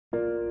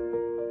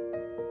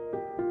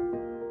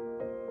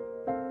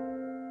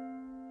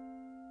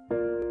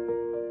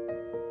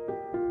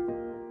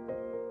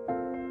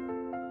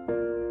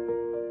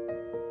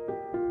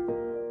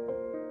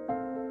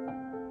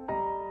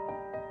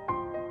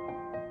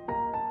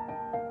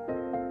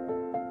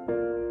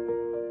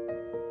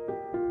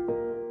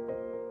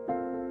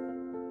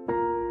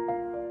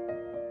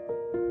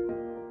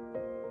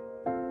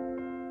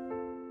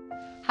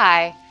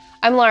Hi,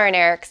 I'm Lauren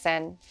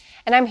Erickson,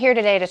 and I'm here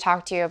today to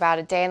talk to you about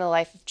a day in the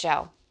life of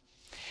Joe.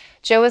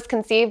 Joe was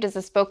conceived as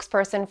a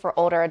spokesperson for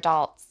older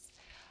adults.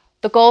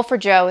 The goal for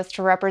Joe is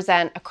to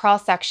represent a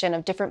cross-section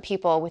of different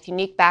people with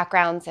unique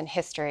backgrounds and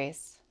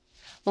histories.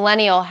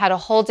 Millennial had a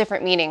whole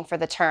different meaning for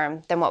the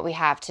term than what we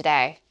have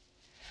today.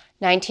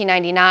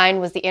 1999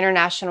 was the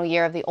International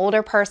Year of the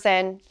Older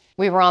Person.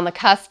 We were on the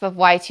cusp of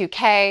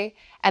Y2K,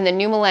 and the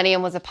new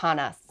millennium was upon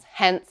us,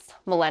 hence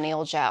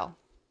Millennial Joe.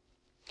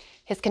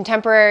 His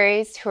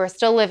contemporaries, who are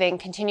still living,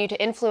 continue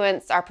to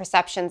influence our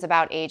perceptions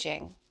about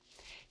aging.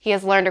 He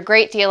has learned a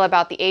great deal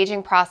about the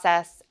aging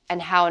process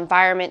and how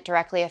environment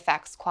directly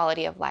affects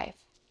quality of life.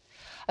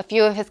 A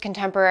few of his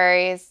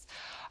contemporaries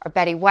are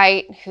Betty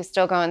White, who's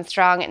still going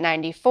strong at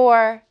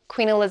 94,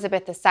 Queen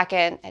Elizabeth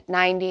II at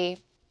 90,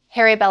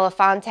 Harry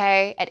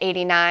Belafonte at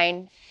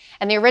 89,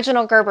 and the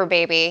original Gerber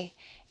baby,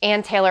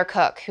 Ann Taylor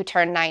Cook, who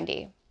turned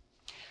 90.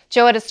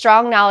 Joe had a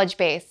strong knowledge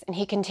base, and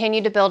he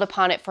continued to build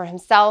upon it for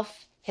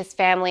himself, his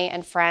family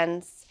and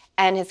friends,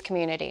 and his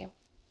community.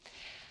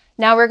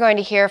 Now we're going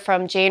to hear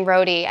from Jane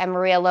Rohde and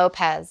Maria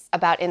Lopez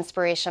about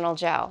Inspirational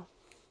Joe.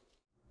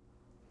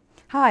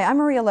 Hi, I'm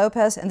Maria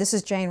Lopez, and this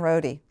is Jane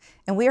Rohde,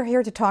 and we are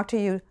here to talk to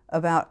you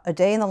about A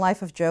Day in the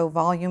Life of Joe,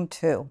 Volume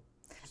 2.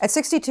 At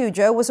 62,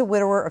 Joe was a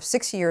widower of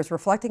 6 years,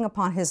 reflecting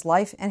upon his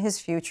life and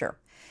his future.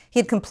 He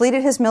had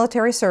completed his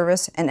military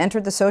service and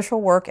entered the social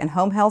work and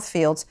home health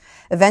fields,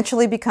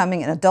 eventually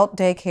becoming an adult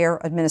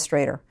daycare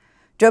administrator.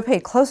 Joe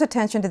paid close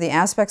attention to the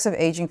aspects of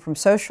aging from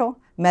social,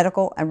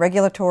 medical, and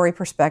regulatory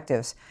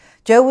perspectives.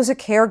 Joe was a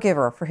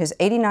caregiver for his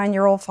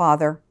 89-year-old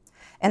father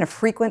and a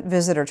frequent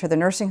visitor to the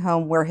nursing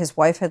home where his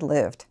wife had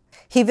lived.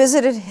 He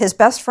visited his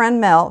best friend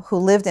Mel, who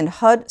lived in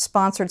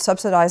HUD-sponsored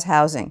subsidized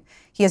housing.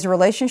 He has a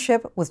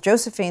relationship with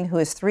Josephine, who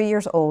is 3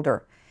 years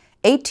older.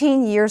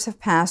 18 years have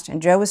passed,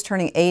 and Joe is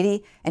turning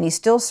 80, and he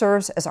still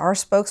serves as our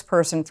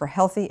spokesperson for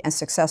healthy and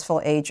successful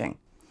aging.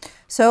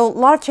 So a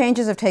lot of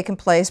changes have taken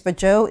place, but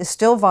Joe is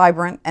still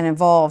vibrant and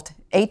involved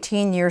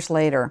 18 years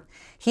later.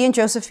 He and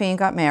Josephine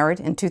got married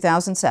in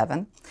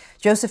 2007.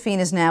 Josephine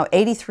is now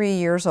 83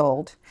 years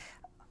old.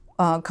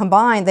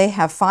 Combined, they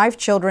have 5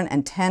 children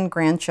and 10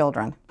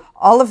 grandchildren.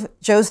 All of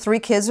Joe's 3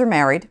 kids are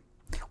married.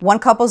 1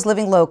 couple is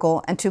living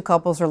local, and 2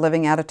 couples are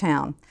living out of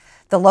town.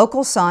 The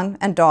local son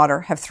and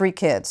daughter have 3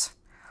 kids.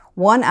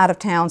 1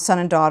 out-of-town son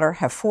and daughter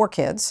have 4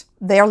 kids.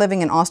 They are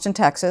living in Austin,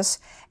 Texas,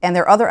 and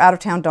their other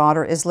out-of-town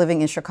daughter is living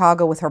in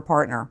Chicago with her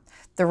partner.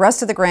 The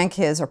rest of the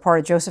grandkids are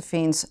part of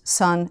Josephine's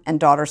son and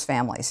daughter's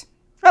families.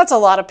 That's a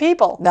lot of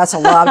people. That's a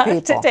lot of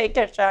people. To take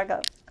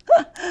Chicago.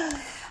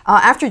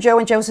 After Joe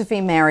and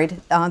Josephine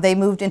married, they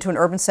moved into an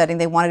urban setting.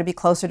 They wanted to be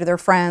closer to their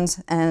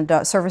friends and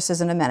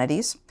services and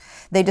amenities.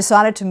 They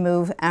decided to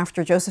move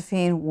after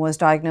Josephine was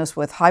diagnosed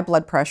with high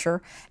blood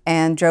pressure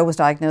and Joe was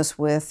diagnosed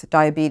with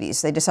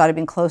diabetes. They decided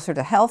being closer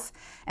to health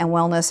and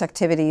wellness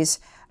activities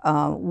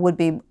would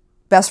be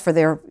best for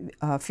their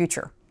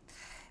future.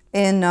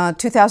 In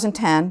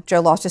 2010, Joe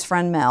lost his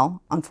friend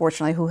Mel,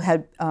 unfortunately, who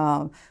had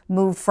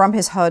moved from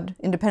his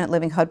independent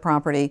living HUD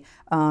property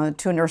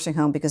to a nursing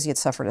home because he had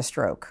suffered a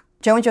stroke.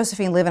 Joe and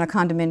Josephine live in a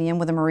condominium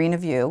with a marina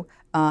view.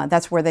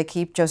 That's where they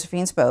keep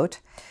Josephine's boat.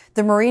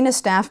 The marina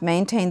staff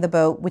maintain the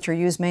boat, which are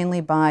used mainly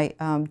by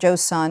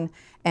Joe's son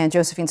and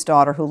Josephine's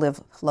daughter, who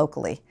live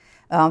locally.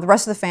 The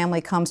rest of the family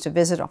comes to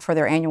visit for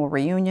their annual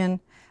reunion.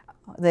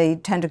 They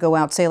tend to go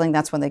out sailing.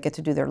 That's when they get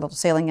to do their little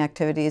sailing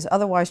activities.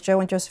 Otherwise,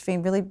 Joe and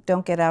Josephine really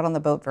don't get out on the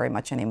boat very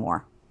much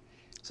anymore.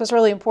 So it's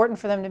really important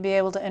for them to be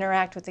able to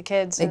interact with the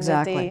kids.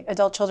 Exactly. And that the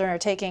adult children are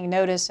taking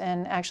notice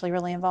and actually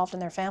really involved in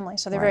their family.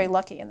 So they're very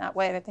lucky in that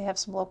way that they have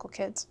some local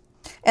kids.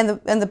 And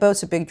the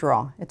boat's a big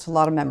draw. It's a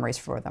lot of memories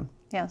for them.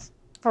 Yes,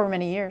 for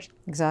many years.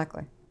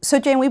 Exactly. So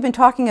Jane, we've been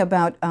talking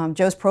about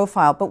Joe's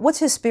profile, but what's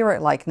his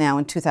spirit like now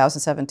in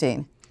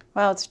 2017?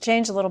 Well, it's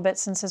changed a little bit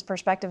since his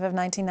perspective of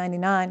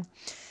 1999.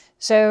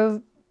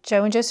 So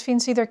Joe and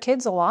Josephine see their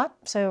kids a lot,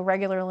 so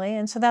regularly,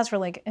 and so that's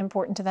really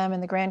important to them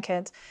and the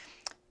grandkids.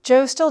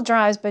 Joe still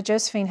drives, but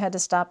Josephine had to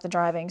stop the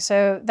driving.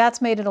 So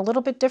that's made it a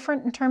little bit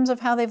different in terms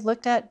of how they've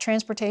looked at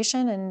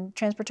transportation and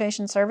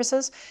transportation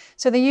services.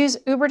 So they use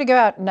Uber to go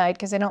out at night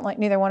because they don't like,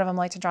 neither one of them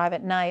like to drive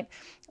at night.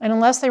 And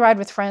unless they ride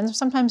with friends,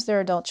 sometimes they're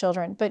adult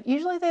children, but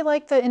usually they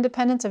like the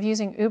independence of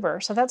using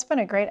Uber. So that's been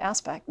a great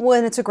aspect. Well,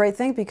 and it's a great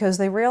thing because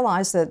they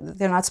realize that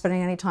they're not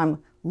spending any time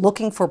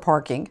looking for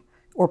parking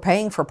or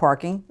paying for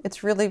parking.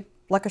 It's really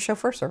like a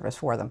chauffeur service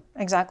for them.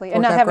 Exactly,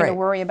 and not having to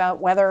worry about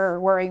weather or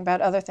worrying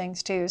about other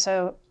things too.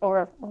 So,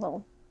 or a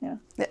little,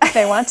 if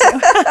they want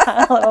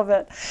to, a little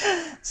bit.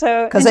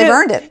 So because they've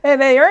earned it.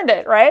 And they earned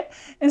it, right?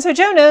 And so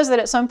Joe knows that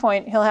at some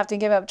point he'll have to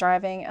give up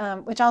driving,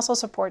 which also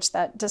supports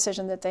that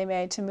decision that they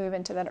made to move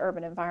into that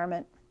urban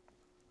environment.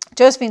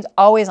 Josephine's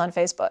always on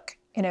Facebook.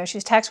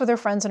 She's texts with her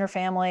friends and her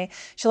family.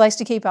 She likes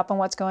to keep up on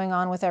what's going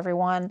on with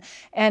everyone.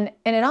 And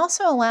it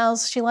also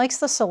allows, she likes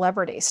the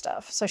celebrity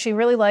stuff. So she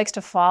really likes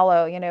to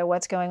follow,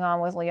 what's going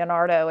on with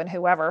Leonardo and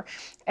whoever.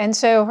 And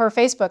so her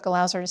Facebook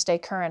allows her to stay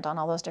current on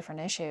all those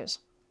different issues.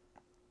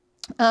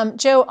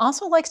 Joe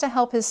also likes to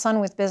help his son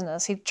with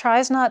business. He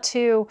tries not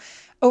to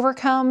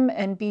overcome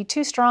and be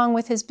too strong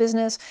with his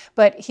business,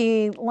 but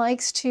he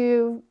likes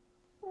to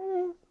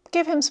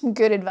give him some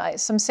good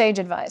advice, some sage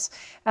advice,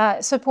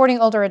 supporting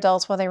older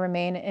adults while they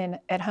remain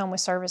at home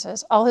with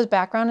services. All his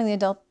background in the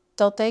adult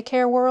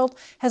daycare world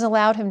has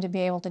allowed him to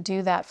be able to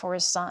do that for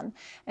his son.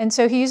 And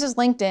so he uses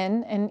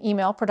LinkedIn and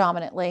email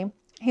predominantly.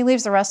 He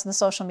leaves the rest of the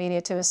social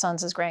media to his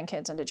sons, his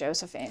grandkids, and to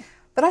Josephine.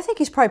 But I think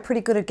he's probably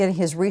pretty good at getting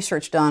his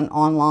research done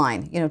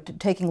online,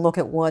 taking a look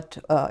at what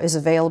is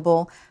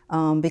available,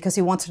 because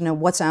he wants to know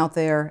what's out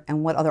there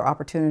and what other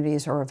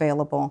opportunities are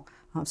available.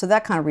 So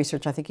that kind of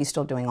research I think he's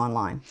still doing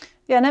online.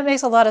 Yeah, and that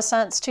makes a lot of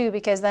sense too,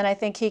 because then I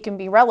think he can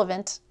be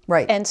relevant,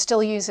 right, and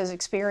still use his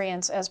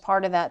experience as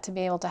part of that to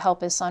be able to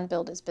help his son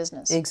build his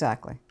business.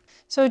 Exactly.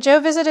 So Joe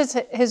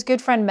visited his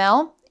good friend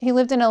Mel. He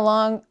lived in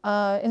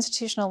a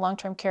institutional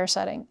long-term care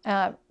setting,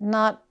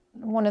 not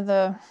one of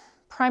the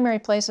primary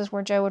places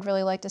where Joe would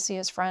really like to see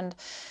his friend.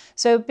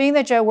 So being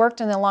that Joe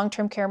worked in the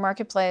long-term care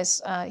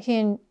marketplace,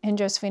 he and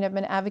Josephine have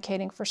been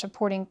advocating for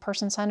supporting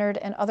person-centered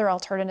and other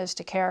alternatives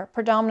to care,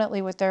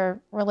 predominantly with their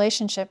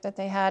relationship that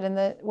they had,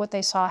 and what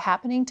they saw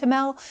happening to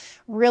Mel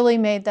really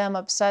made them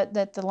upset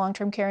that the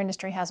long-term care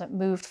industry hasn't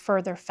moved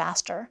further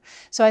faster.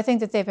 So I think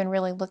that they've been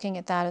really looking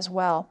at that as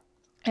well.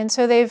 And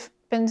so they've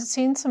been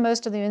seeing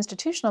most of the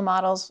institutional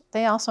models.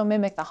 They also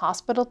mimic the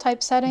hospital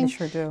type setting. They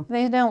sure do.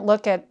 They don't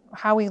look at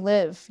how we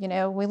live.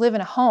 We live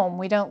in a home.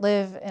 We don't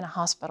live in a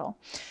hospital.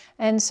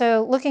 And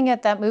so looking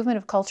at that movement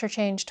of culture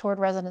change toward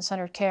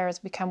resident-centered care has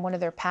become one of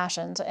their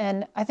passions.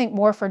 And I think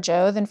more for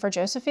Joe than for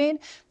Josephine,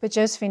 but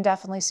Josephine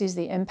definitely sees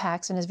the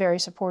impacts and is very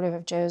supportive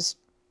of Joe's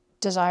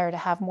desire to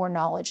have more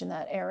knowledge in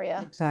that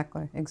area.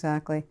 Exactly,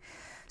 exactly.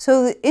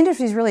 So the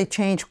industry's really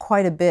changed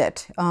quite a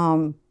bit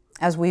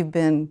as we've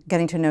been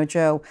getting to know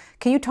Joe.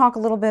 Can you talk a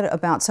little bit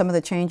about some of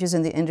the changes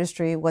in the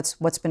industry,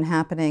 what's been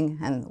happening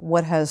and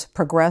what has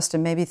progressed,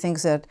 and maybe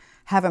things that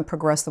haven't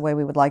progressed the way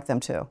we would like them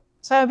to?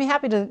 So I'd be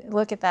happy to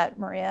look at that,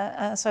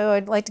 Maria. So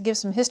I'd like to give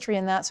some history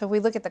in that. So if we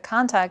look at the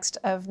context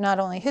of not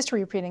only history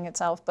repeating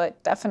itself,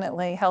 but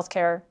definitely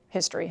healthcare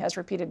history has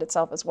repeated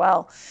itself as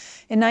well.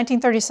 In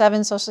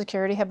 1937, Social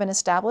Security had been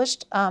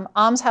established.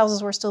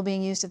 Almshouses were still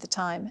being used at the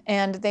time,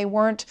 and they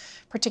weren't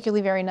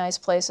particularly very nice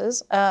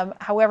places.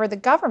 However, the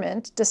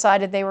government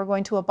decided they were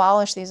going to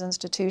abolish these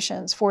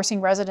institutions, forcing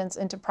residents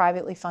into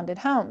privately funded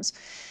homes.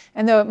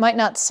 And though it might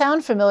not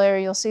sound familiar,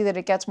 you'll see that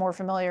it gets more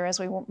familiar as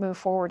we move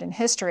forward in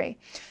history.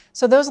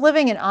 So those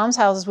living in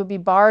almshouses would be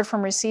barred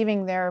from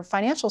receiving their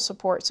financial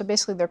support, so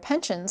basically their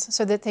pensions,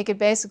 so that they could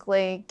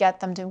basically get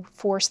them to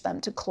force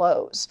them to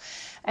close.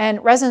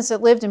 And residents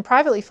that lived in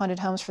privately funded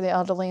homes for the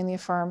elderly and the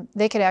infirm,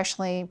 they could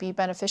actually be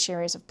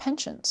beneficiaries of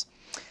pensions.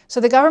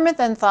 So the government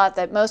then thought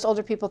that most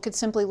older people could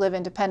simply live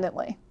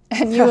independently.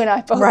 And you and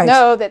I both right.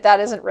 know that that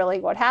isn't really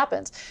what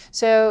happens.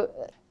 So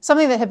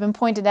something that had been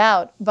pointed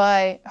out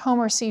by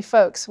Homer C.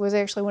 Folks, was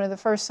actually one of the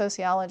first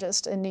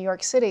sociologists in New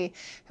York City,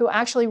 who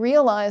actually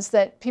realized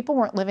that people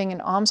weren't living in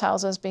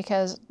almshouses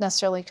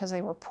necessarily because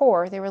they were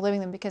poor. They were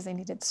living them because they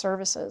needed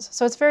services.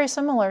 So it's very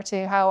similar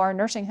to how our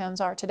nursing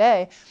homes are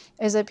today,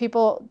 is that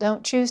people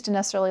don't choose to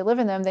necessarily live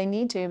in them. They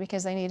need to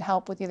because they need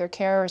help with either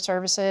care or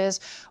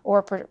services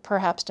or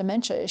perhaps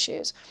dementia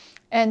issues.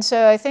 And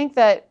so I think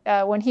that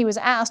when he was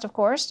asked, of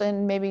course,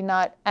 and maybe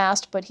not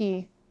asked, but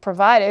he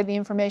provided the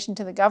information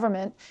to the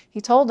government, he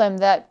told them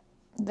that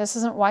this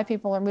isn't why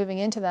people are moving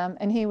into them,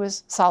 and he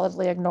was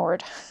solidly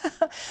ignored.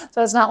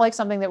 So it's not like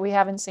something that we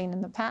haven't seen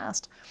in the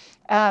past.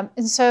 And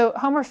so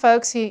Homer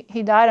Folks, he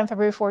died on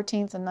February 14th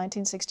in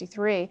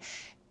 1963.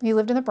 He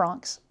lived in the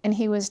Bronx, and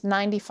he was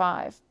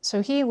 95.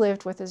 So he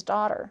lived with his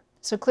daughter.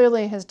 So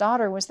clearly his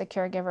daughter was the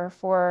caregiver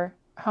for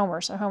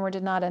Homer. So Homer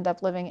did not end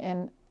up living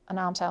in an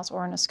almshouse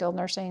or in a skilled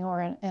nursing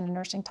or in a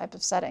nursing type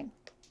of setting.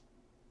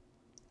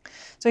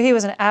 So he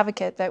was an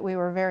advocate that we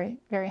were very,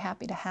 very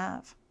happy to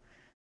have.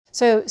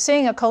 So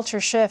seeing a culture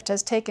shift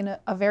has taken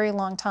a very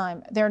long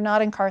time. They're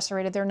not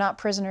incarcerated, they're not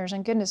prisoners,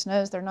 and goodness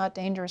knows they're not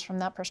dangerous from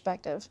that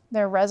perspective.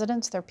 They're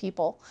residents, they're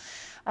people.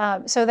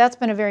 So that's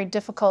been a very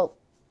difficult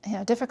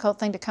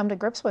thing to come to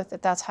grips with,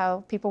 that's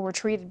how people were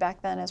treated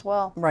back then as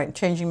well. Right,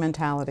 changing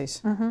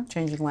mentalities,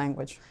 changing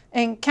language.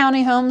 And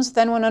county homes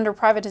then went under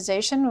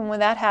privatization, and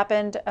when that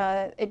happened,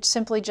 it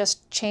simply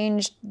just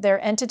changed their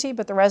entity,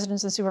 but the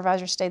residents and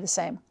supervisors stayed the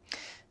same.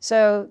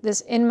 So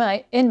this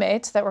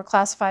inmates that were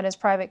classified as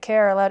private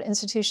care allowed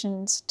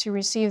institutions to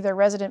receive their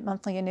resident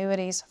monthly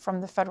annuities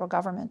from the federal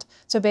government.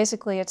 So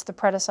basically it's the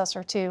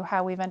predecessor to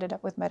how we've ended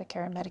up with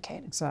Medicare and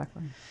Medicaid.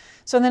 Exactly.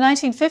 So in the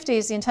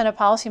 1950s, the intent of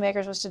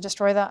policymakers was to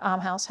destroy the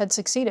almshouse, had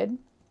succeeded.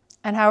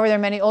 And however, there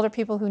are many older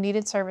people who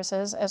needed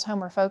services, as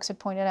Homer Folks had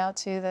pointed out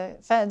to the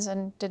feds,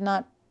 and did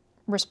not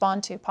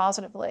respond to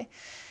positively.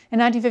 In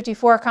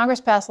 1954,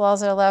 Congress passed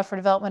laws that allowed for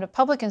development of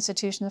public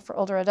institutions for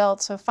older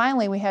adults. So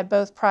finally, we had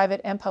both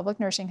private and public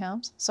nursing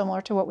homes,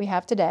 similar to what we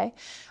have today.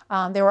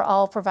 They were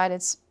all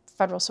provided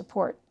federal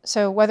support.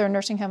 So whether a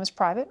nursing home is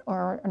private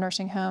or a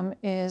nursing home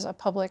is a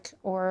public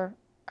or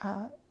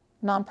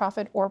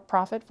nonprofit or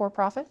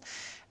for-profit,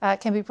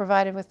 can be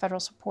provided with federal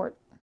support.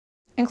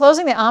 In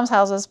closing the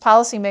almshouses,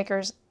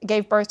 policymakers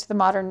gave birth to the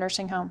modern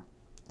nursing home.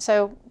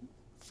 So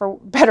for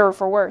better or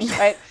for worse,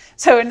 right?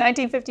 So in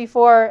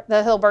 1954,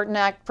 the Hill-Burton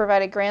Act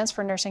provided grants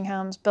for nursing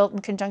homes built in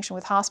conjunction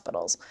with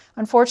hospitals.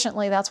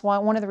 Unfortunately, that's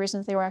one of the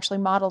reasons they were actually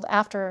modeled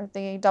after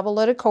the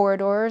double-loaded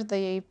corridor,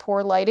 the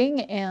poor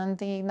lighting, and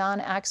the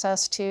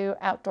non-access to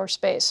outdoor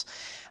space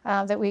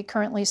that we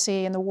currently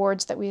see in the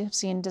wards that we've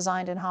seen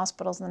designed in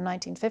hospitals in the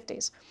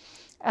 1950s.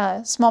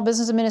 Small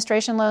business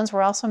administration loans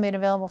were also made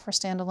available for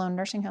standalone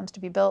nursing homes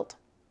to be built.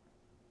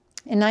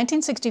 In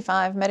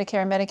 1965,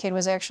 Medicare and Medicaid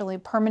was actually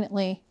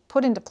permanently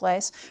put into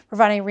place,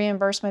 providing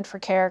reimbursement for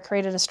care,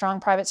 created a strong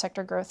private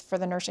sector growth for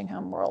the nursing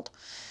home world.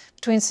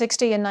 Between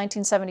 1960 and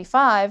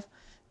 1975,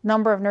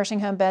 number of nursing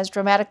home beds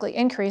dramatically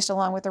increased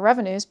along with the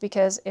revenues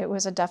because it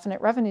was a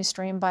definite revenue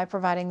stream by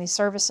providing these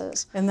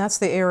services. And that's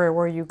the area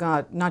where you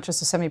got not just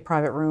the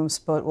semi-private rooms,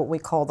 but what we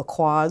call the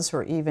quads,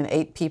 or even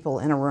 8 people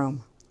in a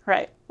room.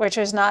 Right, which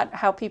is not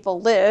how people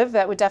live.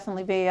 That would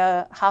definitely be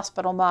a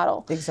hospital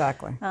model.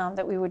 Exactly.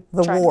 That we would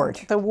The ward.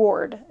 The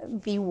ward.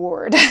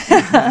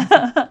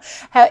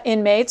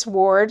 Inmates,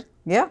 ward.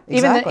 Yeah,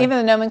 exactly. Even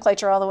the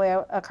nomenclature all the way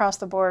across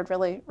the board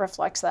really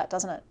reflects that,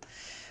 doesn't it?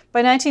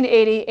 By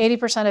 1980,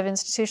 80% of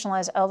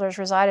institutionalized elders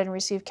resided and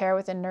received care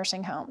within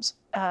nursing homes,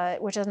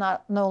 which is no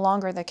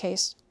longer the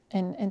case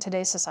in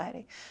today's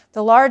society.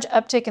 The large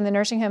uptick in the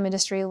nursing home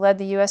industry led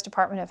the U.S.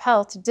 Department of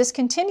Health to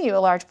discontinue a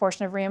large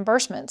portion of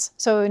reimbursements.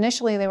 So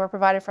initially they were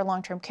provided for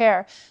long-term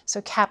care,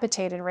 so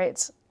capitated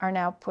rates are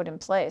now put in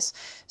place.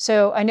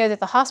 So I know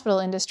that the hospital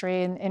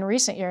industry in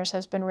recent years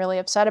has been really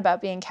upset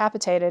about being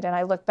capitated, and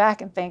I look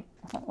back and think,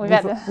 we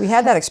had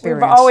that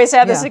experience. We've always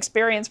had this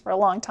experience for a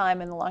long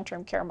time in the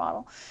long-term care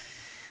model.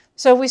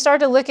 So if we start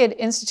to look at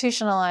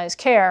institutionalized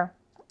care,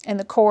 and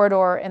the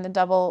corridor and the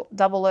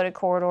double-loaded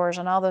corridors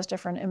and all those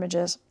different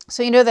images.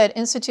 So you know that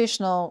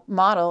institutional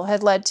model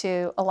had led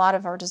to a lot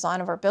of our design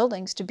of our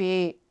buildings to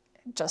be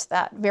just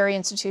that, very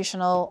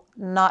institutional,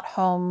 not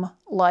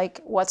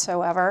home-like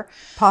whatsoever.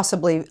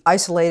 Possibly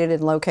isolated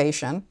in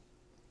location.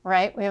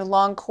 Right, we have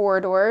long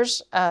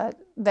corridors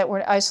that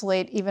would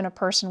isolate even a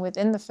person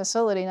within the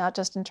facility, not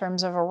just in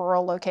terms of a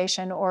rural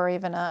location or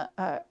even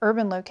a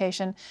urban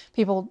location.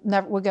 People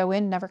would go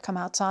in, never come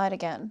outside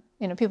again.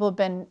 You know, people have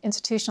been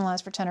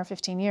institutionalized for 10 or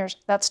 15 years.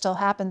 That still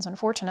happens,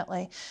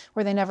 unfortunately,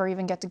 where they never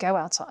even get to go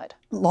outside.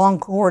 Long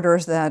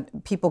corridors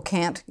that people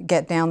can't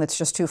get down, that's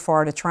just too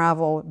far to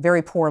travel,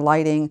 very poor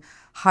lighting,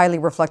 highly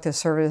reflective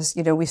surface.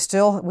 You know, we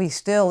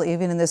still,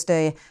 even in this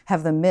day,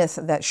 have the myth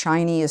that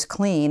shiny is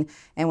clean,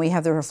 and we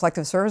have the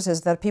reflective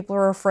surfaces that people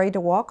are afraid to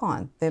walk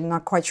on. They're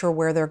not quite sure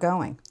where they're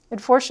going.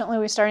 Unfortunately,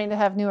 we're starting to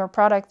have newer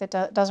product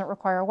that doesn't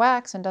require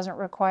wax and doesn't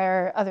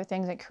require other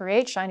things that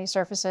create shiny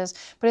surfaces,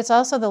 but it's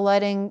also the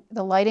lighting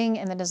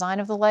and the design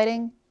of the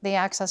lighting, the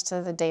access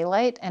to the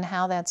daylight and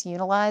how that's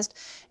utilized,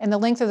 and the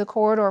length of the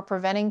corridor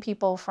preventing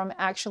people from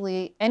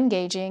actually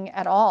engaging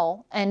at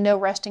all, and no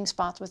resting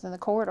spots within the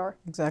corridor.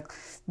 Exactly.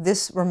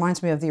 This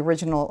reminds me of the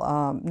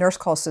original nurse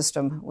call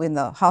system in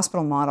the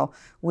hospital model,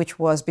 which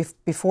was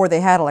before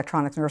they had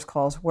electronic nurse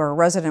calls, where a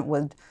resident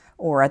would,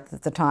 or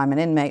at the time an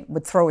inmate,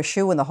 would throw a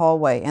shoe in the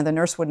hallway, and the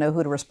nurse would know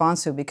who to respond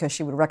to because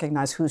she would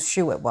recognize whose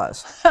shoe it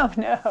was. Oh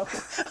no,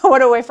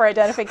 what a way for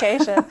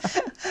identification.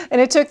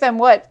 And it took them,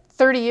 what,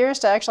 30 years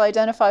to actually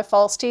identify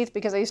false teeth,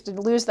 because they used to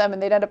lose them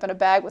and they'd end up in a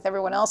bag with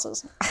everyone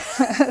else's.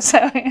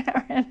 So,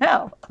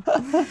 no.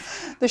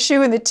 The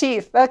shoe and the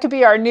teeth, that could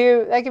be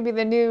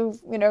the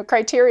new,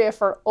 criteria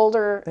for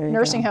older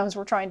nursing homes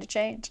we're trying to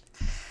change.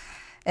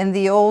 And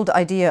the old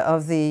idea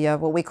of the,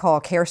 what we call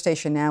a care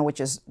station now, which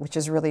is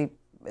really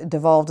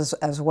devolved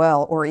as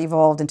well, or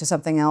evolved into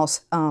something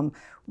else,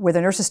 where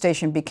the nurse's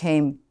station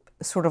became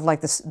sort of like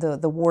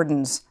the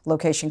warden's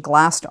location,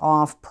 glassed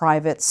off,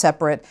 private,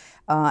 separate,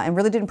 and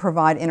really didn't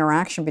provide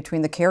interaction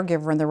between the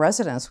caregiver and the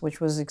residents, which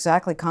was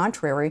exactly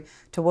contrary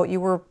to what you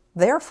were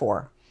there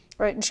for.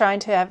 Right, and trying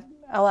to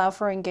allow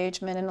for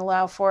engagement and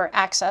allow for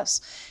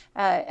access.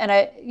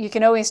 You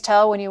can always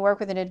tell when you work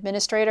with an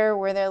administrator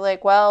where they're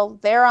like, well,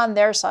 they're on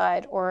their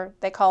side, or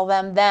they call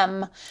them,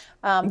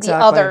 exactly. The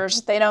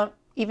others. They don't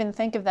even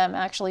think of them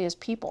actually as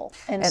people,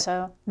 and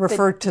so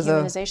refer to the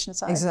humanization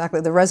side.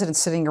 Exactly, the residents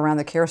sitting around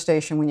the care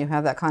station when you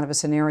have that kind of a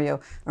scenario,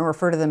 and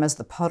refer to them as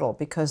the puddle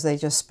because they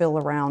just spill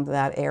around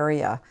that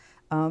area,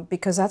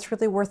 because that's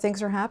really where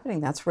things are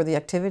happening. That's where the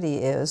activity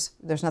is.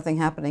 There's nothing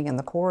happening in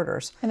the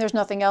corridors, and there's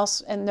nothing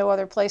else and no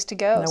other place to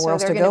go. So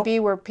they're going to be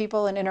where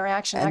people and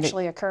interaction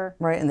actually occur.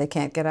 Right, and they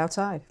can't get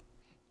outside.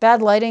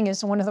 Bad lighting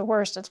is one of the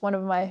worst. It's one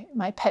of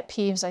my pet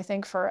peeves, I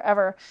think,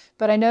 forever.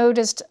 But I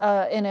noticed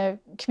in a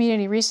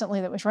community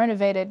recently that was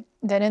renovated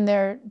that in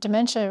their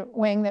dementia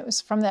wing that was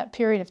from that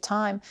period of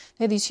time,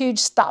 they had these huge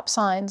stop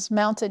signs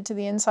mounted to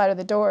the inside of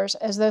the doors,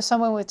 as though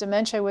someone with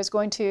dementia was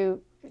going to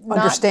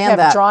not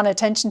have drawn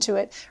attention to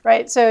it,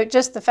 right? So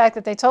just the fact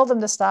that they told them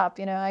to stop.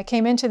 I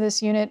came into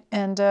this unit,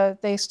 and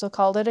they still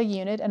called it a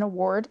unit and a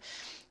ward,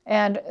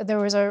 and there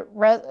was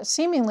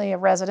seemingly a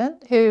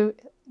resident who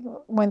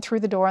went through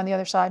the door on the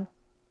other side,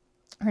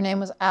 Her name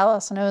was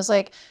Alice, and I was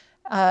like,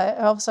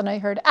 all of a sudden I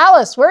heard,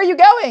 "Alice, where are you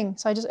going?"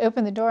 So I just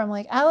opened the door. I'm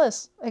like,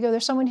 "Alice," I go,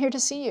 "there's someone here to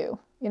see you."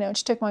 And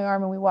she took my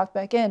arm and we walked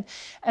back in.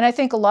 And I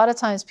think a lot of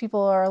times people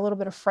are a little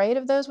bit afraid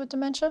of those with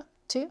dementia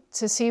too,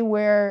 to see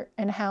where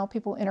and how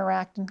people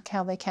interact and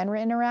how they can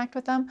interact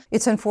with them.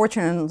 It's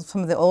unfortunate in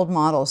some of the old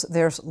models,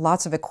 there's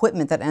lots of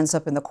equipment that ends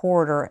up in the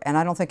corridor, and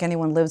I don't think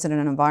anyone lives in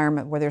an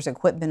environment where there's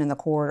equipment in the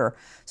corridor.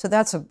 So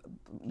that's a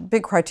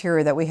big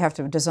criteria, that we have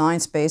to design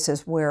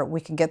spaces where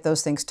we can get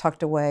those things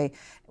tucked away,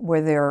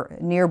 where they're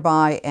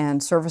nearby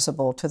and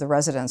serviceable to the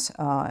residents,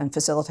 and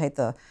facilitate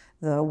the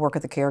work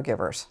of the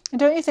caregivers. And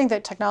don't you think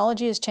that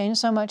technology has changed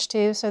so much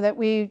too, so that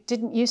we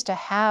didn't used to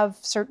have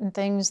certain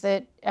things,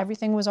 that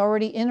everything was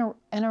already in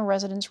a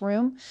resident's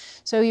room?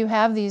 So you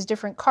have these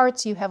different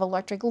carts, you have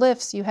electric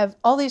lifts, you have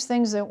all these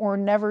things that were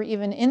never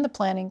even in the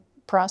planning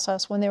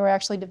process when they were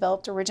actually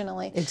developed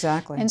originally.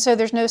 Exactly. And so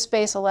there's no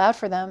space allowed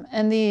for them.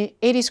 And the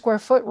 80 square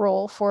foot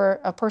rule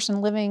for a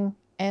person living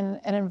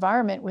in an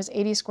environment was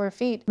 80 square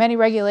feet. Many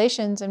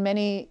regulations in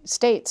many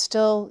states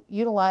still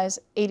utilize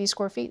 80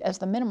 square feet as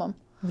the minimum.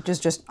 Which is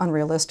just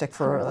unrealistic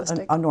for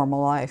a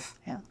normal life.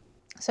 Yeah.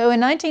 So in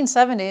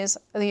 1970s,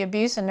 the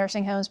abuse in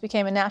nursing homes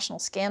became a national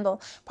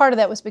scandal. Part of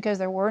that was because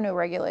there were no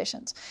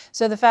regulations.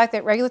 So the fact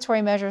that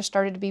regulatory measures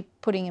started to be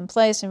putting in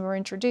place and were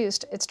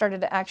introduced, it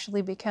started to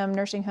actually become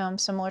nursing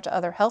homes, similar to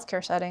other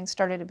healthcare settings,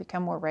 started to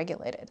become more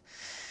regulated.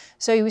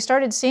 So we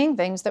started seeing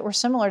things that were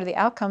similar to the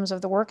outcomes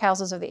of the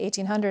workhouses of the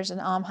 1800s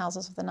and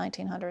almhouses of the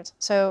 1900s.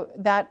 So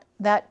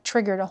that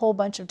triggered a whole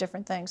bunch of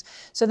different things.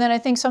 So then I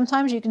think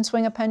sometimes you can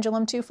swing a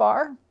pendulum too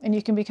far and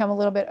you can become a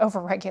little bit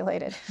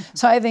overregulated.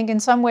 So I think in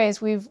some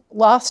ways we've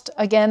lost,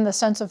 again, the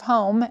sense of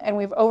home, and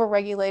we've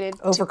overregulated.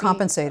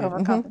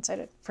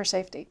 Overcompensated for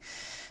safety.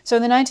 So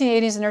in the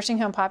 1980s, the nursing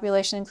home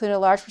population included a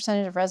large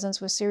percentage of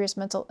residents with serious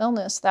mental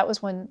illness. That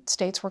was when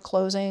states were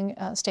closing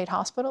state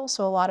hospitals,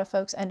 so a lot of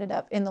folks ended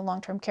up in the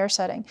long-term care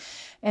setting.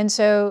 And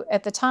so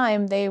at the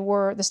time,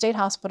 the state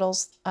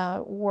hospitals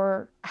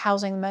were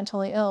housing the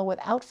mentally ill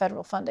without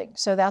federal funding.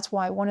 So that's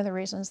why one of the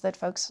reasons that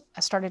folks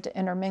started to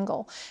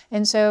intermingle.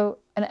 And so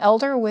an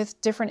elder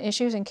with different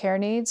issues and care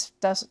needs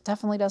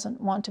definitely doesn't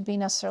want to be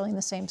necessarily in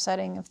the same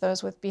setting of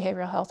those with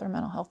behavioral health or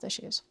mental health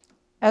issues.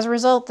 As a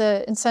result,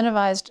 the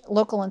incentivized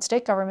local and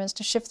state governments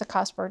to shift the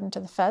cost burden to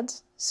the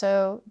feds.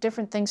 So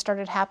different things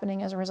started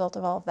happening as a result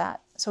of all of that.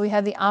 So we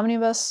had the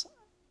Omnibus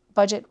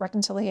Budget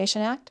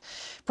Reconciliation Act,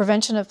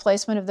 prevention of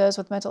placement of those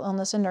with mental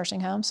illness in nursing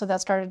homes. So that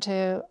started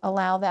to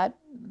allow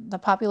the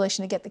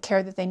population to get the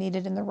care that they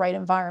needed in the right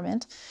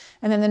environment.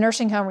 And then the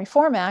Nursing Home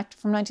Reform Act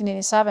from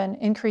 1987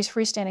 increased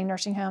freestanding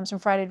nursing homes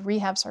and provided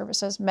rehab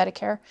services,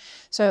 Medicare.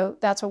 So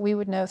that's what we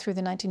would know through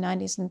the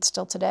 1990s, and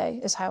still today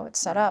is how it's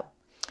set up.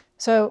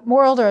 So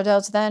more older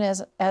adults then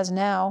as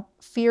now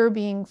fear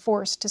being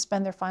forced to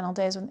spend their final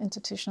days in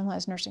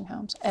institutionalized nursing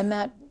homes. And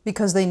that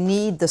because they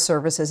need the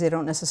services, they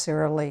don't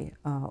necessarily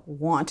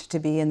want to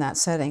be in that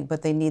setting,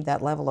 but they need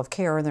that level of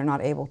care, and they're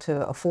not able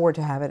to afford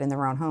to have it in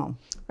their own home.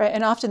 Right,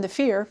 and often the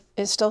fear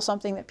is still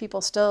something that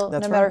people still,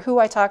 That's no matter right. who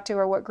I talk to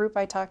or what group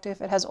I talk to,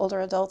 if it has older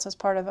adults as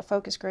part of a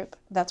focus group,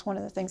 that's one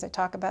of the things they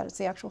talk about, is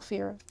the actual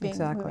fear of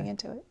moving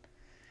into it.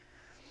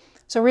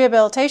 So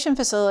rehabilitation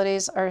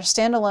facilities are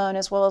standalone,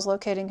 as well as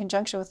located in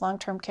conjunction with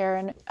long-term care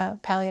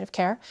and palliative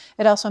care.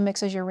 It also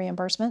mixes your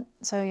reimbursement.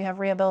 So you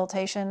have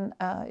rehabilitation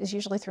is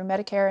usually through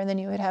Medicare, and then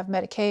you would have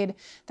Medicaid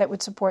that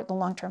would support the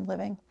long-term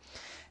living.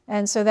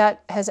 And so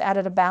that has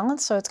added a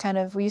balance. So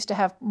it's we used to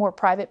have more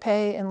private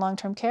pay in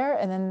long-term care,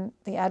 and then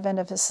the advent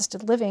of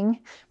assisted living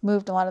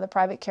moved a lot of the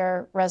private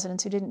care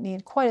residents who didn't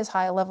need quite as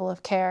high a level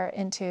of care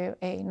into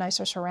a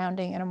nicer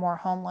surrounding and a more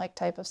home-like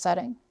type of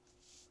setting.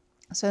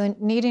 So the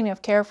needing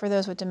of care for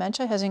those with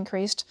dementia has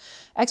increased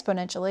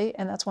exponentially,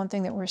 and that's one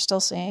thing that we're still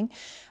seeing,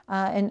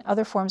 and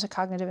other forms of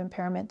cognitive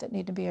impairment that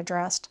need to be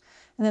addressed.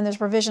 And then there's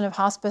provision of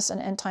hospice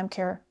and end-time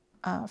care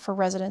for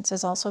residents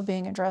is also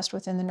being addressed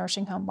within the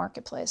nursing home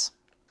marketplace.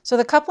 So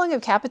the coupling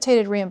of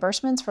capitated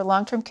reimbursements for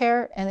long-term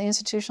care and the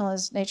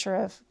institutionalized nature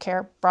of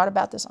care brought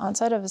about this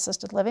onset of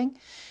assisted living.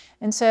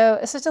 And so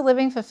assisted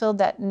living fulfilled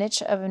that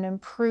niche of an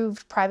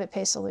improved private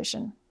pay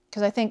solution.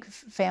 Because I think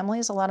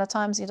families, a lot of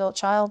times the adult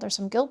child, there's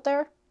some guilt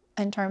there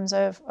in terms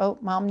of, oh,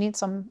 mom needs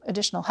some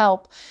additional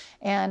help.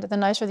 And the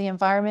nicer the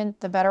environment,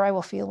 the better I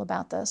will feel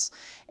about this.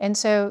 And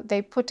so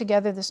they put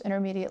together this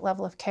intermediate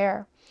level of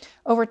care.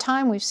 Over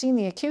time, we've seen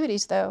the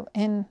acuities, though,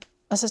 in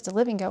assisted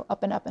living go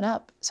up and up and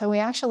up. So we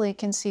actually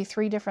can see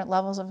 3 different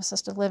levels of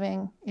assisted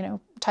living,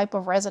 type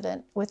of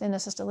resident within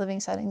assisted living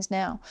settings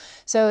now.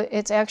 So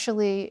it's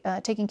actually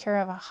taking care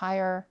of a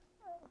higher,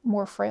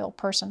 more frail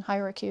person,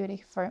 higher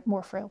acuity for a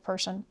more frail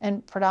person,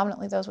 and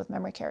predominantly those with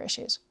memory care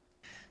issues.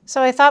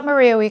 So I thought,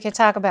 Maria, we could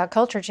talk about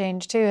culture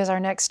change too as our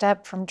next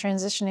step from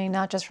transitioning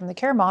not just from the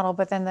care model,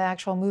 but then the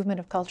actual movement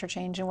of culture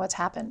change and what's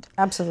happened.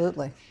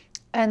 Absolutely.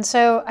 And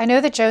so I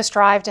know that Joe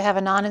strived to have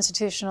a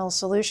non-institutional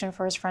solution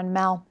for his friend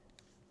Mel,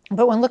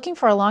 but when looking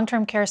for a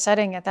long-term care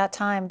setting at that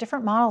time,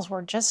 different models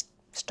were just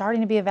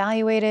starting to be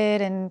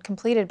evaluated and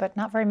completed, but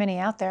not very many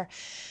out there.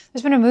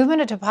 There's been a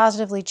movement to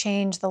positively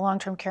change the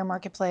long-term care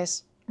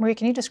marketplace. Marie,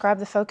 can you describe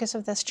the focus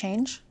of this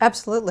change?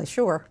 Absolutely,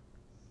 sure.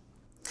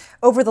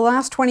 Over the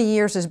last 20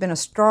 years, there's been a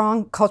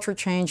strong culture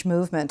change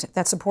movement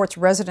that supports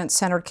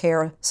resident-centered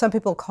care, some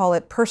people call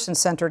it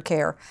person-centered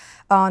care,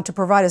 to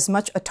provide as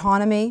much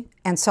autonomy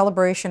and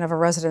celebration of a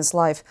resident's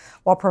life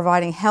while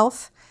providing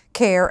health,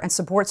 care, and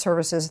support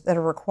services that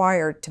are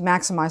required to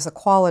maximize the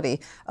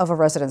quality of a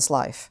resident's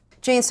life.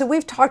 Jane, so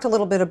we've talked a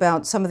little bit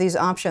about some of these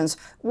options.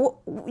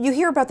 You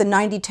hear about the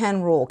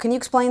 90-10 rule. Can you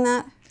explain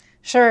that?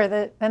 Sure.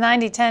 The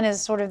 90-10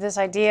 is sort of this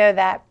idea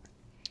that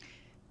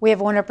we have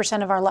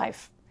 100% of our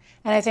life.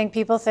 And I think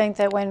people think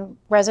that when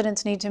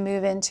residents need to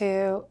move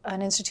into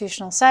an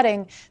institutional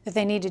setting, that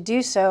they need to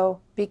do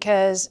so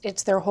because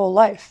it's their whole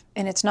life,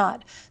 and it's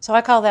not. So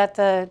I call that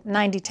the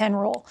 90-10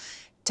 rule.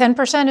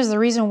 10% is the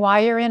reason why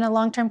you're in a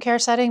long-term care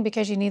setting,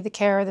 because you need the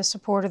care, the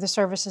support, or the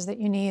services that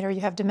you need, or you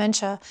have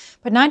dementia.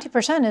 But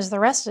 90% is the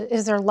rest,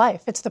 is their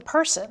life. It's the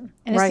person,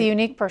 and it's the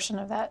unique person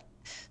of that.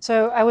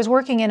 So I was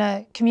working in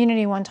a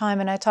community one time,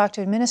 and I talked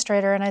to an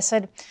administrator, and I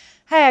said,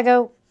 hey, I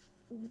go,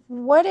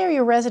 what are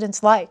your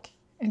residents like?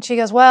 And she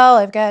goes, well,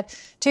 I've got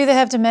 2 that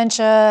have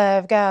dementia,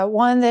 I've got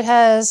 1 that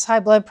has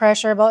high blood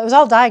pressure, but it was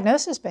all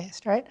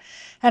diagnosis-based, right?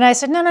 And I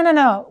said,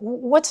 no.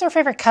 What's their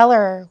favorite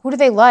color? Who do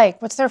they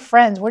like? What's their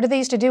friends? What did they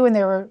used to do when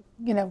they were,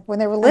 when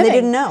they were living? And they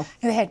didn't know.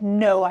 And they had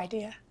no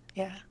idea.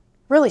 Yeah.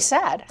 Really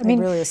sad. I mean,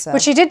 really is sad.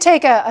 But she did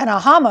take an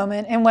aha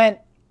moment and went,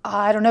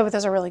 I don't know, but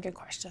those are really good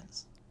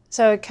questions.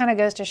 So it kind of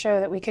goes to show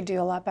that we could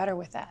do a lot better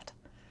with that.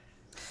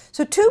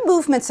 So 2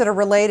 movements that are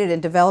related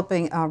in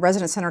developing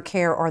resident-centered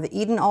care are the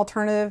Eden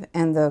Alternative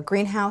and the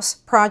Greenhouse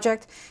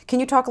Project. Can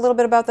you talk a little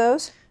bit about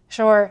those?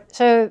 Sure.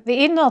 So the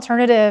Eden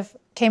Alternative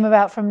came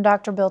about from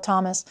Dr. Bill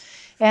Thomas.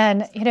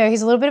 And,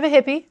 he's a little bit of a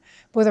hippie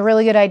with a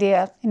really good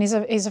idea. And he's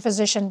a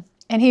physician.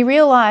 And he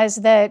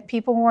realized that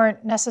people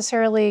weren't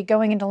necessarily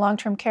going into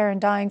long-term care and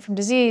dying from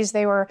disease.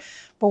 They were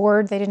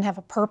bored. They didn't have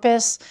a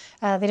purpose.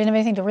 They didn't have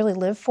anything to really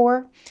live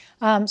for.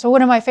 So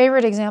one of my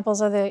favorite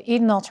examples of the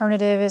Eden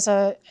Alternative is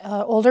an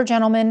older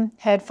gentleman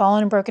had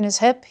fallen and broken his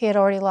hip. He had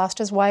already lost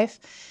his wife.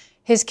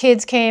 His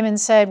kids came and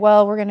said,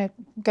 well, we're going to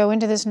go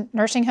into this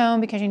nursing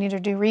home because you need to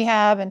do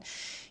rehab. And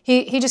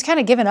he just kind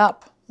of given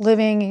up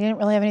living. He didn't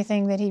really have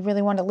anything that he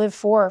really wanted to live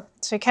for.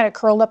 So he kind of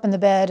curled up in the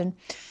bed. And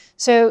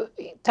so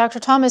Dr.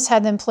 Thomas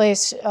had them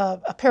place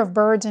a pair of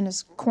birds in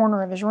his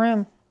corner of his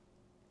room.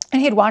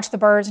 And he'd watch the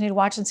birds, and he'd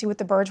watch and see what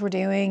the birds were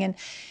doing. And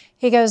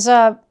he goes,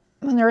 a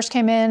nurse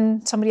came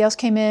in, somebody else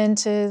came in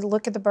to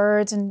look at the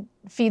birds and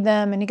feed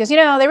them. And he goes, they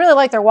really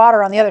like their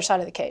water on the other side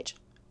of the cage.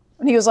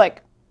 And he was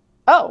like,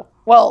 oh,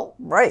 well,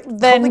 right.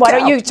 Then why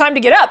don't you, time to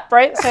get up,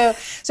 right?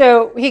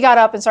 So he got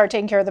up and started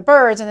taking care of the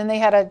birds, and then they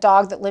had a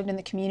dog that lived in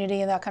the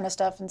community and that kind of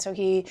stuff. And so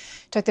he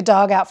took the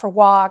dog out for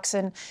walks,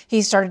 and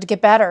he started to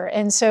get better.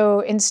 And so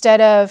instead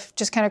of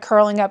just kind of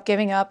curling up,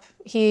 giving up,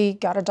 he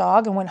got a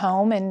dog and went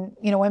home and,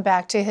 went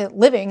back to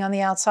living on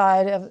the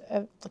outside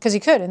because he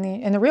could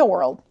in the real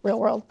world,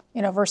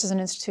 versus an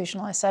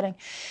institutionalized setting.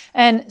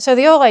 And so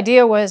the whole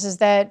idea is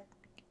that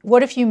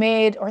what if you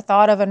made or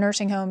thought of a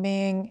nursing home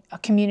being a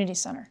community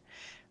center?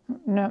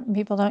 No,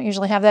 people don't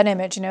usually have that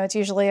image. It's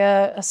usually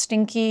a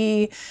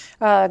stinky,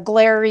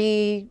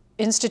 glary,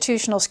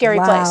 institutional, scary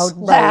place.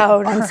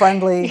 Loud,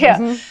 unfriendly. Yeah.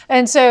 Mm-hmm.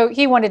 And so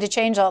he wanted to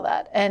change all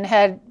that and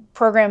had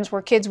programs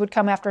where kids would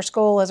come after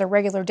school as a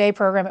regular day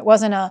program. It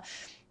wasn't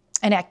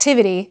an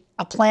activity,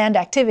 a planned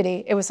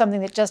activity. It was something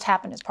that just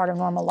happened as part of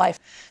normal life.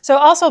 So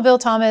also Bill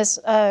Thomas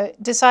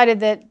decided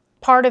that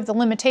part of the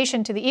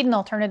limitation to the Eden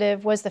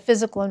Alternative was the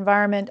physical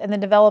environment and the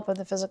development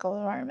of the physical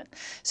environment.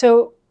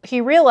 So he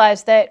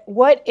realized that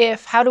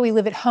how do we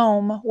live at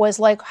home was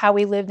like how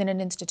we lived in an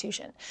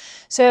institution.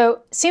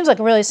 So it seems like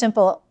a really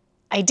simple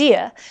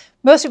idea.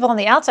 Most people on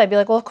the outside be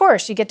like, well, of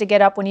course, you get to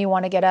get up when you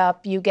want to get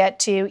up. You get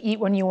to eat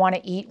when you want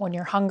to eat, when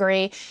you're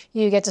hungry.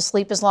 You get to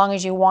sleep as long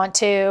as you want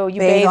to. You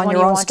bathe on when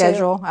your you own want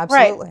schedule. to.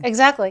 Absolutely. Right,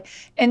 exactly.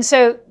 And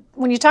so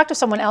when you talk to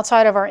someone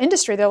outside of our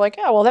industry, they're like,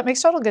 yeah, well, that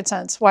makes total good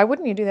sense. Why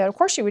wouldn't you do that? Of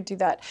course you would do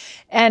that.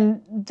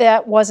 And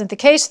that wasn't the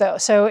case, though.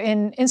 So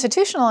in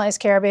institutionalized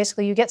care,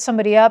 basically, you get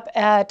somebody up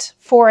at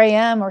 4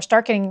 a.m. or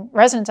start getting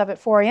residents up at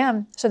 4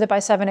 a.m. so that by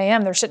 7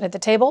 a.m. they're sitting at the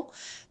table,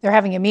 they're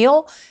having a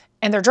meal,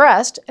 and they're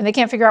dressed, and they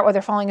can't figure out why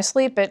they're falling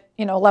asleep at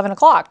 11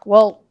 o'clock.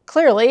 Well,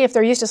 clearly, if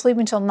they're used to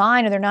sleeping until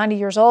 9 and they're 90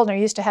 years old and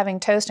they're used to having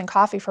toast and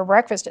coffee for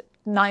breakfast at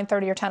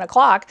 9:30 or 10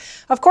 o'clock,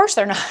 of course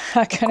they're not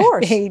going to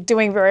be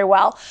doing very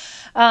well.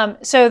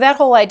 So that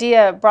whole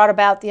idea brought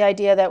about the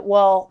idea that,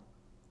 well,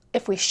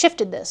 if we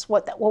shifted this,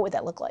 what would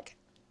that look like?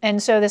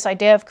 And so this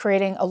idea of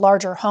creating a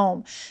larger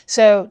home.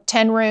 So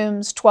 10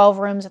 rooms, 12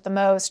 rooms at the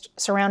most,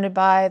 surrounded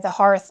by the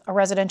hearth, a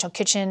residential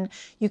kitchen.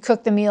 You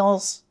cook the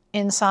meals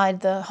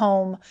inside the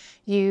home.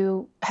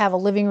 You have a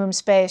living room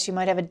space. You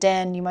might have a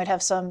den. You might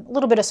have a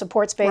little bit of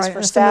support space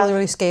for staff. A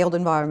similarly scaled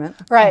environment.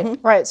 Right,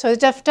 right. So it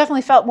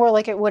definitely felt more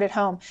like it would at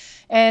home.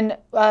 And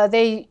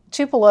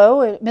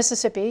Tupelo,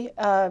 Mississippi,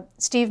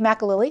 Steve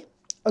McAlilly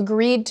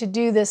agreed to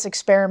do this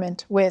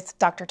experiment with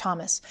Dr.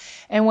 Thomas.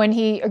 And when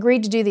he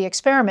agreed to do the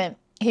experiment,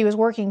 he was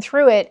working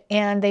through it,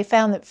 and they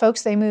found that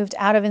folks they moved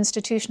out of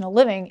institutional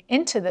living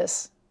into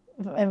this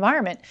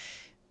environment,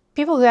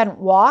 people who hadn't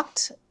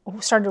walked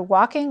started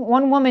walking.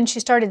 One woman, she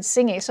started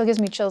singing. It still gives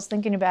me chills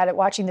thinking about it,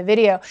 watching the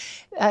video.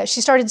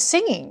 She started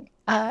singing.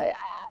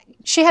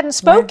 She hadn't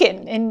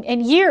spoken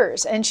in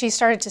years, and she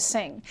started to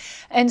sing.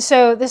 And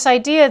so this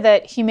idea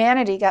that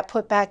humanity got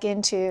put back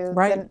into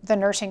the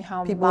nursing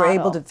home People were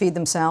able to feed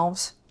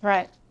themselves.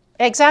 Right.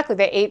 Exactly.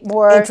 They ate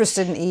more.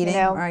 Interested in eating,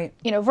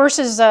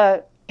 versus,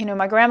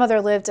 my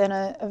grandmother lived in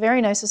a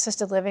very nice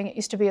assisted living. It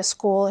used to be a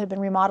school. It had been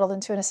remodeled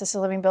into an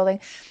assisted living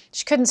building.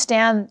 She couldn't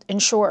stand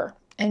inshore,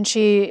 and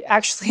she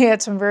actually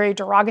had some very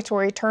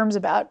derogatory terms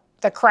about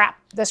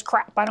this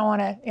crap. I don't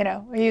want to,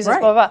 use this, blah,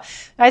 blah, blah.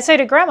 And I'd say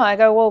to Grandma, I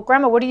go, well,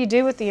 Grandma, what do you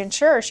do with the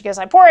insurer? She goes,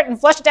 I pour it and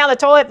flush it down the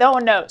toilet. No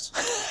one knows.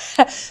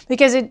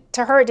 Because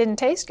to her, it didn't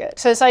taste good.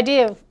 So this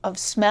idea of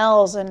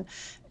smells and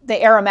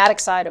the aromatic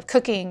side of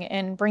cooking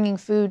and bringing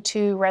food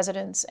to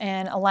residents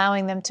and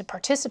allowing them to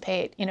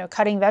participate,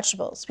 cutting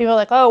vegetables. People are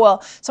like, oh,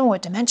 well, someone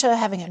with dementia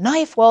having a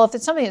knife. Well, if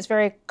it's something that's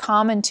very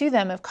common to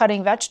them of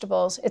cutting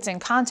vegetables, it's in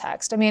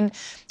context. I mean,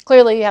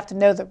 clearly you have to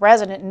know the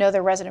resident and know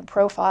their resident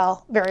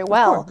profile very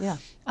well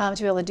to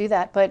be able to do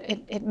that. But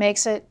it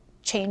makes it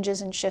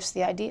changes and shifts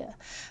the idea.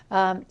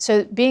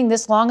 So being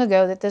this long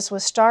ago that this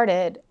was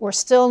started, we're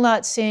still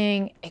not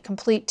seeing a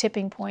complete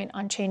tipping point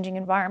on changing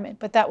environment,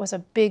 but that was a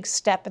big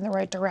step in the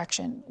right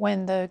direction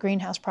when the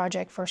greenhouse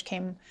project first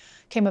came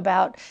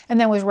about, and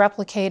then was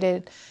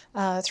replicated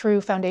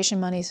through foundation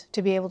monies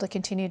to be able to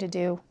continue to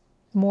do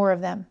more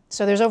of them.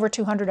 So there's over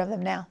 200 of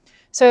them now.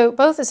 So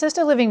both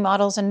assisted living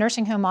models and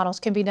nursing home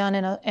models can be done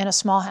in a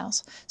small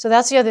house. So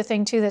that's the other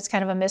thing too that's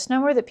kind of a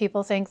misnomer, that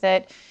people think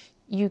that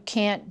you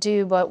can't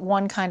do but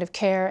one kind of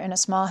care in a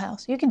small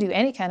house. You can do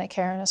any kind of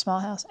care in a small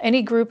house.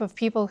 Any group of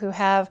people who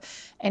have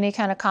any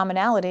kind of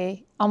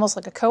commonality, almost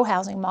like a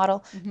co-housing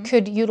model,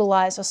 could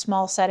utilize a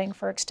small setting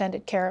for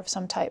extended care of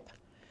some type.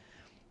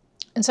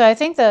 And so I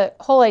think the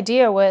whole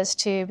idea was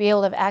to be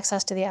able to have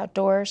access to the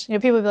outdoors.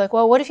 People would be like,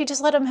 well, what if you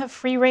just let them have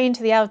free reign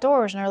to the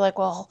outdoors? And they're like,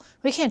 well,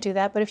 we can't do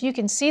that. But if you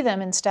can see them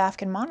and staff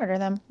can monitor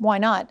them, why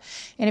not?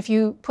 And if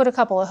you put a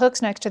couple of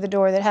hooks next to the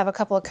door that have a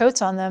couple of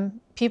coats on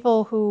them,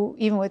 people who,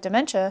 even with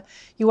dementia,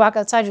 you walk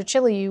outside, you're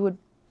chilly, you would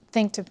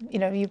think to,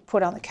 you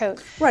put on the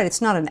coat. Right,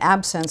 it's not an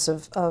absence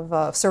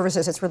of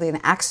services, it's really an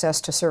access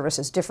to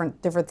services,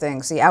 different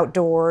things, the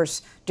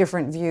outdoors,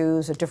 different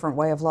views, a different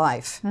way of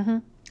life.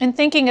 And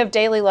thinking of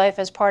daily life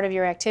as part of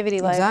your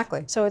activity life.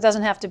 Exactly. So it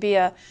doesn't have to be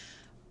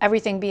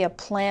everything be a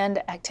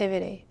planned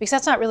activity, because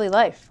that's not really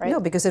life, right? No,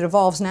 because it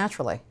evolves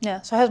naturally.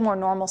 Yeah, so it has more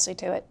normalcy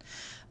to it.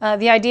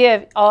 The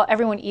idea of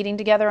everyone eating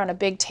together on a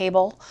big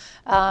table,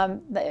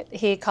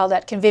 he called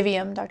that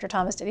convivium, Dr.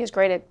 Thomas did. He was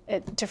great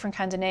at different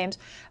kinds of names.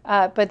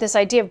 But this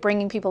idea of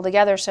bringing people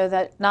together so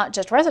that not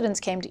just residents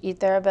came to eat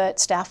there, but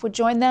staff would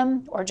join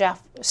them, or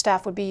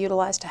staff would be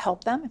utilized to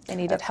help them if they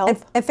needed help.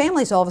 And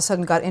families all of a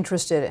sudden got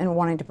interested in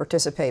wanting to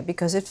participate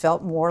because it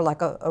felt more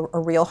like a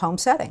real home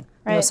setting.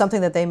 Right.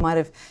 Something that they might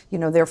have,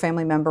 their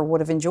family member would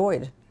have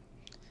enjoyed.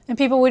 And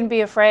people wouldn't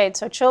be afraid,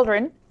 so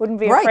children wouldn't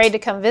be afraid to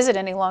come visit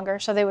any longer,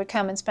 so they would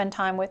come and spend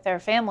time with their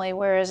family,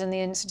 whereas in the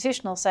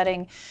institutional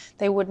setting,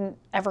 they wouldn't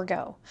ever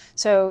go.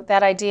 So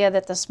that idea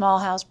that the small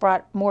house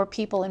brought more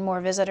people and more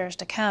visitors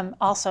to come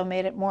also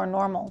made it more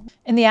normal.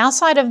 And the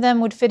outside of them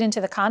would fit into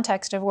the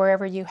context of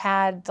wherever you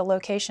had the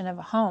location of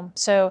a home.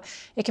 So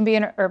it can be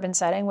in an urban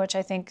setting, which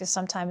I think is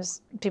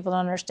sometimes people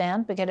don't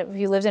understand, because if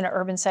you lived in an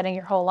urban setting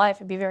your whole life,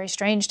 it'd be very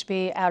strange to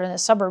be out in a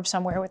suburb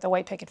somewhere with a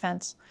white picket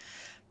fence.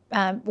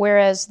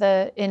 Whereas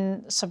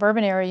in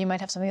suburban area, you might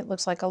have something that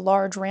looks like a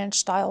large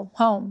ranch-style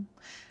home.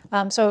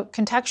 So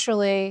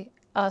contextually,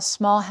 a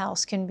small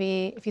house can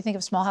be, if you think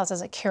of small house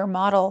as a care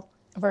model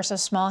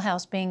versus small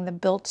house being the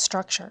built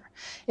structure,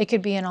 it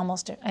could be in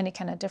almost any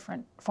kind of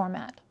different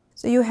format.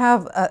 So you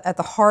have at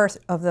the heart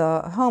of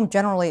the home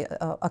generally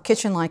a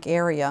kitchen-like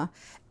area,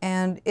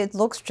 and it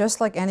looks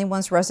just like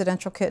anyone's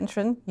residential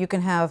kitchen. You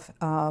can have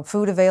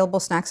food available,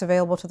 snacks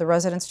available to the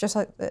residents, just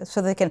like,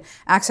 so they can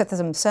access it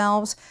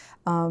themselves.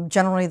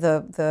 Generally,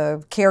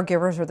 the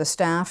caregivers or the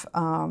staff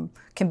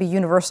can be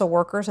universal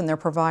workers, and they're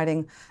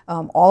providing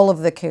all of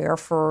the care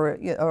for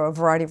a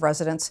variety of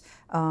residents.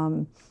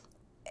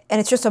 And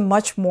it's just a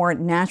much more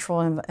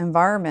natural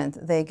environment.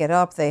 They get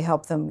up, they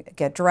help them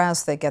get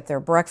dressed, they get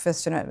their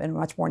breakfast in a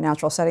much more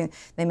natural setting.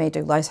 They may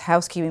do nice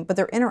housekeeping, but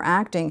they're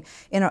interacting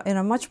in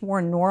a much more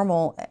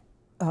normal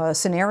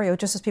scenario,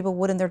 just as people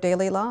would in their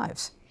daily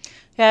lives.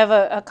 I have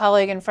a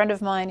colleague and friend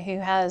of mine who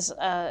has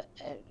a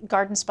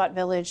Garden Spot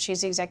Village.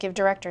 She's the executive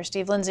director,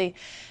 Steve Lindsay.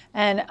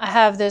 And I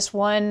have this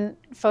one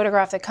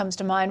photograph that comes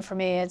to mind for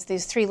me. It's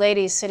these three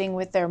ladies sitting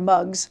with their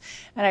mugs,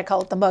 and I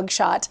call it the mug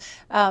shot.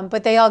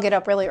 But they all get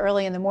up really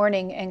early in the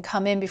morning and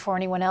come in before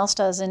anyone else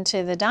does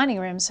into the dining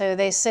room. So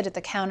they sit at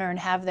the counter and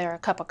have their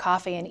cup of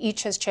coffee, and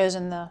each has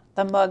chosen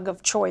the mug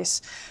of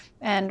choice.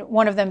 and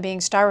one of them being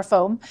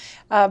styrofoam,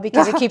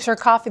 because it keeps her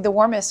coffee the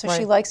warmest, so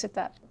she likes it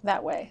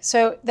that way.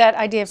 So that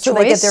idea of choice. So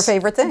they get their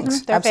favorite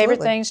things. Their Absolutely.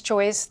 favorite things,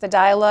 choice, the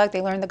dialogue,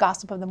 they learn the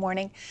gossip of the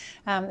morning,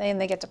 and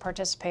they get to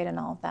participate in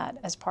all of that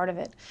as part of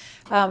it.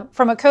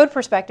 From a code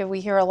perspective,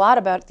 we hear a lot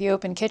about the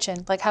open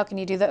kitchen, like how can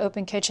you do the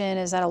open kitchen,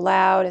 is that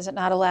allowed, is it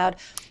not allowed?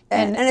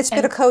 And it's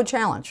been a code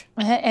challenge.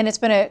 And it's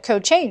been a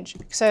code change.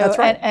 So That's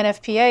right.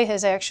 NFPA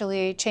has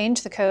actually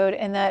changed the code,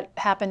 and that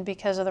happened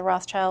because of the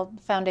Rothschild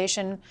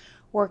Foundation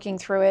working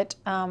through it.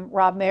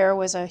 Rob Mayer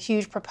was a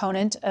huge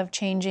proponent of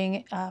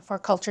changing for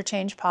culture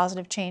change,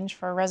 positive change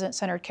for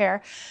resident-centered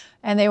care.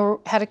 And they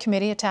had a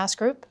committee, a task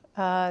group.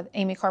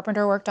 Amy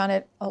Carpenter worked on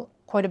it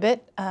quite a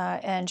bit,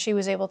 and she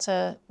was able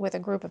to, with a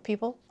group of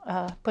people,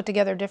 put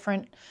together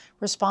different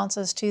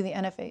responses to the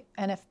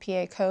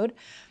NFPA code.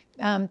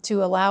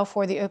 To allow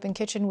for the open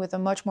kitchen with a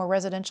much more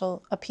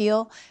residential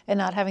appeal and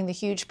not having the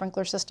huge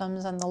sprinkler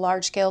systems and the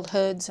large-scaled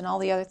hoods and all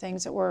the other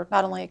things that were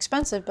not only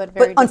expensive but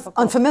very difficult,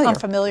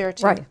 unfamiliar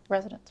to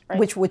residents.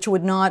 Right. Which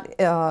would not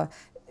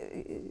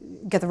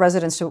get the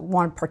residents to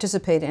want to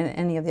participate in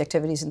any of the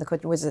activities in the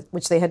kitchen,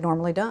 which they had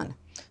normally done.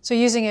 So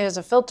using it as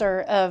a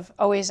filter of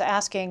always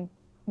asking,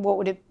 what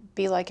would it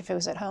be like if it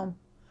was at home,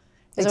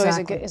 is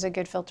always a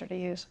good filter to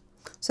use.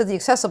 So the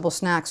accessible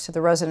snacks to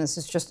the residents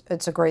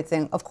it's a great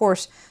thing. Of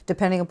course,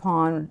 depending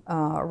upon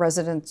a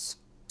resident's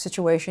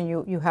situation,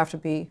 you have to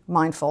be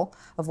mindful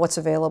of what's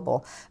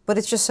available, but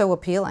it's just so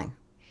appealing.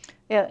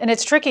 Yeah, and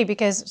it's tricky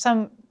because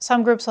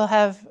some groups will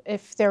have,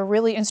 if they're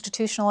really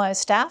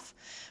institutionalized staff,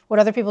 what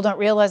other people don't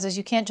realize is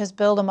you can't just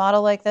build a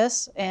model like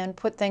this and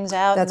put things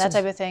out and that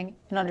type of thing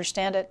and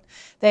understand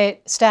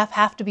it. Staff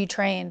have to be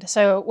trained.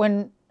 So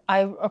when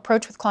I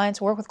approach with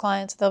clients, work with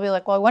clients, they'll be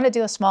like, well, I want to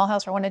do a small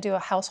house, or I want to do a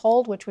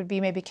household, which would be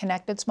maybe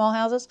connected small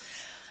houses.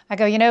 I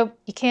go,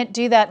 you can't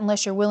do that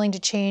unless you're willing to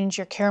change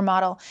your care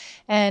model.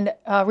 And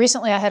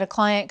recently I had a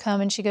client come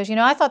and she goes,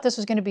 I thought this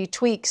was going to be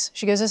tweaks.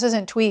 She goes, this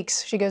isn't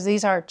tweaks. She goes,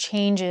 these are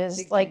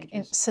changes,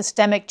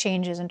 systemic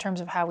changes in terms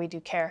of how we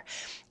do care.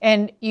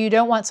 And you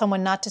don't want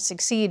someone not to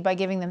succeed by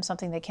giving them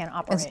something they can't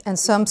operate. And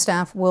some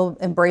staff will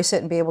embrace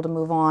it and be able to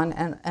move on,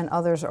 and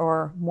others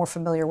are more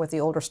familiar with the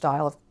older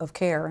style of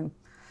care and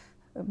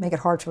make it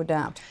hard to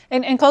adapt.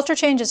 And culture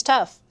change is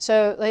tough.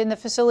 So in the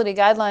Facility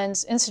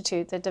Guidelines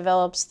Institute that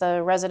develops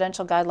the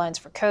residential guidelines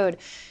for code,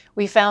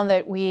 we found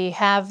that we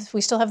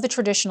still have the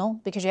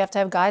traditional, because you have to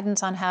have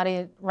guidance on how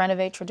to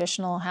renovate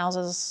traditional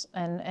houses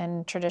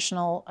and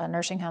traditional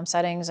nursing home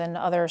settings and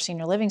other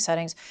senior living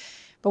settings.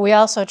 But we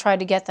also tried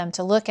to get them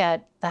to look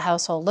at the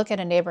household, look at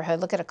a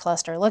neighborhood, look at a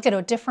cluster, look at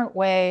a different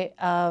way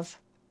of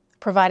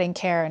providing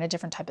care in a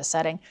different type of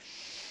setting.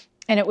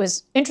 And it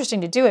was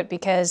interesting to do it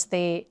because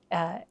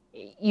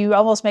you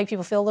almost make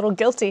people feel a little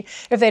guilty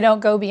if they don't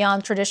go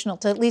beyond traditional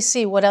to at least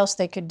see what else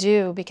they could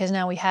do, because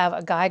now we have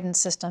a guidance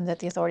system that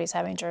the authorities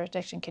having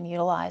jurisdiction can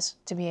utilize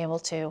to be able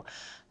to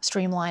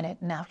streamline it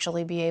and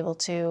actually be able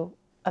to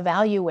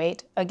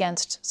evaluate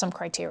against some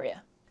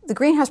criteria. The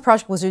Greenhouse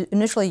Project was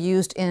initially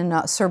used in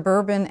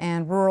suburban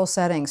and rural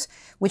settings,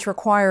 which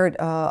required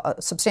a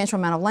substantial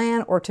amount of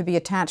land or to be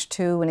attached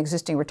to an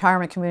existing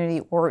retirement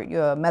community or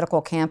a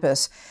medical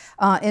campus.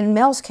 In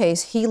Mel's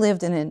case, he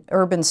lived in an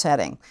urban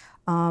setting.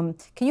 Can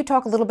you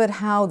talk a little bit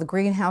how the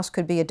greenhouse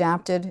could be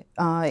adapted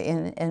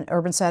in an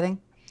urban setting?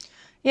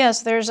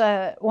 Yes, there's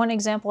one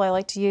example I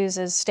like to use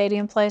is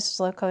Stadium Place. It's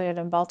located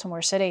in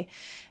Baltimore City.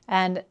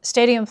 And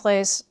Stadium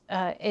Place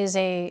is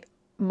a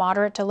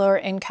moderate to lower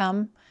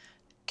income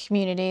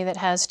community that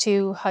has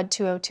 2 HUD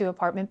 202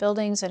 apartment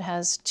buildings. It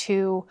has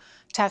 2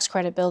 tax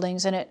credit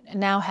buildings, and it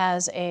now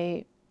has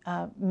a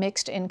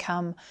mixed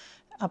income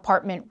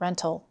apartment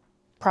rental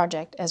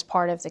project as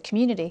part of the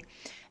community.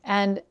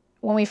 And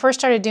when we first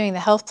started doing the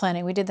health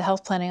planning, we did the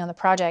health planning on the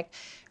project,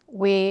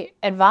 we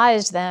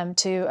advised them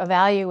to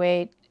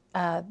evaluate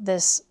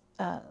this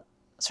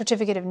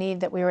certificate of need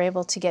that we were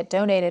able to get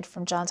donated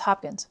from Johns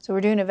Hopkins. So we're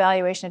doing an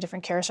evaluation of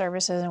different care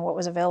services and what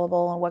was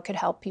available and what could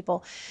help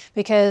people.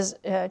 Because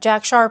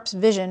Jack Sharp's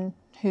vision,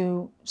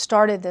 who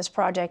started this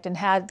project and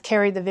had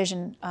carried the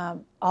vision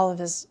all of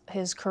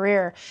his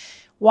career,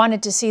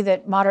 wanted to see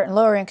that moderate and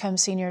lower income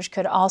seniors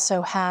could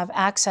also have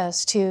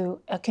access to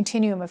a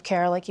continuum of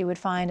care like you would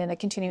find in a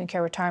continuing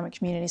care retirement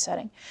community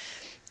setting.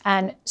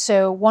 And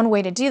so one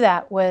way to do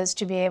that was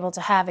to be able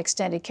to have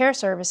extended care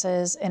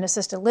services in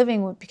assisted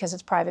living, because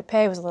it's private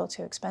pay, was a little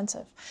too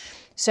expensive.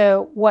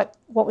 So what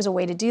was a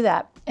way to do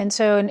that? And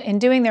so in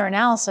doing their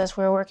analysis,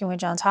 we were working with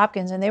Johns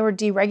Hopkins, and they were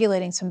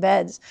deregulating some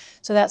beds.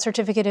 So that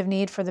certificate of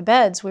need for the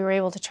beds, we were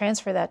able to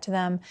transfer that to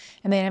them,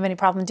 and they didn't have any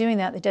problem doing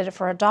that. They did it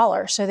for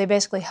 $1. So they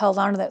basically held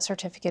on to that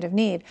certificate of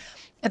need.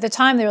 At the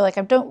time, they were like,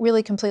 I don't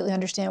really completely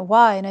understand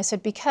why. And I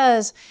said,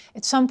 because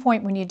at some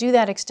point when you do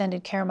that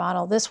extended care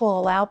model, this will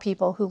allow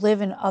people who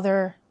live in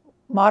other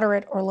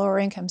moderate or lower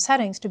income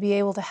settings to be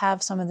able to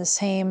have some of the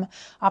same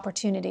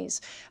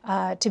opportunities,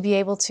 to be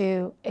able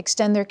to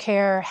extend their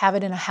care, have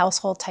it in a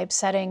household type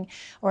setting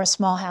or a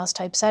small house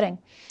type setting.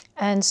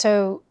 And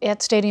so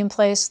at Stadium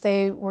Place,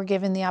 they were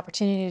given the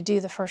opportunity to do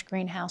the first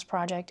greenhouse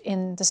project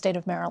in the state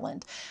of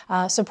Maryland,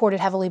 supported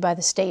heavily by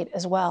the state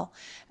as well.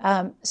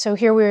 So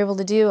here we were able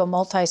to do a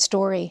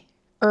multi-story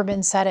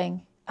urban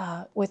setting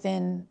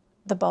within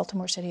the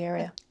Baltimore City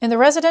area. In the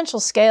residential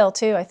scale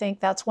too, I think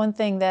that's one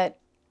thing that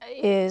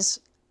is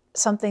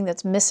something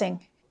that's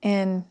missing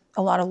in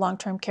a lot of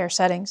long-term care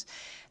settings.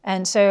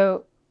 And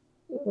so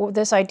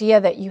this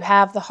idea that you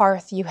have the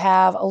hearth, you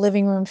have a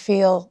living room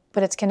feel,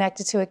 but it's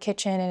connected to a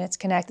kitchen and it's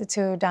connected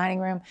to a dining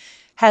room,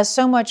 has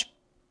so much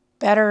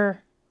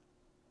better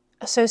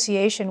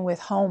association with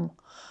home,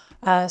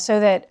 so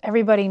that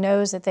everybody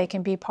knows that they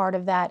can be part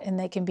of that and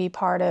they can be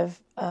part of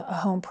a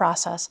home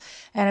process.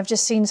 And I've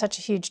just seen such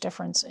a huge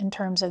difference in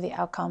terms of the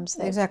outcomes.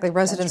 Exactly.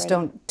 Residents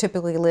don't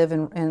typically live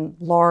in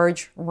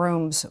large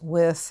rooms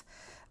with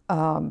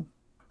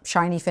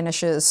shiny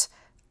finishes,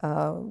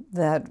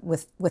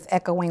 with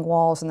echoing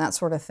walls and that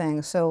sort of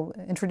thing. So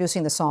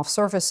introducing the soft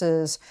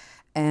surfaces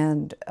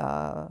and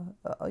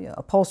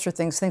upholster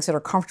things that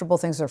are comfortable,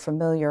 things that are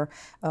familiar,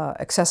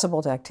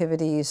 accessible to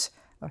activities,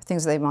 or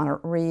things they want to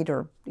read,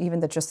 or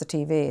even just the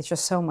TV. It's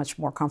just so much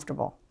more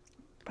comfortable.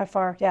 By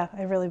far, yeah,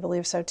 I really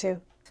believe so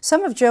too.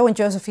 Some of Joe and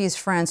Josephine's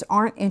friends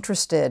aren't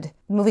interested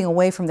in moving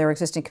away from their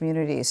existing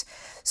communities.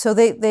 So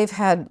they've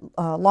had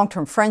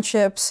long-term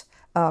friendships,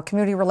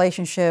 community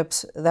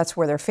relationships. That's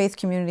where their faith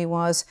community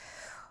was.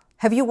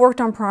 Have you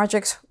worked on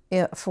projects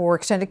for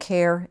extended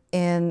care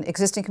in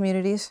existing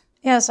communities?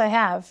 Yes, I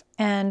have.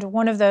 And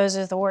one of those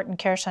is the Wharton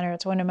Care Center.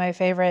 It's one of my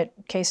favorite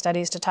case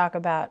studies to talk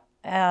about.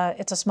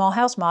 It's a small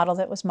house model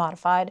that was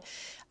modified,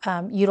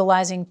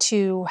 utilizing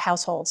 2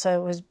 households. So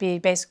it was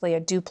basically a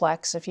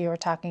duplex if you were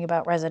talking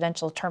about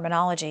residential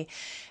terminology.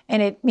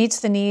 And it meets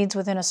the needs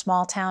within a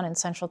small town in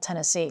central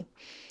Tennessee.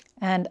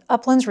 And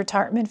Uplands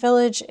Retirement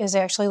Village is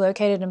actually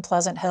located in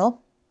Pleasant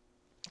Hill.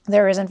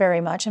 There isn't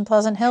very much in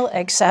Pleasant Hill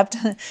except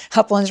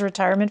Uplands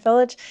Retirement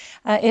Village.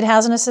 It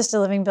has an assisted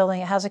living building,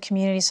 it has a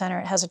community center,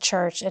 it has a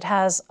church, it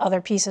has other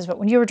pieces. But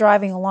when you were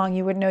driving along,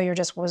 you would know you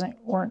just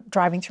weren't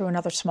driving through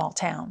another small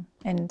town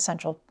in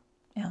central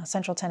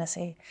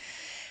Tennessee.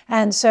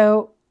 And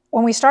so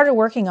when we started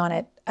working on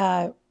it,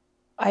 I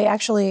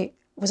actually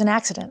was an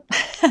accident.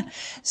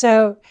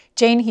 So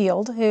Jane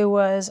Heald, who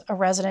was a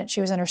resident, she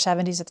was in her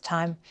 70s at the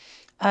time.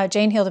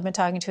 Jane Heald had been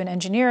talking to an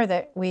engineer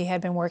that we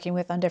had been working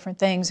with on different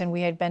things, and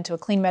we had been to a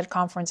Clean Med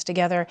conference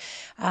together.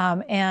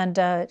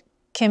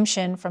 Kim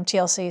Shin from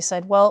TLC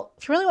said, well,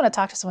 if you really want to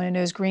talk to someone who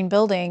knows green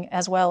building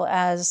as well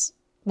as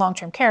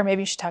long-term care,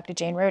 maybe you should talk to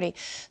Jane Rohde.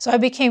 So I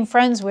became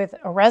friends with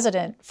a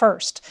resident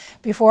first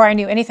before I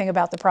knew anything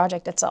about the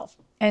project itself.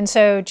 And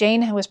so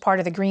Jane was part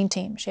of the green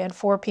team. She had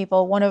 4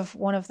 people. One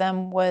of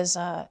them was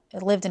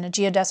lived in a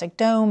geodesic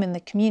dome in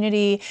the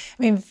community.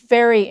 I mean,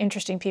 very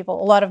interesting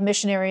people. A lot of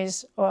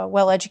missionaries,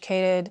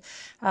 well-educated.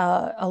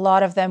 A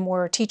lot of them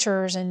were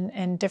teachers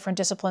in different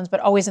disciplines, but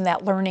always in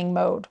that learning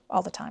mode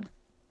all the time.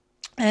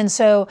 And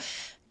so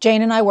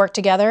Jane and I worked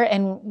together,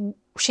 and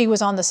she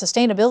was on the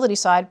sustainability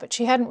side, but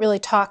she hadn't really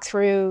talked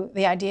through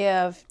the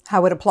idea of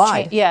how it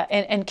applied.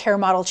 And care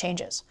model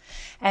changes.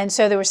 And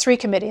so there was 3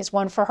 committees,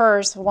 one for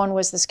hers, one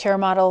was this care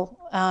model.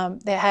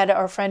 They had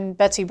our friend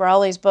Betsy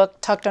Brawley's book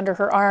tucked under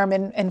her arm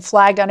and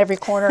flagged on every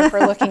corner for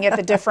looking at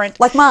the different...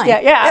 like mine.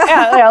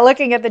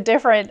 Looking at the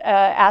different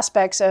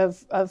aspects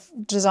of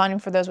designing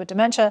for those with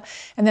dementia.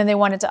 And then they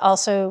wanted to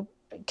also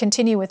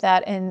continue with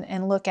that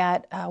and look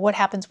at what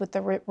happens with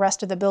the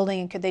rest of the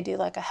building, and could they do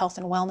like a health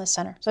and wellness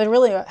center. So they're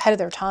really ahead of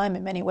their time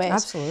in many ways.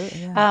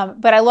 Absolutely, yeah.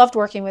 But I loved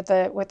working with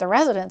the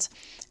residents.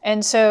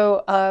 And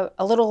so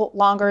a little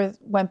longer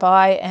went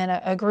by,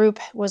 and a group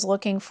was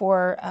looking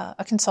for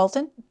a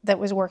consultant that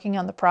was working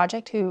on the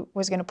project who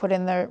was going to put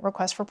in the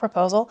request for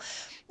proposal.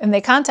 And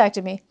they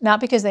contacted me,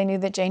 not because they knew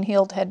that Jane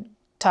Heald had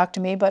talked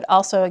to me, but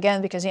also,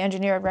 again, because the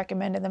engineer had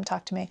recommended them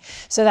talk to me.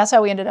 So that's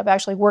how we ended up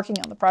actually working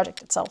on the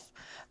project itself.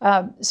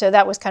 So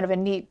that was kind of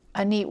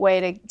a neat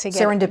way to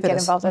get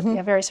involved with.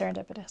 Yeah, very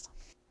serendipitous.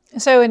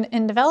 So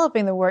in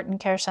developing the Wharton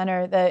Care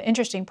Center, the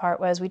interesting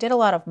part was we did a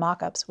lot of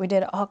mock-ups. We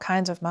did all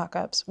kinds of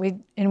mock-ups. We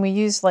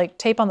used like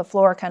tape on the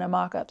floor kind of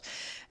mock-ups.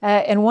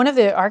 And one of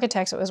the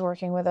architects that was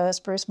working with us,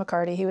 Bruce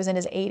McCarty, he was in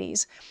his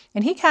 80s.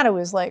 And he kind of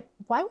was like,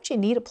 why would you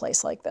need a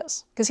place like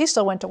this? Because he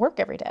still went to work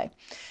every day.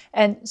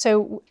 And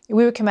so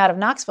we would come out of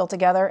Knoxville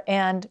together,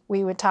 and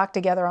we would talk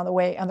together on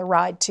the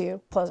ride to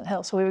Pleasant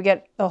Hill. So we would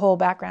get the whole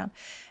background.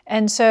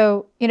 And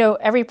so,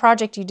 every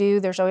project you do,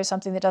 there's always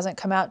something that doesn't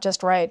come out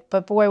just right.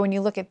 But boy, when you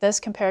look at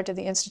this compared to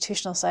the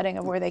institutional setting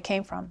of where they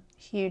came from,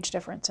 huge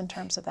difference in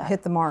terms of that.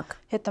 Hit the mark.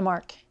 Hit the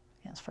mark,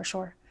 yes, for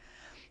sure.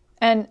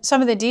 And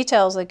some of the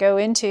details that go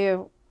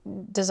into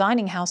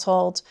designing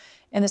households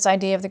and this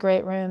idea of the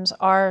great rooms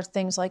are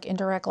things like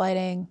indirect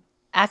lighting,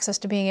 access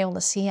to being able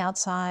to see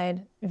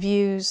outside,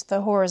 views,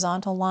 the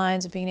horizontal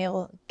lines of being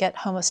able to get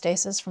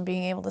homeostasis from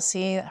being able to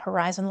see the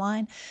horizon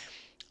line.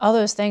 All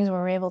those things we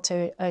were able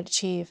to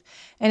achieve.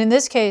 And in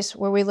this case,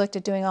 where we looked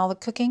at doing all the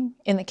cooking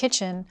in the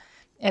kitchen,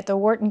 at the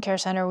Wharton Care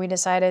Center, we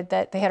decided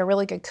that they had a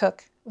really good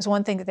cook. It was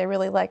one thing that they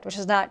really liked, which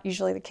is not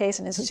usually the case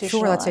in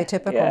institutional. Sure, that's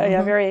atypical.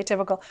 Yeah, very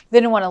atypical. They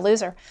didn't want to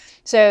lose her.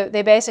 So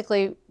they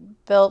basically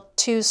built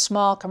 2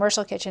 small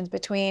commercial kitchens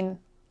between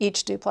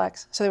each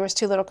duplex. So there was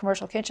 2 little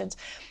commercial kitchens.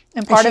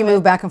 And part of it,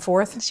 moved back and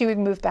forth? She would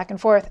move back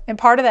and forth. And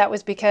part of that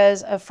was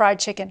because of fried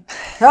chicken.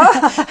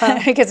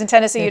 Because in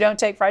Tennessee, you don't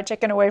take fried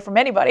chicken away from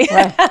anybody.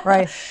 Right,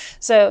 right.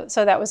 So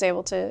that was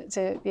able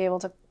to be able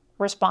to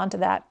respond to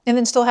that. And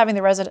then still having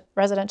the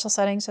residential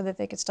setting so that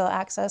they could still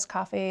access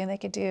coffee and they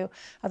could do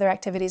other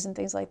activities and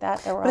things like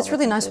that. But it's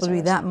really nice to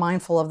be that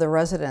mindful of the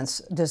residents'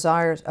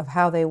 desires of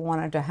how they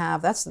wanted to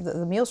have. That's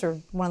the meals are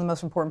one of the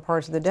most important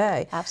parts of the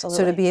day. Absolutely.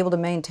 So to be able to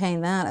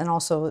maintain that and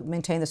also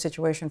maintain the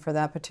situation for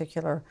that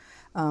particular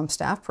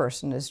staff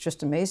person is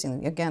just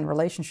amazing. Again,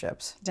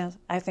 relationships. Yeah,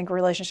 I think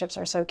relationships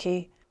are so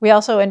key. We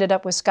also ended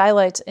up with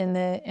skylights in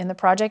the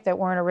project that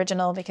weren't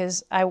original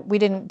because we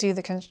didn't do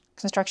the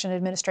construction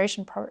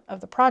administration part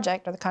of the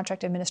project or the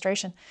contract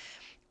administration,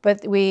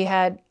 but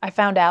I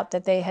found out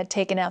that they had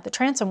taken out the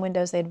transom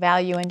windows. They'd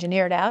value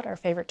engineered out, our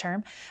favorite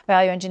term,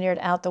 value engineered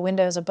out the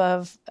windows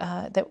above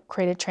that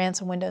created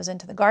transom windows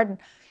into the garden.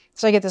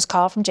 So I get this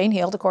call from Jane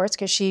Heald, of course,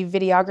 because she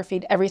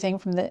videographed everything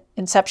from the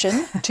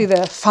inception to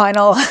the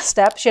final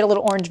step. She had a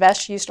little orange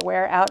vest she used to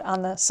wear out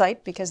on the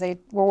site because they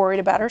were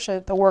worried about her. So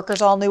the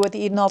workers all knew what the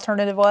Eden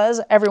alternative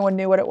was. Everyone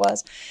knew what it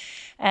was.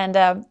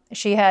 And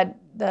she had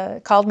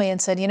called me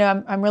and said, you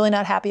know, I'm really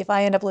not happy if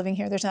I end up living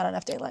here. There's not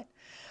enough daylight.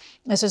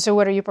 I said, so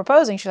what are you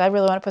proposing? She said, I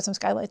really want to put some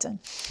skylights in.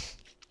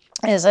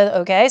 I said,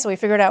 okay, so we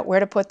figured out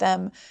where to put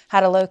them, how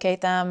to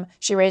locate them.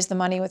 She raised the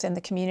money within the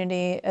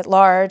community at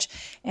large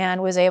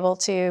and was able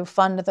to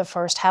fund the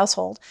first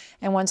household.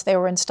 And once they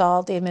were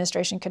installed, the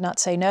administration could not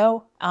say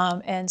no,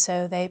 and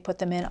so they put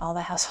them in all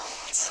the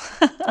households.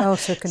 Oh,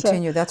 so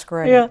continue. That's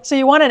great. Yeah, so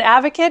you want an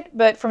advocate,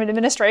 but from an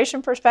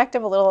administration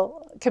perspective,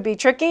 could be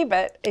tricky,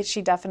 but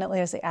she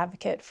definitely is the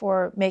advocate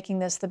for making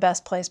this the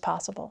best place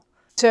possible.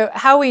 So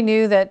how we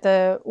knew that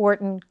the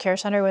Wharton Care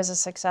Center was a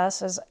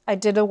success is I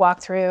did a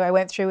walkthrough. I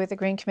went through with the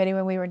Green Committee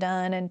when we were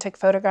done and took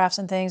photographs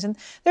and things. And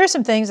there were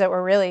some things that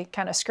were really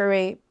kind of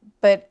screwy.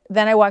 But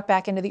then I walked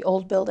back into the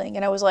old building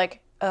and I was like,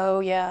 oh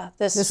yeah,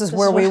 this is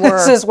where we were.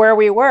 This is where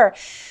we were.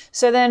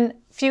 So then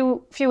a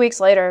few weeks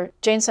later,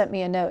 Jane sent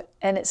me a note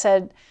and it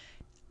said,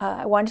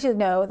 I wanted you to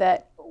know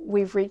that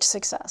we've reached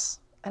success.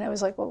 And I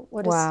was like, well,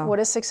 what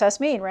does success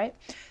mean, right?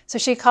 So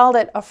she called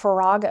it a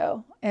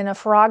farrago. And a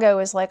farrago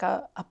is like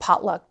a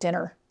potluck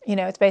dinner. You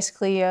know, it's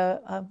basically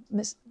a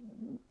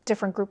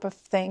different group of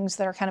things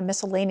that are kind of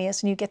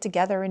miscellaneous, and you get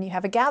together and you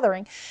have a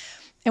gathering.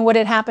 And what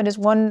had happened is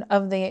one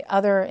of the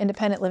other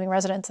independent living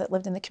residents that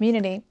lived in the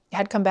community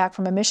had come back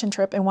from a mission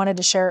trip and wanted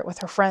to share it with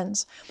her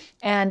friends.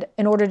 And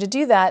in order to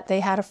do that, they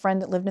had a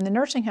friend that lived in the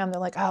nursing home.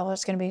 They're like, oh, well,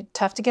 it's going to be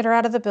tough to get her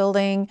out of the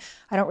building.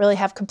 I don't really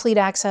have complete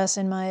access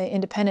in my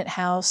independent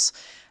house.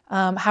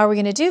 How are we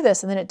going to do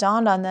this? And then it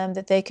dawned on them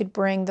that they could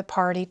bring the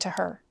party to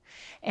her.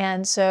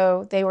 And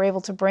so they were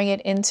able to bring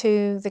it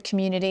into the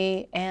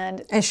community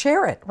and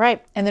share it.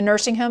 Right. And the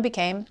nursing home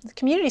became the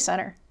community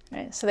center.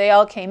 Right? So they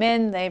all came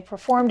in, they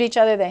performed each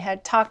other, they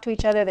had talked to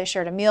each other, they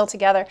shared a meal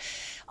together,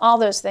 all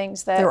those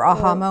things that their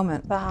aha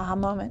moment. The aha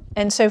moment.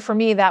 And so for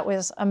me, that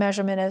was a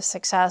measurement of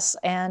success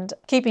and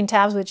keeping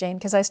tabs with Jane,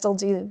 because I still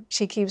do.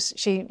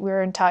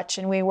 We're in touch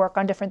and we work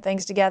on different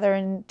things together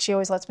and she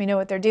always lets me know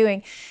what they're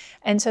doing.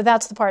 And so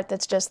that's the part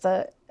that's just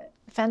the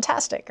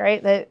fantastic,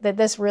 right? That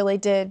this really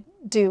did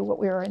do what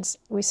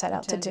we set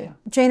out to do.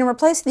 Jane, in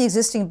replacing the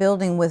existing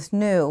building with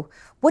new,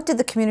 what did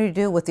the community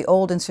do with the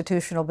old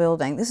institutional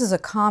building? This is a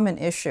common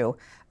issue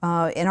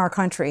in our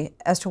country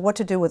as to what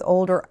to do with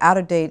older,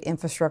 out-of-date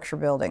infrastructure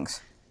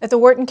buildings. At the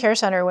Wharton Care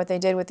Center, what they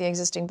did with the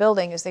existing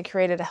building is they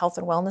created a health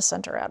and wellness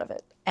center out of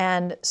it.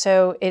 And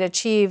so it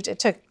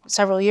took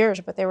several years,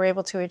 but they were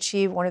able to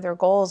achieve one of their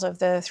goals of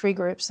the 3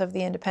 groups of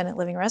the independent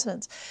living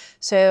residents.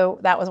 So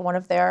that was one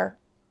of their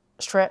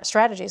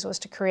strategies, was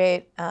to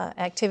create an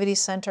activity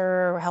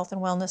center or health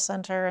and wellness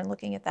center and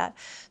looking at that.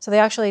 So they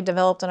actually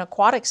developed an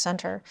aquatic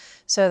center.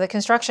 So the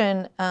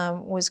construction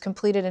was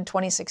completed in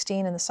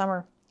 2016 in the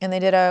summer. And they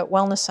did a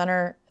wellness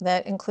center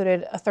that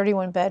included a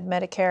 31-bed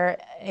Medicare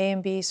A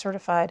and B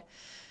certified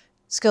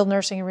skilled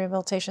nursing and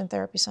rehabilitation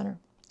therapy center.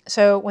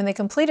 So when they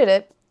completed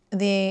it,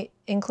 they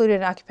included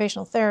an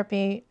occupational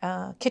therapy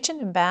kitchen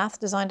and bath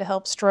designed to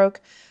help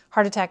stroke,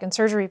 heart attack, and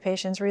surgery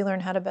patients relearn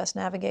how to best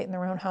navigate in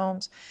their own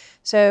homes.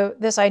 So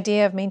this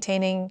idea of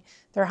maintaining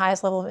their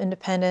highest level of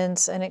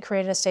independence, and it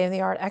created a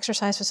state-of-the-art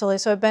exercise facility.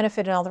 So it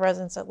benefited all the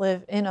residents that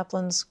live in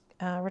Uplands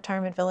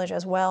Retirement Village,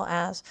 as well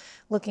as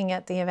looking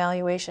at the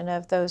evaluation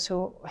of those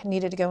who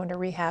needed to go into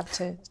rehab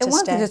to And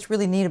one stay. thing that's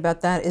really neat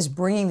about that is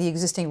bringing the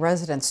existing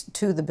residents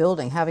to the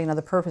building, having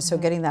another purpose, so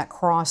getting that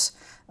cross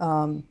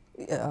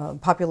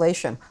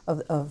population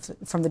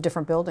from the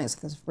different buildings.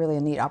 It's really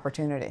a neat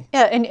opportunity.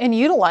 Yeah, and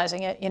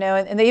utilizing it,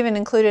 and they even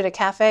included a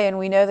cafe, and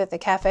we know that the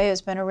cafe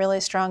has been a really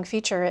strong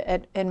feature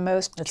in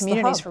most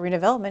communities for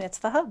redevelopment. It's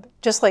the hub.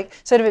 Just like,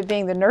 instead of it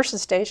being the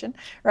nurse's station,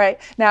 right,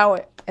 now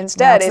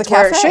instead it's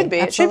where it should be.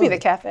 Absolutely. It should be the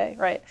cafe,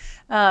 right?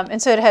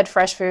 And so it had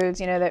fresh foods,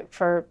 that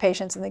for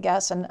patients and the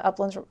guests, and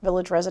Uplands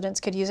Village residents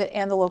could use it,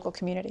 and the local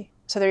community.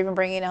 So they're even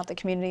bringing out the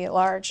community at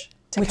large.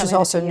 Which is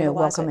also new,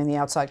 welcoming the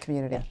outside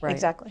community. Yeah, right.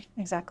 Exactly,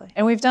 exactly.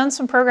 And we've done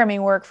some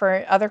programming work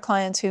for other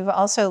clients who've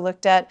also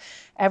looked at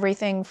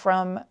everything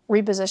from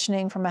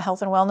repositioning from a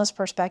health and wellness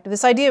perspective.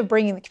 This idea of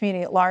bringing the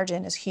community at large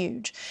in is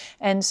huge.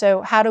 And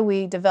so how do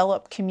we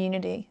develop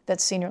community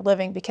that's senior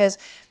living? Because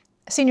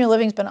senior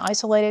living's been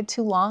isolated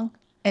too long.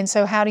 And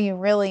so how do you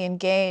really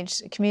engage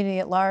the community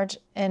at large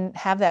and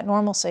have that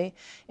normalcy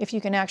if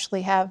you can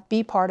actually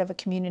be part of a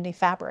community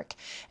fabric?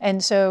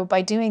 And so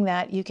by doing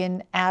that, you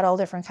can add all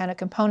different kind of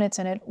components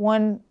in it.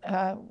 One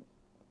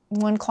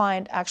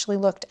client actually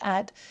looked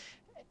at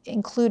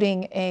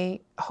including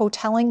a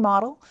hoteling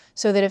model,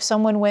 so that if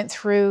someone went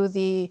through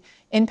the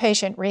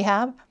inpatient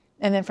rehab,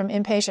 and then from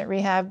inpatient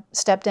rehab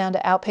stepped down to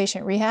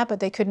outpatient rehab, but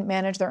they couldn't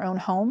manage their own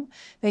home,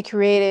 they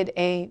created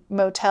a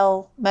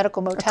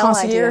medical motel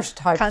concierge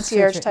type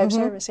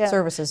service,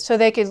 services. So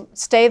they could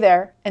stay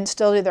there and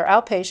still do their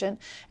outpatient,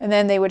 and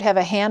then they would have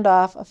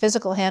a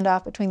physical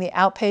handoff between the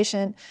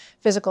outpatient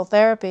physical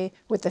therapy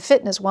with the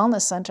fitness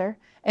wellness center,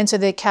 and so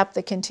they kept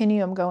the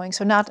continuum going.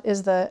 So not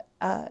is the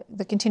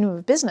continuum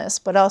of business,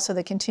 but also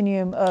the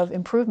continuum of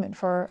improvement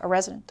for a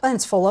resident. And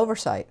it's full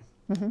oversight.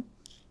 Mm-hmm.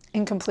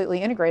 And completely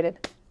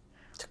integrated.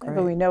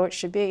 But we know it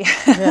should be.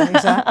 Yeah,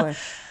 exactly.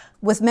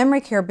 With memory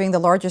care being the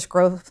largest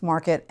growth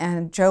market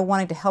and Joe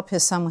wanting to help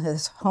his son with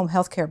his home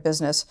health care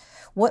business,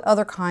 what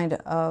other kind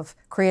of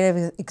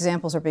creative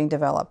examples are being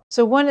developed?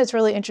 So one that's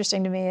really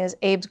interesting to me is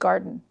Abe's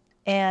Garden.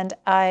 And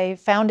I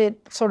found it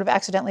sort of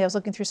accidentally. I was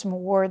looking through some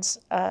awards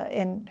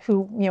and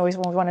who, always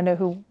want to know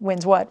who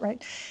wins what,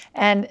 right?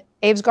 And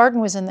Abe's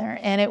Garden was in there,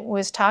 and it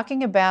was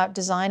talking about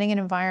designing an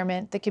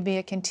environment that could be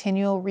a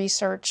continual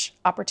research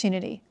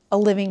opportunity, a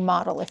living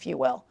model, if you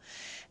will.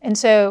 And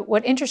so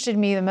what interested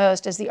me the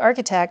most is the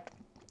architect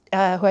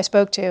who I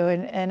spoke to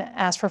and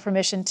asked for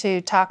permission to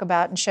talk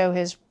about and show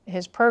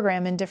his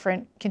program in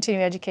different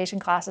continuing education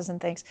classes and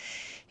things.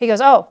 He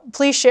goes, "Oh,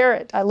 please share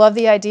it. I love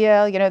the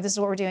idea. This is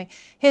what we're doing."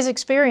 His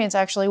experience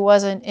actually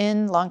wasn't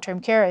in long-term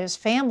care. His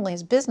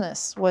family's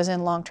business was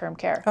in long-term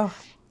care. Oh.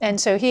 And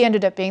so he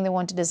ended up being the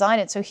one to design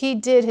it. So he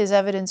did his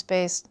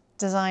evidence-based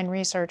design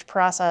research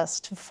process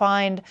to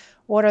find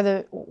what are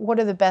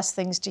the best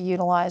things to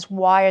utilize,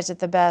 why is it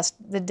the best,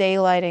 the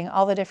daylighting,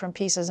 all the different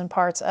pieces and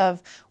parts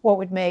of what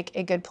would make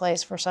a good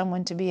place for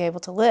someone to be able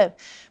to live,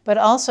 but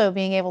also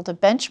being able to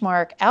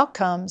benchmark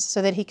outcomes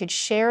so that he could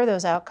share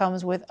those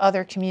outcomes with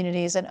other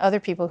communities and other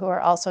people who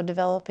are also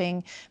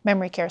developing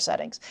memory care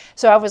settings.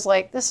 So I was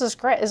like, this is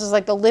great. This is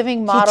like the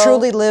living model. He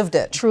truly lived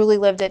it. Truly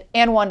lived it,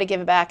 and wanted to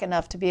give it back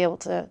enough to be able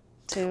to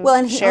well,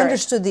 and he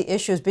understood the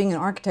issues. Being an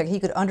architect, he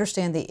could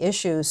understand the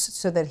issues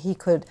so that he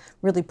could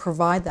really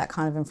provide that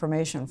kind of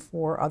information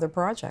for other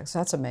projects.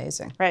 That's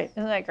amazing. Right,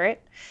 isn't that great?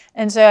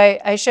 And so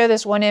I show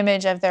this one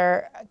image of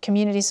their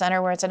community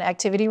center where it's an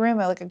activity room,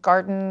 like a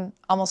garden,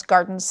 almost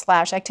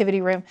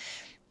garden/activity room.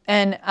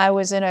 And I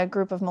was in a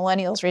group of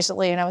millennials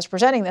recently, and I was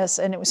presenting this,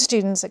 and it was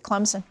students at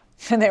Clemson.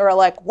 And they were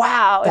like,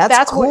 "Wow,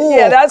 that's cool.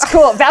 That's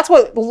cool. If that's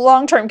what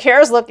long-term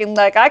care is looking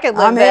like, I could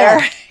live there."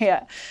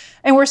 Yeah.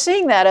 And we're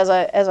seeing that as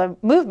a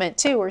movement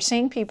too. We're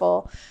seeing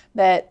people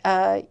that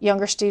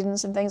younger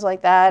students and things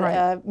like that,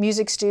 right.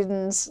 Music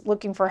students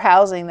looking for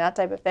housing, that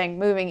type of thing,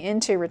 moving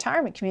into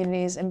retirement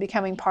communities and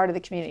becoming part of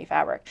the community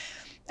fabric.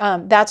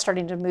 That's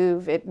starting to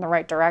move it in the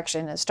right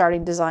direction. Is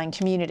starting to design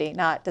community,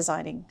 not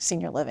designing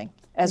senior living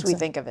as we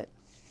think of it.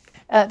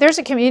 There's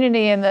a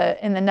community in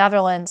the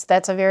Netherlands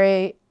that's a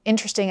very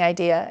interesting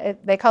idea.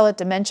 They call it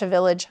Dementia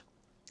Village,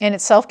 and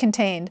it's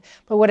self-contained.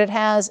 But what it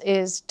has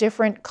is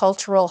different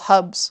cultural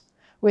hubs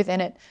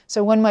within it.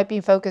 So one might be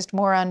focused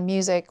more on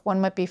music,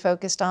 one might be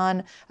focused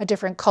on a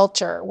different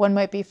culture, one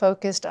might be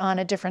focused on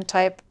a different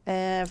type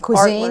of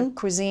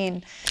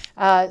cuisine.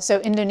 So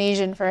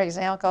Indonesian, for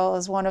example,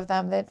 is one of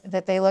them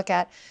that they look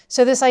at.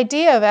 So this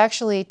idea of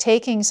actually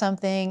taking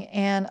something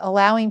and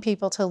allowing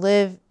people to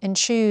live and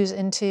choose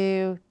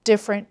into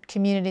different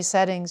community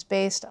settings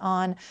based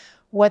on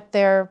what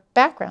their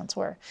backgrounds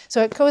were.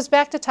 So it goes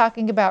back to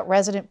talking about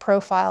resident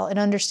profile and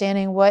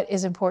understanding what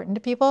is important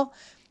to people,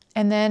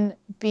 and then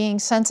being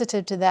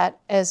sensitive to that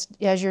as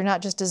you're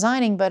not just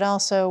designing, but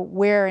also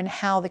where and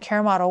how the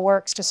care model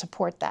works to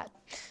support that.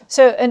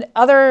 So and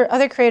other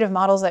creative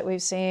models that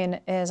we've seen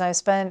is I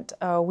spent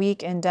a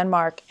week in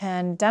Denmark,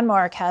 and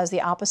Denmark has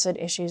the opposite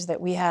issues that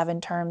we have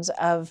in terms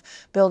of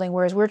building,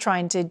 whereas we're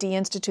trying to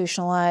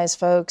deinstitutionalize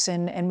folks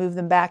and move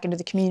them back into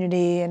the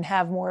community and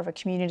have more of a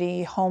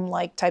community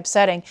home-like type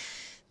setting.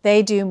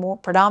 They do more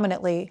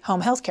predominantly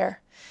home health care.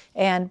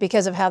 And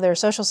because of how their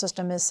social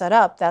system is set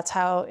up, that's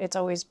how it's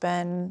always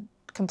been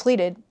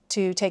completed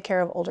to take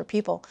care of older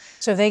people.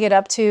 So if they get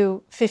up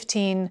to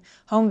 15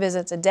 home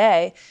visits a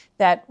day,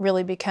 that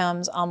really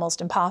becomes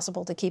almost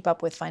impossible to keep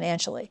up with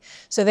financially.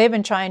 So they've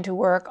been trying to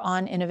work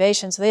on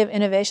innovation. So they have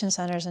innovation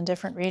centers in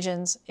different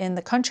regions in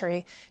the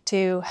country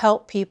to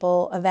help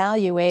people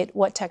evaluate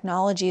what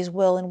technologies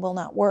will and will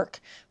not work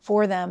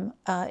for them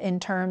in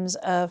terms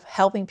of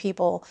helping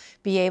people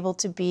be able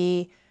to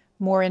be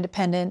more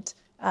independent.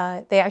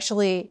 They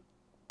actually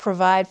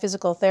provide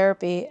physical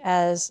therapy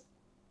as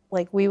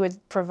like we would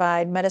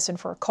provide medicine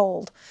for a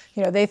cold.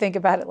 You know, they think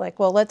about it like,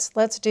 well, let's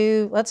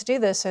do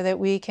this so that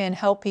we can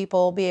help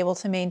people be able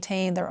to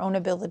maintain their own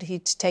ability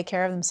to take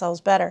care of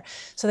themselves better.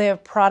 So they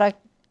have product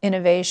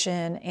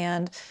innovation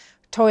and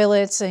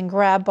toilets and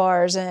grab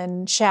bars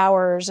and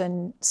showers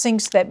and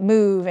sinks that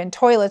move and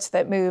toilets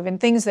that move and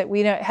things that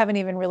we haven't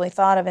even really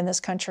thought of in this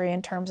country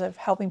in terms of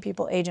helping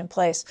people age in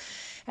place.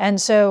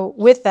 And so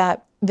with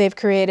that, they've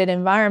created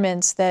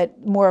environments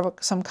that more of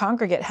some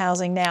congregate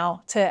housing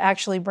now to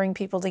actually bring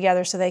people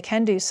together so they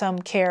can do some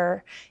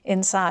care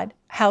inside.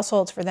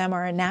 Households for them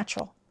are a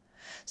natural.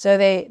 So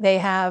they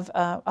have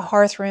a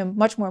hearth room,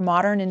 much more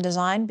modern in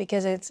design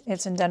because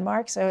it's in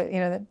Denmark. So you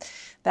know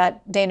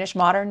that Danish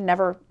modern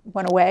never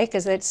went away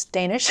because it's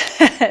Danish.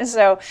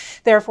 So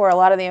therefore, a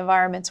lot of the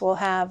environments will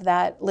have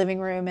that living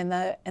room and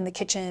the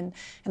kitchen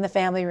and the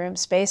family room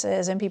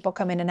spaces, and people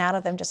come in and out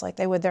of them just like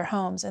they would their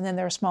homes. And then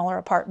their smaller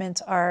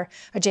apartments are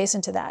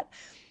adjacent to that.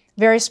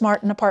 Very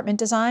smart in apartment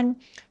design.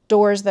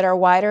 Doors that are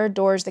wider,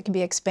 doors that can be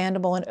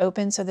expandable and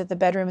open so that the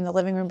bedroom and the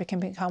living room can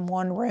become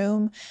one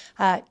room.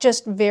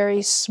 Just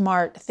very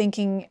smart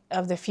thinking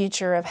of the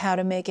future of how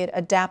to make it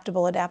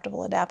adaptable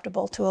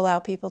to allow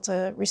people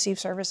to receive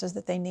services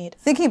that they need.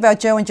 Thinking about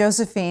Joe and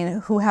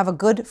Josephine, who have a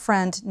good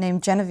friend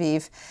named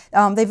Genevieve,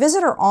 they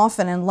visit her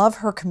often and love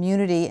her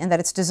community and that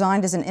it's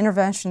designed as an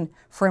intervention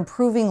for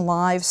improving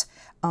lives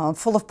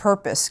full of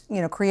purpose,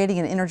 you know, creating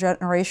an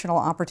intergenerational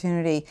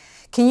opportunity.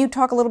 Can you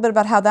talk a little bit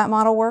about how that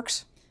model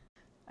works?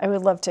 I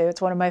would love to.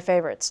 It's one of my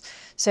favorites.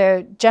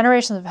 So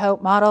Generations of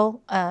Hope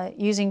model,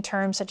 using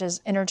terms such as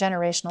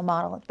intergenerational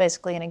model, it's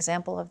basically an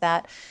example of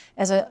that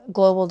as a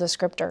global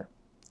descriptor.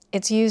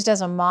 It's used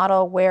as a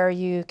model where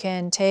you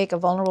can take a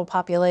vulnerable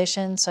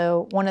population.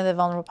 So one of the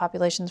vulnerable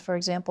populations, for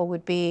example,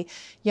 would be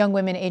young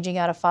women aging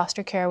out of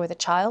foster care with a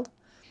child.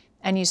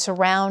 And you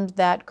surround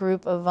that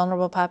group of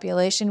vulnerable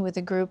population with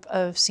a group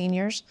of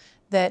seniors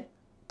that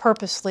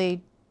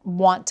purposely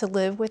want to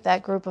live with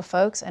that group of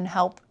folks and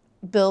help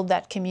build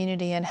that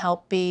community and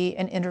help be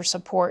an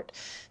inter-support.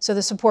 So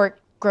the support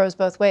grows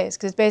both ways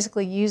because it's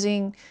basically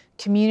using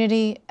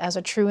community as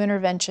a true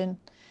intervention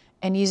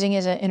and using it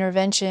as an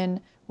intervention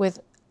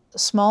with a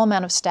small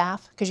amount of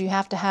staff because you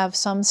have to have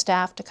some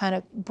staff to kind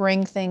of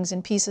bring things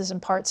in pieces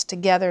and parts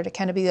together to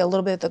kind of be a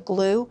little bit of the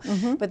glue.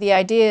 Mm-hmm. But the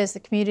idea is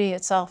the community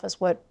itself is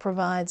what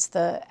provides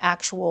the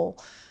actual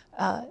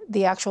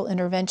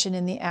intervention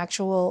and the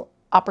actual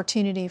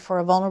opportunity for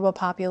a vulnerable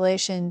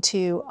population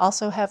to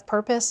also have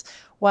purpose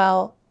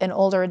while an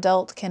older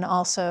adult can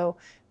also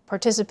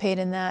participate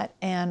in that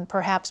and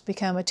perhaps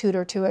become a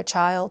tutor to a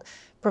child,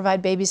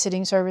 provide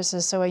babysitting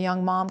services so a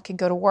young mom can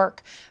go to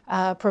work,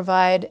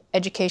 provide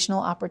educational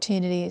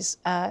opportunities,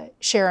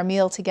 share a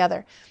meal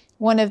together.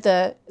 One of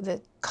the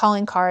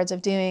calling cards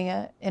of doing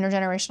an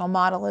intergenerational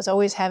model is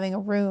always having a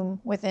room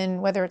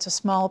within, whether it's a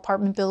small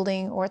apartment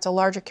building or it's a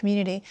larger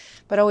community,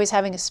 but always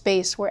having a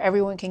space where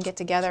everyone can get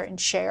together and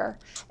share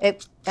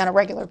it on a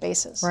regular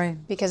basis, right?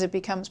 Because it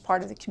becomes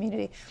part of the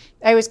community.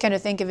 I always kind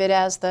of think of it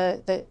as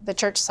the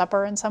church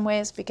supper in some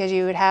ways, because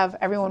you would have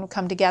everyone would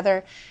come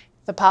together,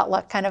 the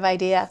potluck kind of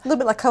idea. A little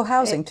bit like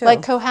co-housing too.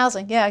 Like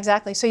co-housing, yeah,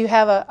 exactly. So you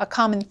have a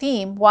common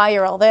theme, why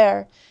you're all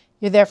there.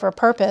 You're there for a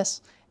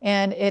purpose,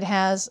 and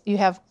you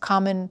have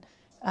common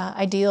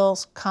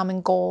ideals, common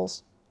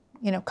goals,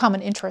 you know,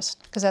 common interests,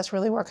 because that's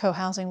really where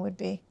co-housing would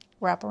be,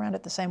 wrap around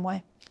it the same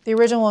way. The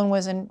original one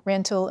was in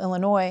Rantoul,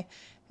 Illinois,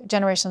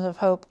 Generations of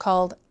Hope,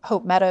 called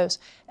Hope Meadows,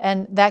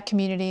 and that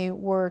community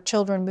were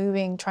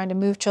children trying to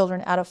move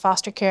children out of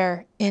foster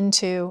care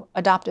into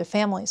adoptive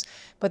families,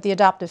 but the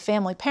adoptive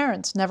family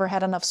parents never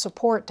had enough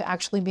support to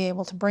actually be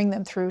able to bring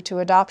them through to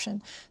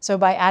adoption. So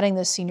by adding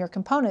this senior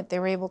component, they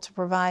were able to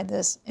provide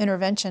this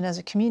intervention as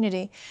a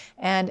community,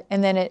 and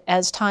then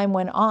as time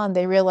went on,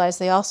 they realized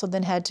they also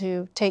then had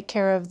to take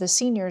care of the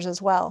seniors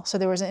as well. So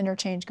there was an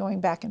interchange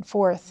going back and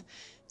forth.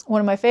 One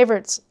of my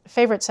favorite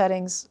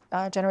settings,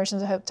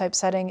 Generations of Hope type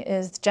setting,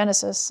 is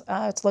Genesis.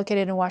 It's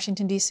located in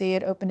Washington, D.C.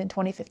 It opened in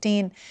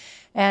 2015.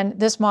 And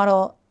this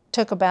model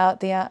took about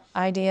the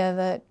idea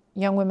that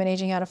young women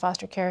aging out of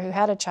foster care who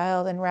had a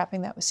child and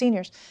wrapping that with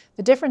seniors.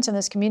 The difference in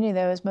this community,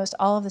 though, is most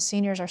all of the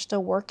seniors are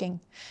still working.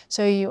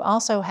 So you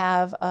also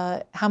have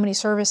how many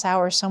service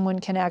hours someone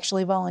can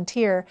actually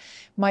volunteer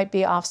might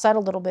be offset a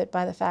little bit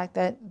by the fact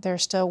that they're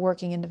still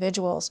working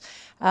individuals.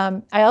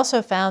 I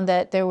also found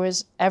that there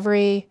was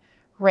every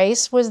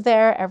race was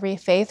there, every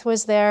faith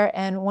was there,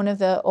 and one of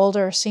the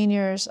older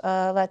seniors,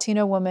 a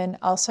Latino woman,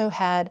 also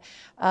had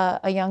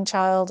a young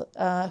child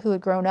who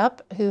had grown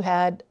up who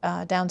had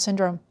Down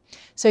syndrome.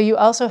 So you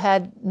also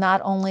had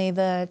not only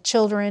the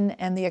children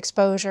and the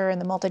exposure and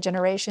the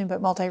multi-generation,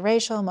 but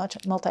multiracial,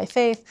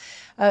 multi-faith.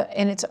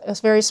 And it's a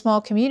very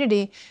small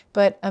community,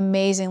 but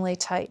amazingly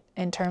tight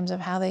in terms of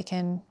how they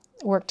can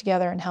work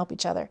together and help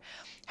each other.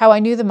 How I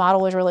knew the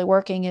model was really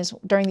working is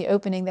during the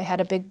opening, they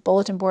had a big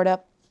bulletin board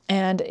up,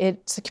 and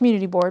it's a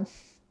community board.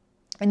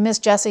 And Miss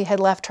Jessie had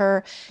left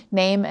her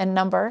name and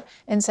number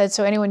and said,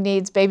 so anyone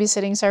needs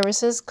babysitting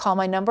services, call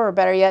my number, or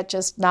better yet,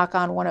 just knock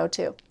on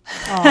 102.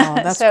 Oh,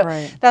 that's so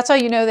great. That's how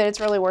you know that it's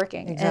really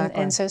working.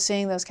 Exactly. And so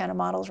seeing those kind of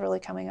models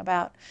really coming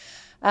about.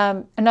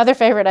 Another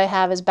favorite I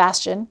have is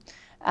Bastion.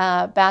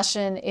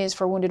 Bastion is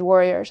for wounded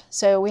warriors.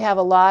 So we have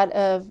a lot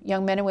of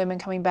young men and women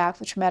coming back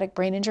with traumatic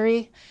brain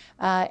injury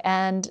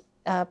and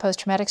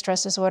post-traumatic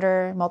stress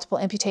disorder, multiple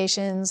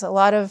amputations, a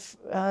lot of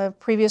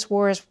previous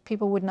wars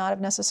people would not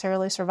have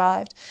necessarily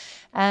survived.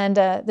 And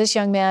this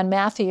young man,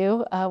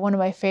 Matthew, one of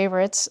my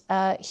favorites,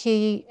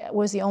 he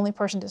was the only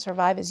person to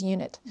survive his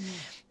unit.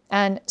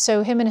 And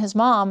so him and his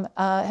mom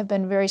have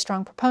been very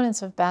strong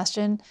proponents of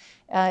Bastion.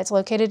 It's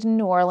located in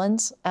New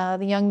Orleans. The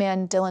young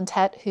man, Dylan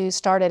Tett, who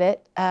started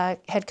it,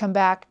 had come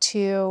back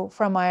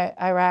from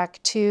Iraq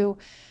to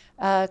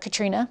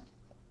Katrina.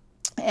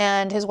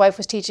 And his wife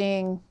was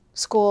teaching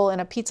school in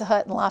a Pizza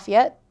Hut in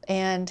Lafayette,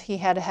 and he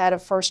had had a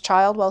first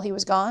child while he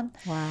was gone.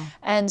 Wow.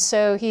 And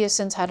so he has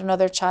since had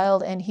another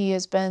child, and he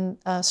has been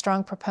a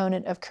strong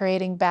proponent of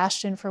creating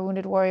Bastion for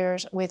wounded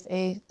warriors, with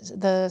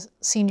the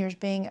seniors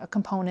being a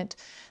component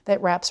that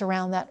wraps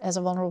around that as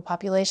a vulnerable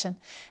population.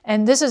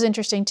 And this is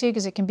interesting too,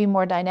 because it can be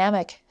more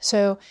dynamic.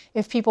 So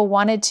if people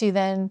wanted to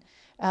then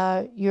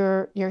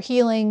you're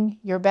healing,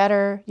 you're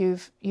better,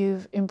 you've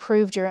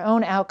improved your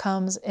own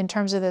outcomes in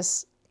terms of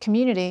this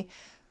community.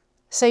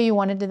 Say you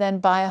wanted to then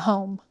buy a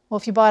home. Well,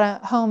 if you bought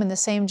a home in the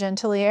same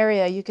Gentilly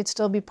area, you could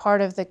still be part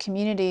of the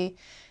community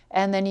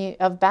and then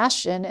of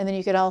Bastion, and then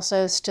you could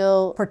also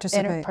still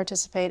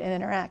participate and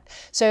interact.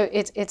 So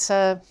it's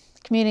a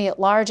community at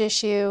large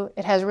issue.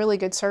 It has really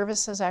good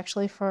services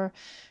actually for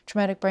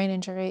traumatic brain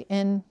injury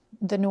in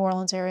the New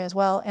Orleans area as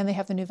well, and they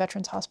have the new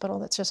Veterans Hospital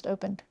that's just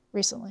opened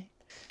recently.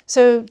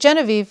 So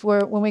Genevieve,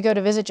 when we go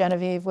to visit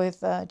Genevieve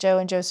with Joe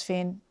and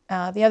Josephine,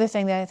 the other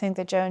thing that I think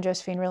that Joe and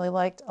Josephine really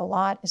liked a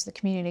lot is the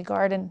community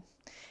garden.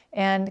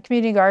 And the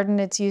community garden,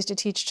 it's used to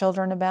teach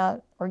children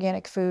about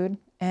organic food,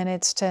 and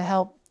it's to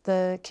help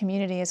the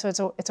community.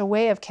 So it's a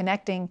way of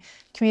connecting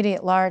community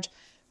at large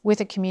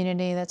with a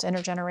community that's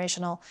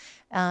intergenerational,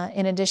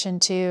 in addition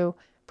to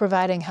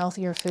providing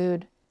healthier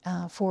food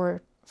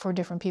for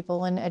different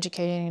people and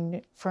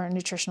educating for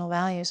nutritional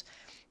values.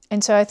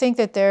 And so I think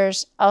that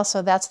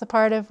that's the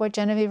part of what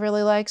Genevieve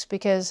really likes,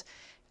 because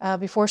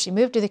before she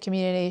moved to the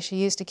community, she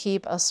used to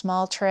keep a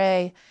small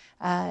tray,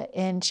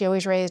 and she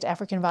always raised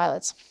African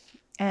violets.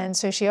 And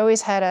so she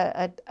always had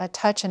a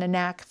touch and a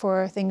knack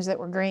for things that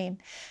were green.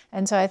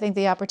 And so I think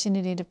the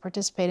opportunity to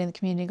participate in the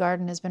community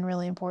garden has been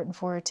really important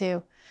for her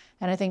too.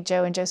 And I think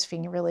Joe and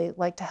Josephine really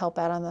like to help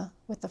out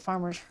with the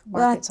farmers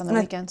markets on the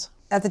weekends.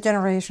 At the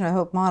Generation of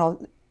Hope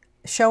model,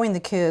 showing the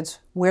kids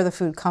where the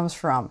food comes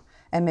from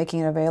and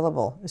making it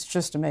available, it's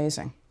just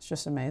amazing. It's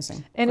just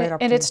amazing. And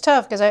it's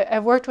tough, because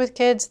I've worked with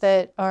kids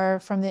that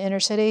are from the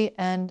inner city,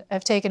 and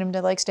I've taken them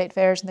to like state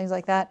fairs and things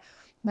like that.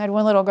 I had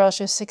one little girl,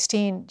 she was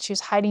 16, she was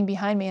hiding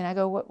behind me, and I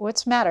go,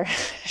 what's the matter?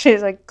 She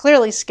was like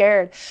clearly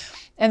scared.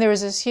 And there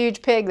was this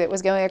huge pig that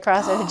was going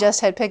across that had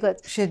just had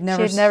piglets. She had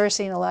never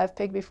seen a live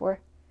pig before.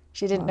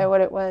 She didn't know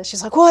what it was.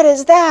 She's like, what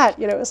is that?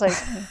 You know, it was like,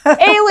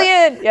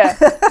 alien! Yeah,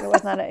 it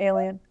was not an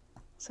alien.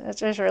 So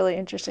it's just really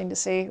interesting to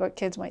see what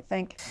kids might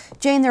think.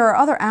 Jane, there are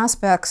other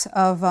aspects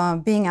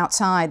of being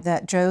outside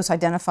that Joe's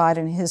identified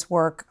in his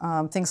work,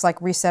 things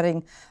like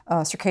resetting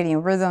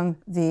circadian rhythm,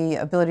 the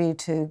ability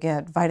to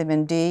get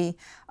vitamin D,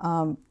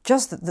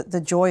 just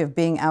the joy of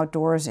being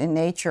outdoors in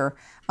nature.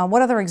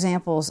 What other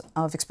examples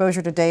of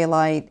exposure to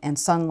daylight and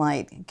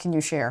sunlight can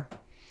you share?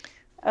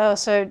 Oh,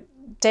 so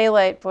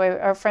daylight, boy,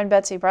 our friend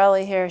Betsy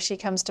Brawley here, she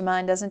comes to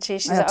mind, doesn't she?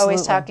 She's Absolutely.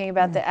 Always talking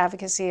about the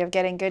advocacy of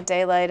getting good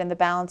daylight and the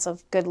balance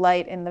of good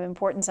light and the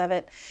importance of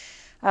it.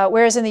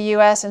 Whereas in the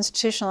U.S.,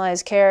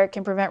 institutionalized care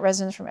can prevent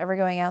residents from ever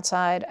going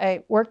outside.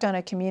 I worked on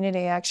a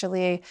community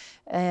actually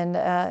in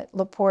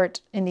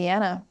LaPorte,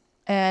 Indiana,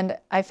 and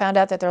I found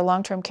out that their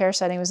long-term care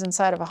setting was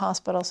inside of a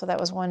hospital, so that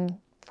was one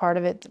part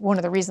of it, one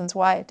of the reasons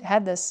why I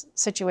had this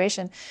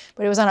situation,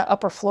 but it was on an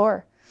upper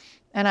floor.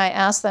 And I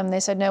asked them, they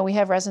said, no, we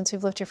have residents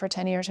who've lived here for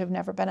 10 years who've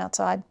never been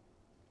outside.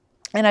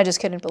 And I just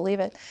couldn't believe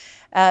it.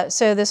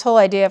 So this whole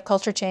idea of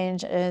culture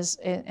change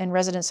and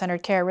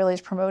resident-centered care really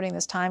is promoting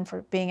this time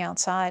for being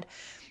outside.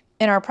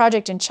 In our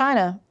project in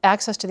China,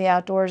 access to the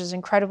outdoors is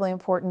incredibly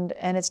important,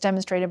 and it's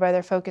demonstrated by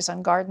their focus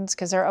on gardens,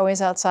 because they're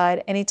always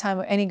outside.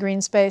 Anytime, any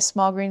green space,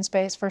 small green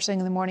space, first thing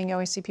in the morning, you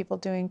always see people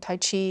doing Tai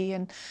Chi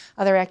and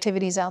other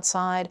activities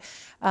outside.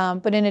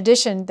 But in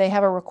addition, they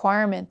have a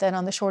requirement that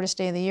on the shortest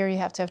day of the year, you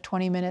have to have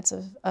 20 minutes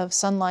of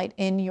sunlight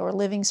in your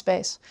living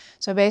space.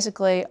 So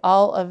basically,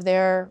 all of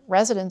their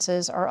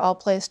residences are all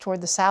placed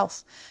toward the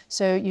south,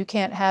 so you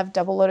can't have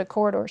double-loaded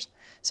corridors.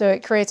 So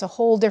it creates a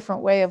whole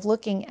different way of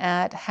looking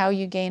at how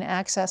you gain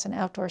access in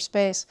outdoor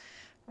space.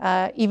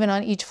 Even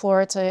on each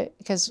floor,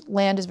 because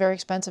land is very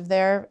expensive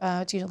there.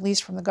 It's usually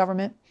leased from the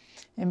government.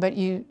 But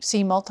you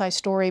see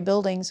multi-story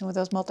buildings, and with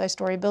those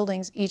multi-story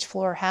buildings, each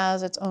floor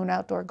has its own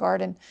outdoor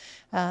garden,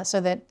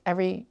 so that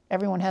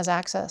everyone has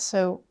access.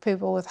 So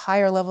people with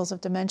higher levels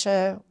of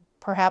dementia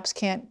perhaps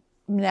can't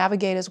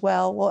navigate as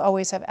well will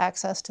always have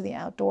access to the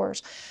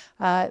outdoors.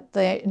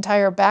 The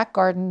entire back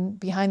garden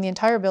behind the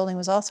entire building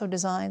was also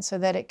designed so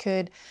that it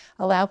could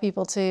allow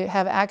people to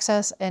have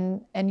access,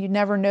 and you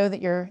never know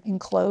that you're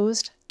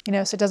enclosed.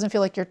 So it doesn't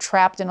feel like you're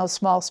trapped in a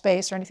small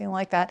space or anything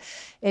like that.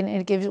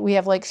 And we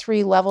have like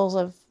 3 levels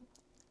of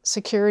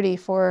security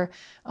for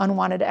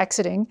unwanted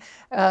exiting,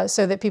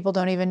 so that people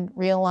don't even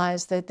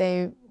realize that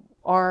they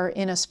are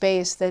in a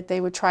space that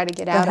they would try to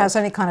get out of. That has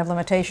any kind of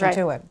limitation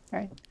to it.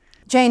 Right.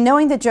 Jane,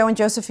 knowing that Joe and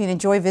Josephine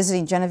enjoy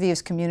visiting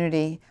Genevieve's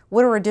community,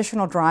 what are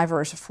additional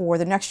drivers for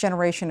the next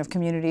generation of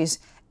communities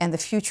and the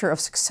future of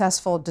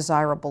successful,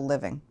 desirable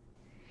living?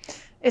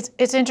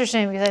 It's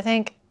interesting because I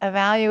think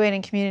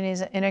evaluating communities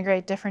that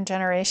integrate different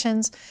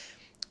generations,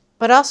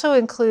 but also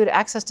include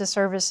access to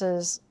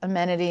services,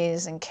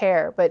 amenities, and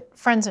care, but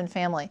friends and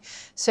family.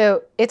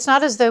 So it's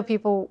not as though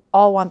people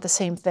all want the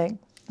same thing.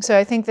 So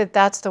I think that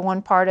that's the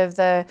one part of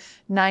the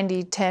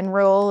 90-10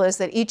 rule, is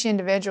that each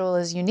individual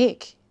is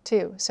unique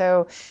too.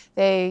 So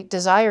they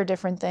desire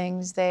different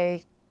things,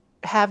 they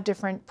have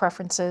different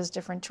preferences,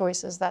 different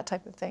choices, that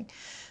type of thing.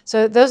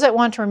 So those that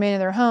want to remain in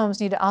their homes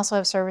need to also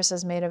have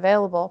services made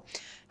available.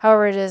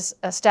 However, it is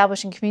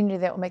establishing community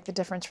that will make the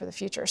difference for the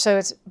future. So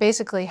it's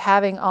basically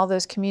having all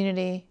those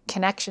community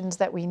connections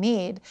that we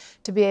need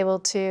to be able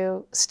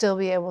to still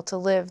be able to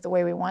live the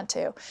way we want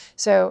to.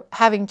 So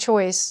having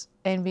choice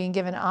and being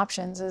given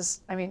options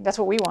is, that's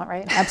what we want,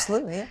 right?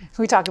 Absolutely, yeah.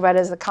 We talk about it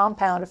as the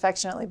compound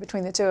affectionately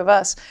between the two of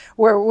us.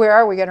 Where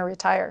are we going to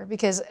retire?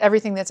 Because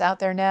everything that's out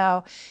there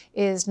now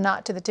is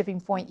not to the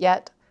tipping point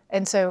yet.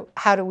 And so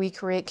how do we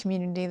create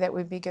community that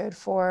would be good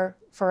for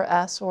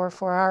us or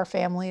for our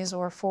families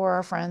or for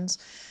our friends?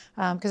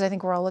 Because I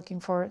think we're all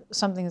looking for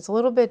something that's a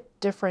little bit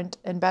different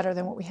and better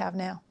than what we have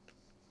now.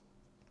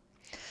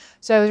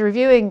 So I was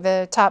reviewing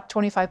the top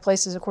 25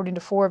 places according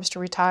to Forbes to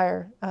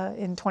retire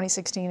in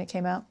 2016. It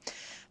came out.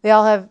 They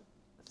all have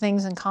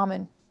things in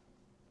common.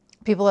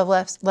 People have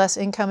less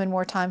income and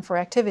more time for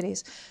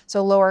activities.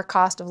 So lower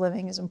cost of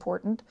living is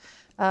important.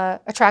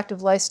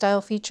 Attractive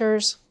lifestyle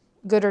features,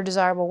 good or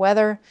desirable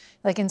weather.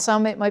 Like in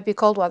some, it might be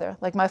cold weather.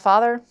 Like my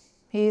father,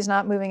 he's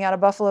not moving out of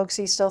Buffalo because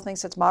he still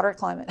thinks it's moderate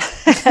climate.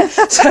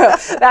 So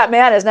that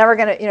man is never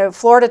going to,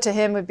 Florida to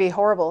him would be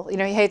horrible. He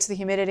hates the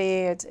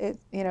humidity,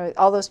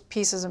 all those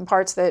pieces and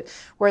parts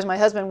whereas my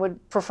husband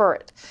would prefer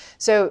it.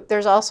 So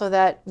there's also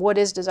that, what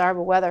is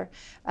desirable weather?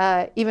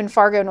 Even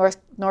Fargo,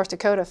 North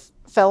Dakota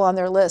fell on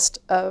their list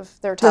of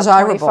their top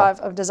 25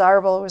 of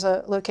desirable. It was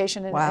a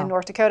location in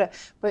North Dakota.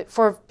 But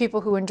for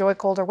people who enjoy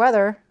colder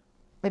weather,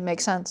 it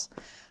makes sense.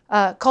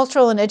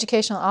 Cultural and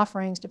educational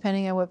offerings,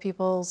 depending on what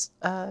people's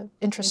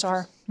interests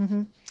are.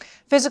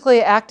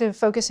 Physically active,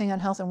 focusing on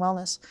health and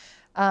wellness.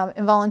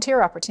 And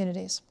volunteer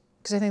opportunities,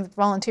 because I think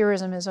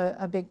volunteerism is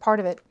a big part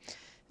of it.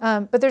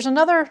 But there's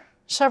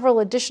several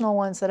additional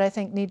ones that I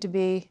think need to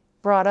be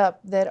brought up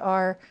that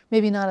are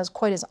maybe not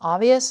quite as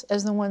obvious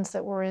as the ones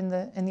that were in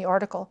the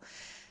article.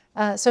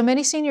 So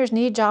many seniors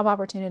need job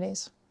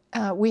opportunities.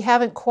 We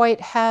haven't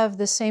quite have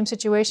the same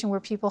situation where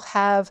people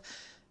have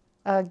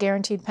a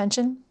guaranteed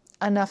pension,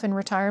 enough in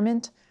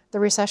retirement. The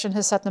recession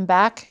has set them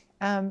back,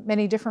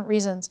 many different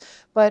reasons.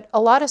 But a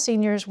lot of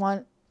seniors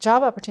want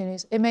job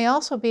opportunities. It may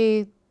also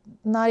be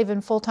not even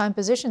full-time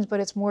positions,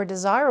 but it's more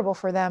desirable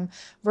for them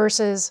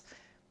versus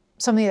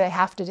something they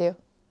have to do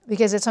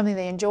because it's something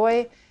they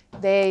enjoy.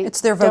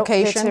 It's their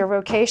vocation. It's their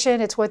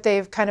vocation. It's what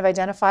they've kind of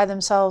identified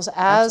themselves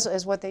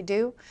as what they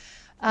do.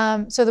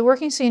 So the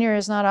working senior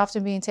is not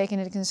often being taken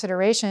into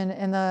consideration,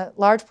 and the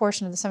large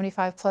portion of the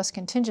 75-plus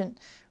contingent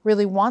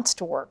really wants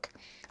to work.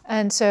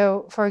 And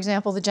so, for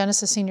example, the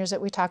Genesis seniors that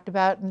we talked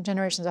about in the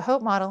Generations of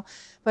Hope model,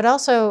 but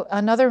also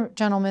another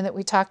gentleman that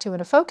we talked to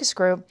in a focus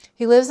group,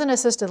 he lives in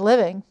assisted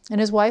living,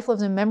 and his wife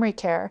lives in memory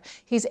care.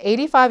 He's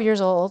 85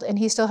 years old, and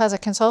he still has a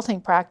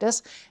consulting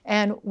practice,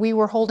 and we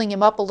were holding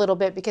him up a little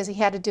bit because he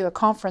had to do a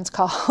conference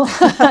call.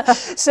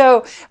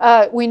 So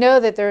we know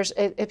that there's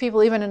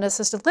people even in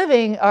assisted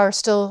living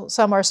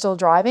some are still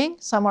driving,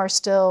 some are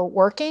still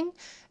working,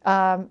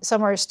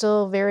 some are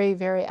still very,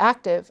 very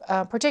active,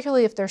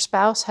 particularly if their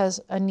spouse has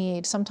a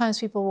need. Sometimes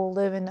people will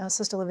live in an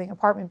assisted living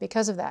apartment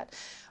because of that.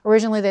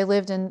 Originally, they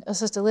lived in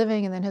assisted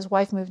living, and then his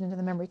wife moved into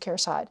the memory care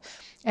side.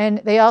 And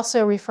they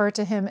also refer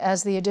to him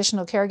as the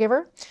additional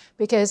caregiver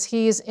because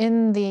he's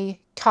in the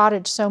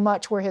cottage so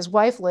much where his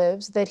wife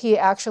lives that he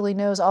actually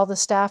knows all the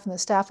staff, and the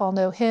staff all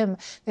know him,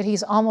 that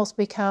he's almost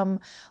become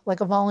like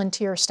a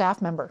volunteer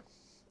staff member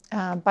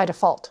by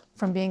default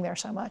from being there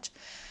so much.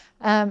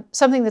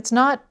 Something that's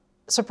not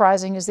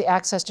surprising is the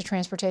access to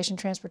transportation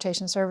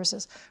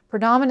services.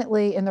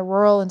 Predominantly in the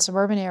rural and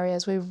suburban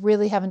areas, we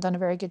really haven't done a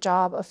very good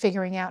job of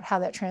figuring out how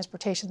that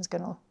transportation is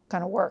going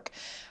to work.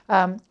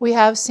 We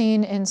have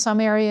seen in some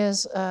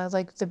areas,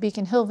 like the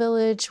Beacon Hill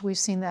Village, we've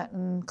seen that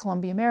in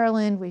Columbia,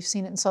 Maryland, we've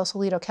seen it in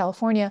Sausalito,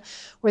 California,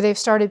 where they've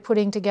started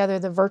putting together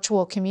the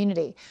virtual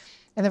community.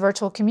 And the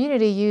virtual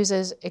community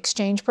uses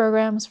exchange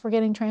programs for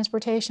getting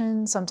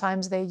transportation.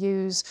 Sometimes they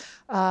use,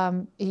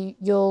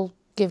 you'll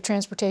give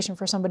transportation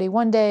for somebody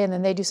one day and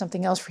then they do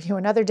something else for you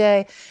another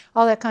day.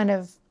 All that kind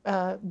of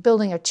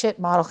building a chit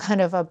model,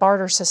 kind of a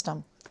barter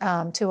system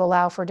to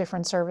allow for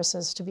different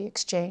services to be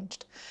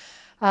exchanged.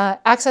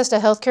 Access to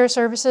healthcare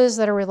services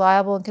that are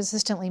reliable and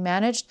consistently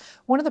managed.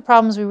 One of the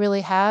problems we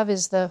really have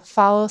is the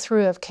follow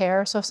through of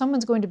care. So if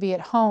someone's going to be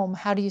at home,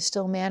 how do you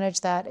still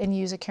manage that and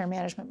use a care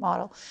management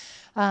model?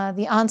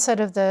 The onset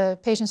of the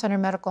patient-centered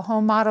medical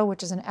home model,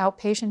 which is an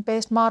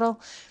outpatient-based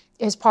model,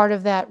 is part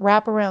of that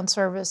wraparound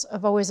service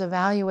of always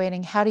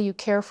evaluating how do you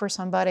care for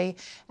somebody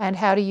and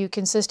how do you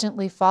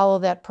consistently follow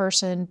that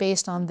person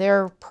based on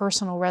their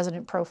personal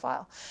resident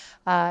profile.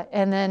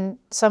 And then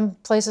some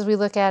places we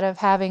look at of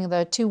having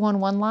the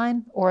 211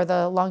 line, or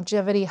the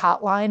longevity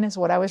hotline is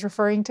what I was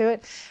referring to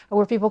it,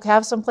 where people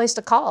have some place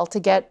to call to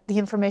get the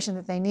information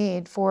that they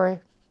need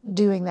for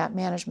doing that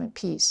management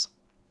piece.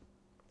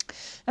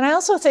 And I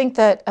also think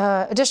that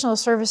additional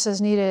services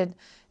needed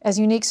as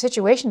unique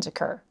situations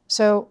occur.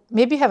 So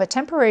maybe you have a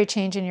temporary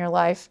change in your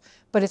life,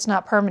 but it's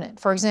not permanent.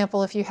 For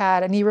example, if you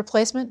had a knee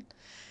replacement,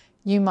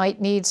 you might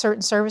need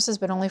certain services,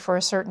 but only for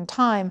a certain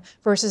time,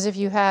 versus if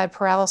you had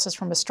paralysis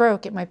from a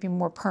stroke, it might be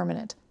more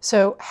permanent.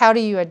 So how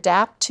do you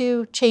adapt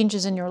to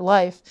changes in your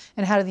life,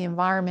 and how do the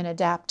environment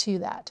adapt to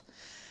that?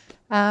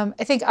 I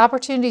think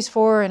opportunities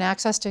for and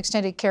access to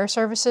extended care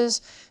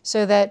services,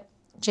 so that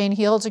Jane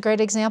Heald's a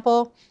great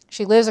example.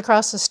 She lives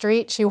across the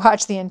street. She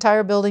watched the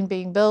entire building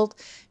being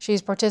built.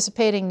 She's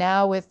participating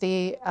now with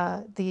the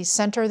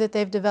center that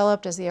they've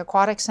developed as the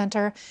Aquatic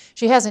Center.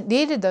 She hasn't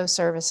needed those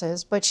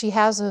services, but she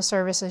has those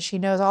services. She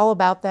knows all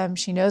about them.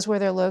 She knows where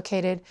they're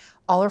located.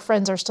 All her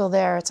friends are still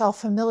there. It's all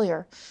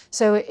familiar.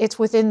 So it's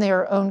within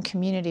their own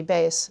community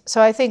base.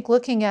 So I think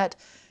looking at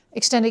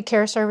extended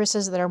care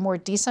services that are more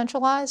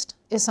decentralized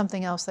is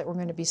something else that we're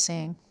going to be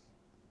seeing.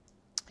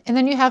 And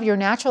then you have your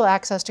natural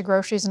access to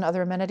groceries and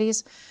other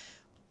amenities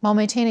while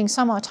maintaining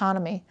some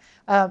autonomy.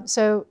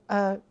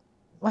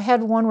 I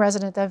had one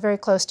resident that I'm very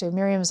close to,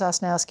 Miriam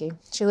Zasnowski.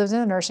 She lives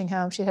in a nursing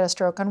home. She had a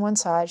stroke on one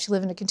side. She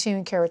lived in a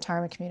continuing care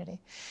retirement community.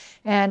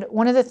 And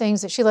one of the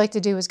things that she liked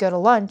to do was go to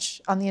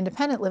lunch on the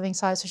independent living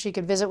side so she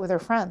could visit with her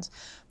friends.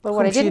 But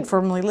what I didn't, she'd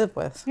formerly lived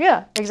with.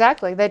 Yeah,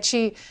 exactly. That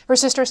her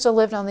sister still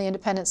lived on the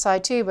independent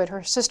side too, but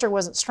her sister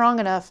wasn't strong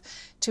enough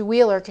to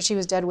wheel her because she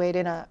was dead weight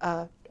in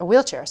a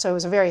wheelchair. So it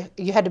was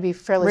you had to be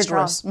fairly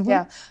rigorous. Strong. Mm-hmm.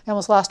 Yeah, I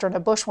almost lost her in a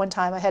bush one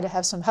time. I had to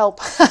have some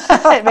help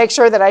and make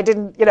sure that I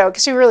didn't,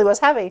 because she really was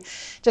heavy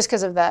just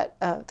because of that,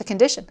 the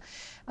condition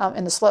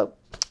and the slope.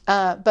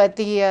 But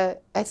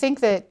I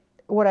think that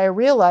what I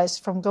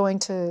realized from going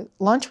to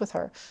lunch with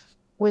her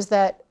was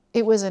that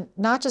it was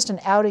not just an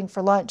outing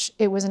for lunch,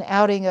 it was an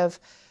outing of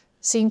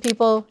seeing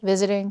people,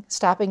 visiting,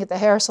 stopping at the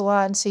hair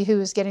salon, see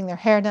who's getting their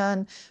hair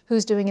done,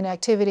 who's doing an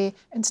activity,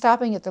 and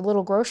stopping at the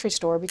little grocery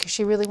store because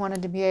she really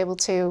wanted to be able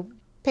to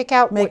pick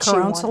out what she wanted.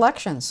 Make her own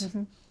selections.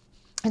 Mm-hmm.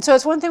 And so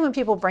it's one thing when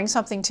people bring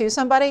something to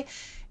somebody,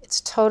 it's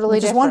totally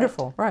different. Which is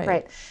wonderful, right.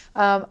 Right.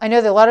 I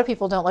know that a lot of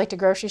people don't like to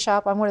grocery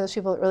shop. I'm one of those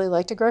people that really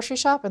like to grocery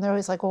shop, and they're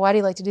always like, well, why do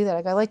you like to do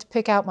that? I like to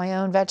pick out my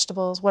own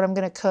vegetables, what I'm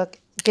going to cook.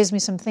 It gives me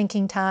some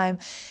thinking time,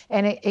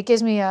 and it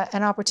gives me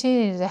an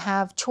opportunity to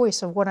have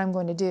choice of what I'm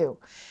going to do.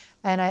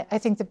 And I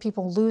think that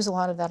people lose a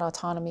lot of that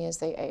autonomy as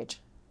they age.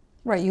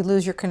 Right, you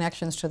lose your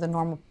connections to the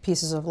normal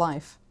pieces of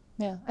life.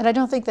 Yeah, and I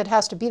don't think that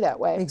has to be that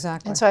way.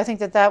 Exactly. And so I think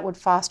that would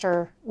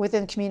foster,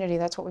 within the community,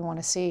 that's what we want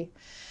to see.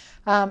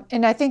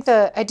 And I think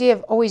the idea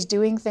of always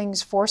doing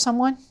things for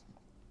someone,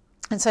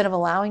 instead of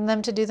allowing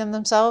them to do them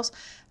themselves,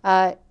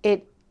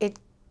 it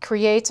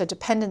creates a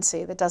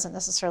dependency that doesn't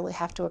necessarily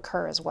have to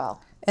occur as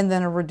well. And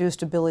then a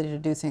reduced ability to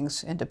do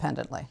things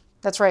independently.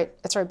 That's right,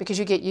 because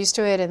you get used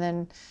to it, and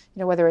then,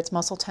 whether it's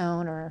muscle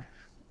tone or,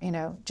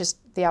 just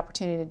the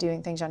opportunity to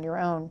doing things on your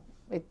own,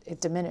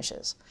 it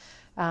diminishes.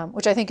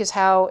 Which I think is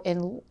how,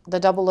 in the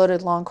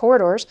double-loaded long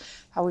corridors,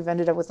 how we've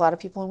ended up with a lot of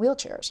people in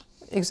wheelchairs.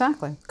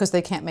 Exactly, because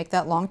they can't make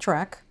that long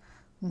trek,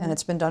 mm-hmm. and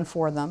it's been done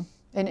for them.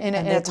 In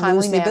a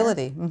timely manner.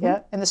 Ability. Mm-hmm. Yeah,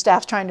 and the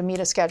staff's trying to meet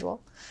a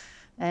schedule.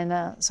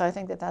 And so I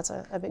think that's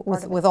a big part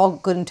of it. With all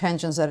good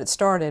intentions that it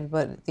started,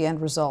 but the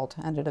end result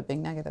ended up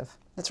being negative.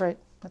 That's right.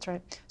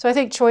 So I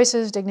think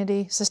choices,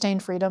 dignity,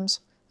 sustained freedoms,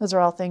 those are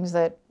all things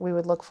that we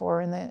would look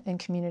for in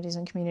communities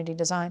and community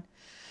design.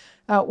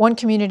 One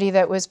community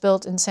that was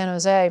built in San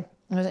Jose,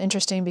 it was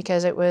interesting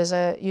because it was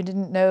you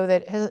didn't know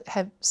that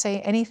it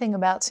say anything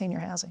about senior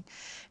housing.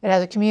 It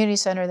has a community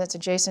center that's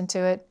adjacent to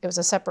it. It was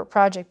a separate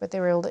project, but they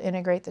were able to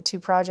integrate the two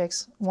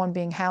projects, one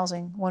being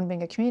housing, one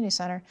being a community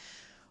center,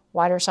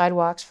 wider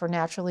sidewalks for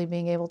naturally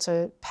being able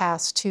to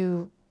pass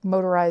to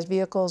motorized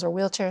vehicles or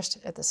wheelchairs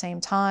at the same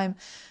time,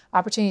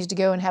 opportunities to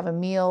go and have a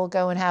meal,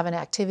 go and have an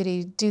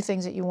activity, do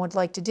things that you would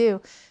like to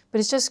do, but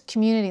it's just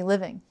community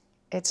living.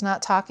 It's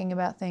not talking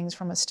about things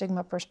from a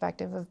stigma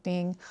perspective of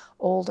being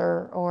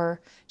older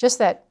or just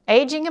that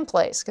aging in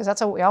place, because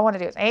that's what we all want to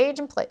do, is age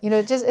in place.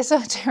 It's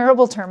a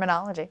terrible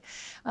terminology.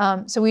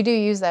 So we do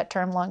use that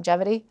term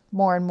longevity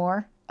more and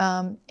more,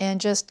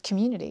 and just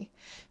community,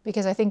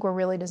 because I think we're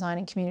really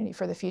designing community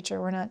for the future.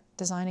 We're not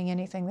designing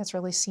anything that's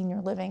really senior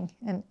living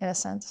in a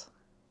sense.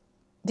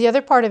 The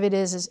other part of it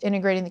is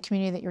integrating the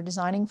community that you're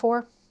designing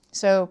for.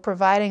 So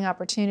providing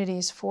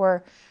opportunities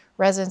for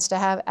residents to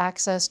have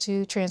access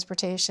to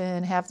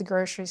transportation, have the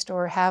grocery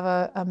store, have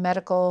a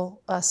medical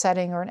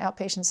setting or an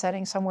outpatient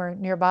setting somewhere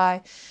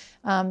nearby,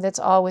 that's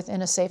all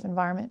within a safe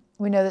environment.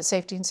 We know that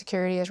safety and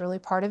security is really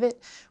part of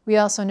it. We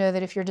also know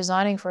that if you're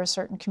designing for a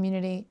certain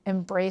community,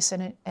 embrace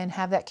it and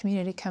have that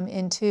community come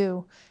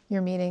into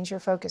your meetings, your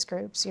focus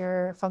groups,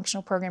 your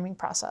functional programming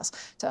process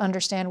to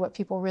understand what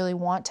people really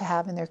want to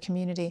have in their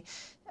community.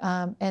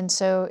 And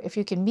so if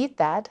you can meet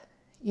that,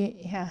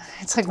 yeah,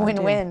 it's like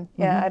win-win.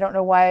 Yeah, I don't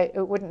know why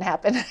it wouldn't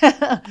happen.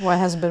 Why it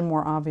hasn't been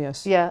more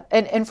obvious. Yeah,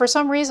 and for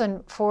some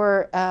reason,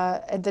 for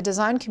the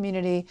design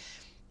community,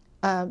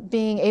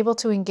 being able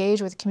to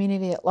engage with the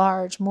community at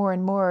large more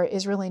and more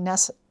is really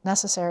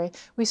necessary.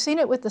 We've seen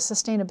it with the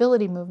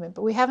sustainability movement,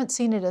 but we haven't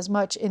seen it as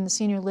much in the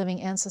senior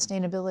living and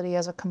sustainability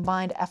as a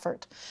combined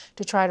effort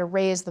to try to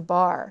raise the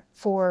bar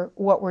for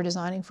what we're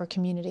designing for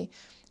community.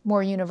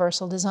 More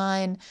universal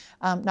design,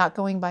 not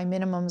going by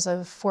minimums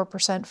of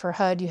 4% for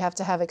HUD. You have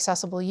to have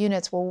accessible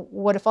units. Well,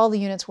 what if all the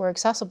units were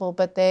accessible,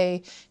 but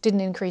they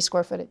didn't increase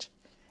square footage?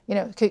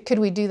 Could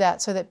we do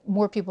that so that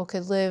more people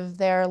could live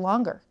there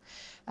longer?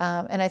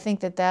 And I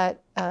think that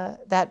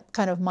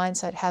kind of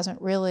mindset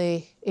hasn't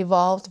really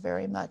evolved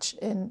very much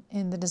in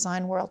the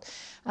design world.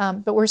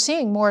 But we're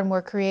seeing more and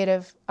more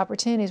creative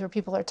opportunities where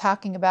people are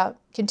talking about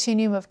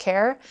continuum of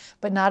care,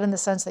 but not in the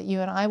sense that you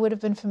and I would have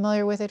been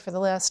familiar with it for the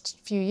last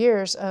few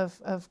years of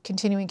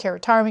continuing care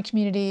retirement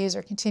communities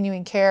or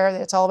continuing care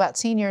that's all about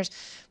seniors,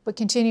 but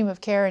continuum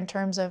of care in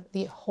terms of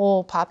the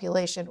whole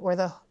population or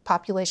the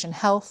population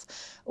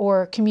health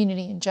or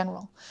community in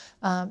general.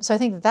 So I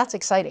think that's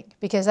exciting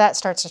because that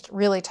starts to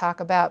really talk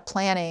about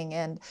planning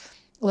and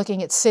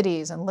looking at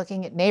cities and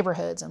looking at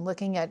neighborhoods and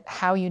looking at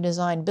how you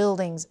design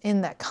buildings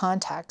in that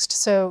context.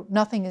 So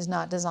nothing is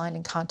not designed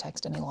in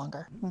context any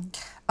longer.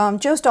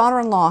 Joe's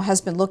daughter-in-law has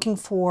been looking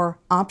for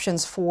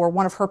options for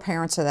one of her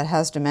parents that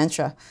has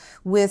dementia.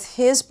 With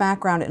his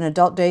background in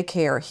adult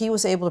daycare, he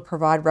was able to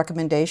provide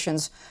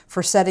recommendations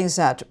for settings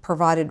that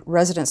provided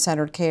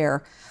resident-centered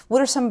care.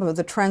 What are some of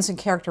the trends and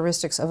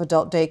characteristics of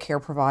adult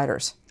daycare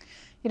providers?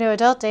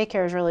 Adult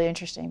daycare is really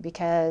interesting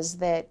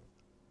because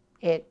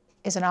it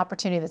is an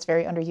opportunity that's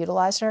very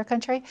underutilized in our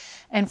country,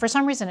 and for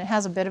some reason it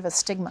has a bit of a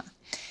stigma,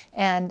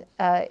 and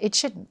it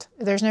shouldn't.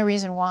 There's no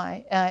reason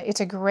why.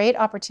 It's a great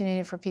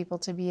opportunity for people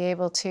to be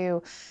able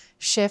to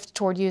shift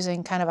toward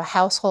using kind of a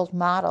household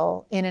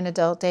model in an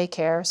adult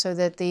daycare so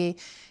that the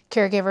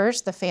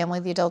caregivers, the family,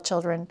 the adult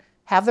children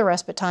have the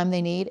respite time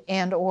they need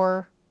and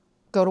or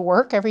go to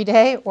work every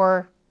day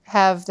or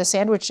have the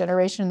sandwich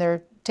generation.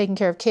 They're taking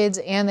care of kids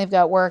and they've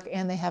got work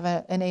and they have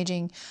an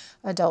aging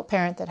adult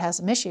parent that has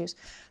some issues.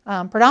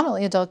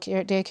 Predominantly adult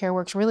daycare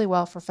works really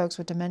well for folks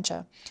with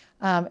dementia.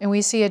 And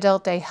we see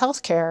adult day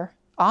health care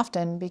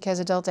often because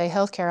adult day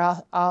health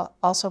care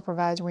also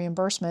provides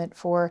reimbursement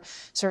for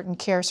certain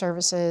care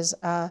services,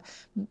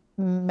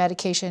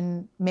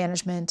 medication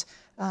management,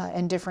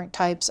 and different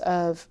types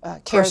of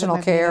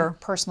care.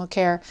 Personal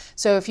care.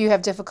 So if you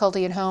have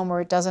difficulty at home or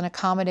it doesn't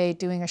accommodate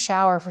doing a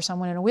shower for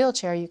someone in a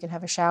wheelchair, you can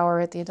have a shower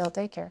at the adult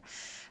daycare.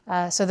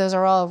 So those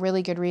are all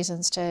really good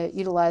reasons to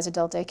utilize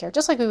adult daycare,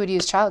 just like we would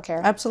use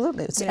childcare.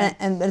 Absolutely.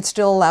 And it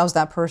still allows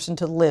that person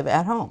to live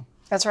at home.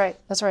 That's right.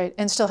 That's right.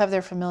 And still have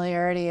their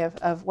familiarity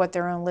of what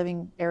their own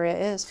living area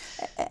is.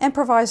 And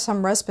provide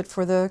some respite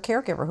for the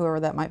caregiver, whoever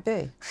that might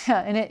be.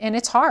 Yeah, and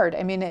it's hard.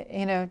 I mean,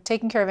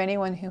 taking care of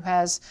anyone who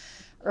has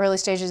early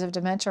stages of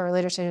dementia or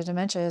later stages of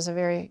dementia is a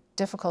very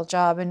difficult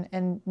job,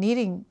 and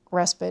needing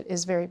respite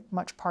is very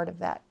much part of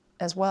that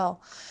as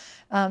well.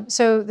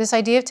 So this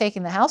idea of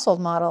taking the household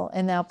model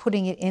and now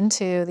putting it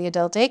into the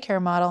adult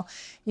daycare model,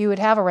 you would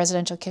have a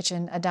residential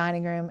kitchen, a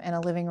dining room, and a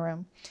living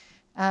room.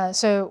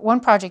 So one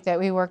project that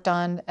we worked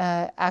on,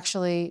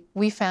 actually,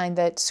 we find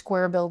that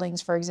square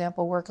buildings, for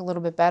example, work a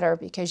little bit better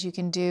because you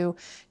can do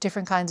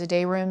different kinds of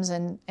day rooms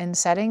and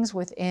settings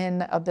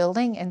within a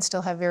building and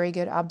still have very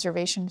good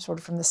observation sort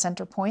of from the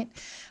center point.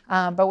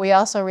 But we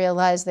also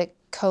realized that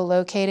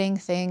co-locating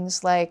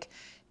things like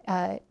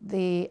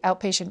the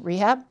outpatient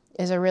rehab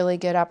is a really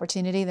good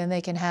opportunity. Then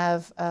they can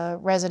have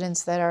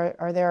residents that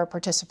are there,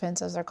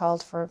 participants as they're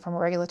called from a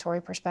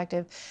regulatory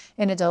perspective,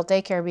 in adult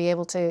daycare be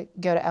able to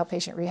go to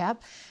outpatient rehab.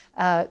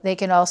 They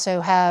can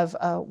also have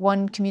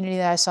one community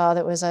that I saw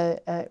that was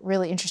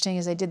really interesting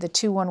is they did the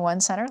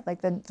 211 center,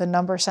 like the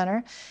number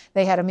center.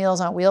 They had a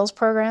Meals on Wheels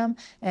program,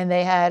 and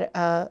they had,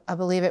 I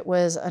believe it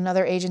was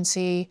another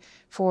agency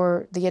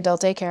for the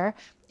adult daycare,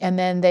 and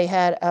then they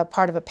had a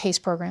part of a PACE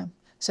program.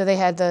 So they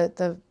had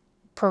the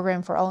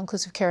program for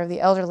all-inclusive care of the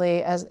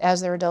elderly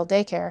as their adult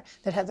daycare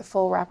that had the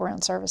full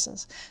wraparound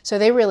services. So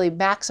they really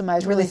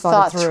maximized, really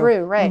thought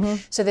through,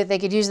 right, so that they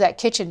could use that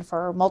kitchen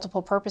for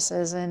multiple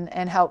purposes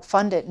and help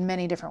fund it in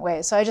many different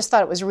ways. So I just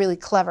thought it was really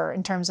clever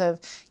in terms of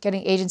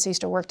getting agencies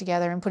to work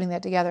together and putting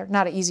that together.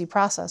 Not an easy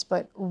process,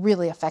 but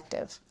really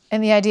effective.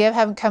 And the idea of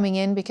having coming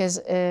in, because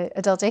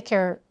adult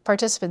daycare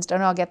participants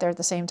don't all get there at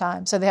the same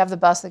time. So they have the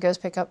bus that goes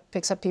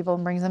picks up people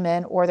and brings them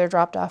in, or they're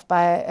dropped off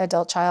by an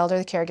adult child or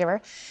the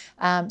caregiver.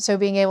 So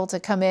being able to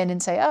come in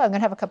and say, oh, I'm going to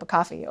have a cup of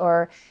coffee,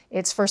 or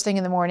it's first thing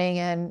in the morning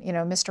and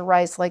Mr.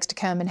 Rice likes to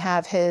come and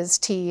have his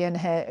tea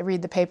and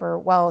read the paper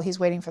while he's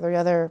waiting for the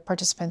other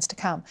participants to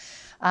come.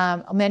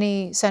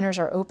 Many centers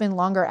are open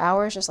longer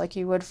hours, just like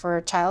you would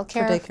for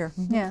childcare. For daycare.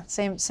 Yeah,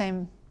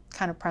 same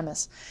kind of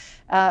premise.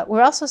 We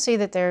also see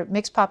that they're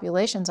mixed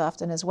populations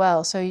often as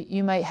well. So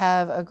you might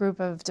have a group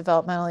of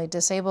developmentally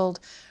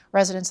disabled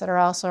residents that are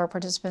also, or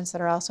participants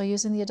that are also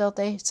using the adult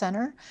day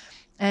center.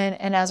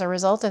 And as a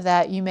result of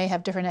that, you may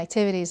have different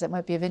activities that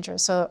might be of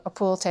interest. So a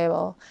pool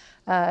table,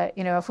 a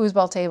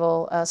foosball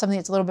table, something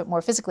that's a little bit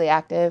more physically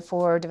active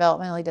for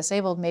developmentally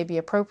disabled may be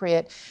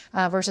appropriate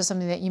versus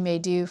something that you may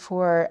do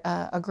for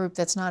a group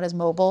that's not as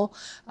mobile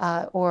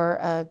or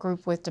a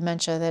group with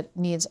dementia that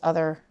needs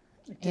other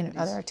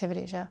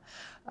activities. Yeah.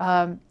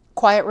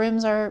 Quiet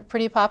rooms are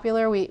pretty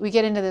popular. We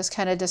get into this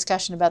kind of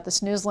discussion about the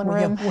snoozlin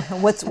room.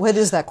 What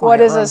is that quiet room?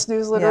 What is a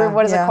snoozlin room?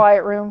 What is a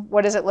quiet room?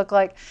 What does it look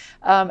like?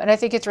 And I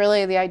think it's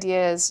really, the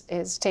idea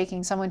is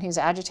taking someone who's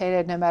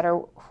agitated, no matter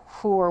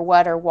who or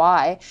what or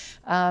why,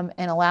 and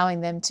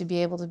allowing them to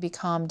be able to be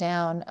calmed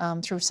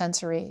down through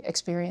sensory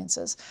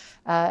experiences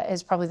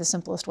is probably the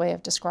simplest way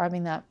of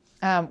describing that.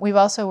 We've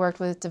also worked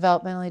with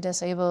developmentally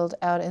disabled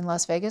out in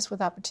Las Vegas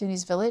with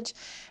Opportunities Village,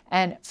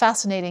 and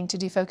fascinating to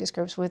do focus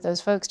groups with those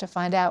folks to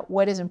find out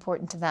what is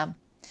important to them,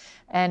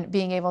 and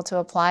being able to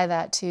apply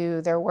that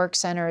to their work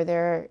center,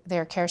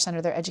 their care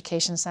center, their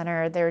education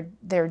center,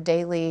 their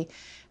daily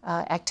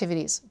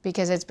activities,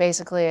 because it's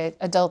basically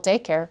adult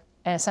daycare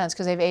in a sense,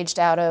 because they've aged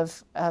out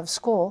of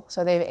school,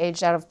 so they've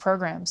aged out of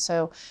programs.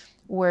 So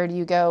where do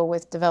you go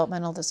with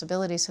developmental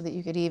disability so that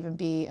you could even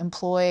be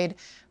employed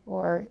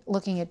or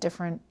looking at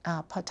different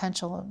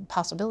potential and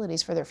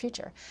possibilities for their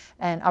future?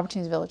 And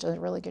Opportunities Village does a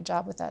really good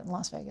job with that in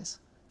Las Vegas.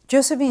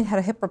 Josephine had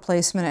a hip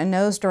replacement and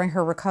knows during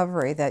her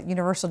recovery that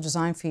universal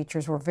design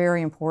features were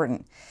very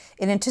important.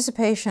 In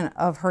anticipation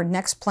of her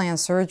next planned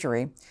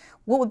surgery,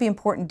 what would be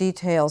important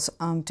details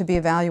to be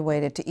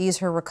evaluated to ease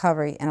her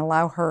recovery and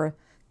allow her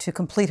to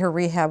complete her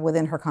rehab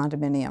within her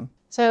condominium?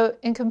 So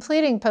in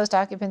completing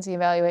post-occupancy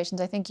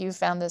evaluations, I think you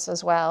found this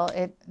as well,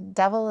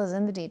 devil is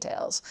in the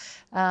details.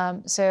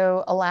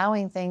 So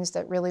allowing things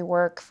that really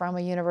work from a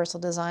universal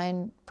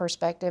design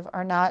perspective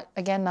are not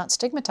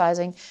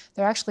stigmatizing.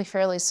 They're actually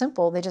fairly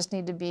simple. They just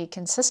need to be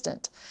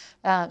consistent.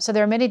 So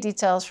there are many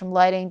details, from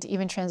lighting to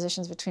even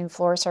transitions between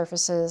floor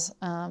surfaces,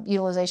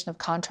 utilization of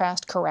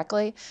contrast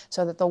correctly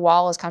so that the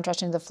wall is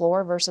contrasting to the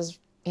floor versus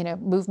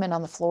movement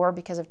on the floor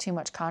because of too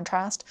much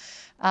contrast.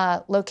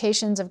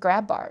 Locations of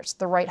grab bars,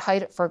 the right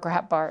height for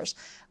grab bars,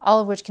 all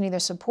of which can either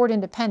support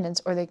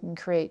independence or they can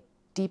create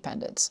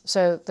dependence.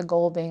 So the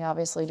goal being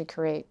obviously to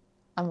create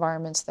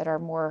environments that are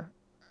more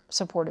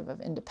supportive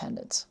of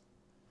independence.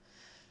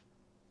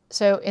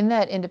 So in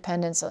that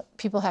independence,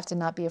 people have to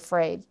not be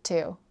afraid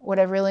too. What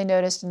I've really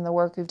noticed in the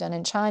work we've done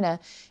in China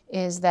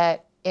is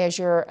that as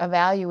you're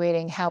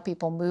evaluating how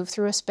people move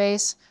through a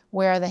space,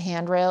 where are the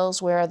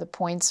handrails, where are the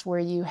points where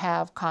you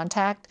have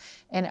contact,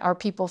 and are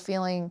people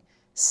feeling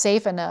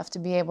safe enough to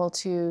be able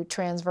to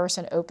transverse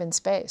an open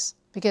space?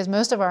 Because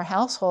most of our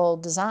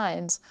household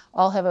designs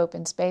all have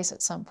open space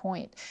at some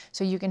point.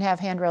 So you can have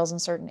handrails in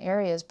certain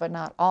areas, but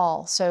not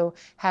all. So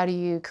how do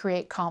you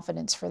create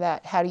confidence for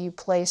that? How do you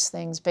place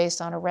things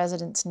based on a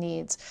resident's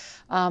needs?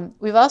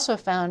 We've also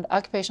found,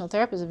 occupational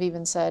therapists have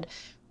even said,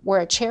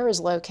 where a chair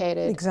is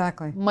located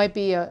might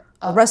be a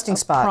resting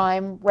spot,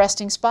 prime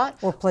resting spot,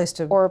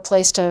 or a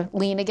place to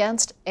lean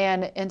against,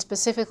 and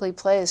specifically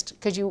placed,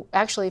 because you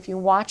actually, if you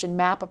watch and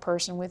map a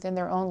person within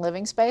their own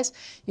living space,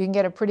 you can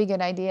get a pretty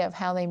good idea of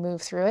how they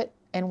move through it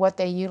and what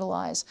they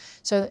utilize.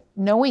 So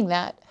knowing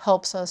that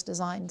helps us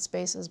design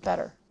spaces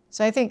better.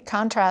 So I think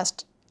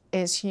contrast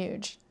is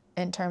huge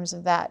in terms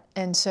of that.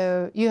 And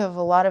so you have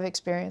a lot of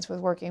experience with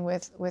working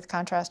with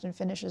contrast and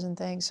finishes and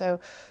things. So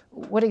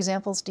what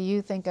examples do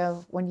you think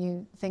of when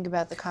you think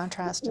about the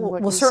contrast? And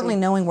what well, certainly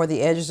knowing where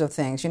the edges of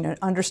things,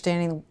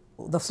 understanding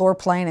the floor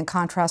plane and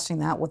contrasting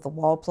that with the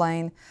wall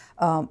plane.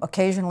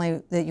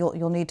 Occasionally, that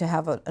you'll need to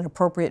have an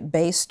appropriate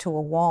base to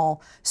a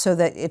wall so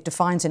that it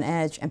defines an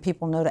edge and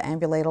people know to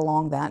ambulate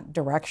along that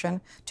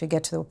direction to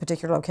get to a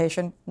particular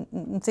location.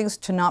 Things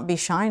to not be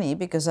shiny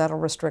because that'll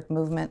restrict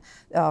movement.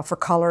 For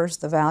colors,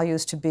 the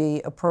values to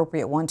be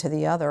appropriate one to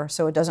the other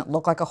so it doesn't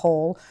look like a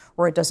hole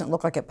or it doesn't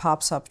look like it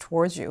pops up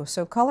towards you.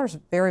 So color's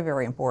very,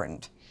 very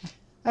important.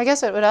 I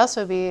guess it would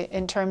also be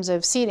in terms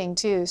of seating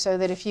too, so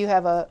that if you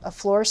have a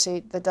floor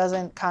seat that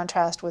doesn't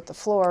contrast with the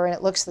floor and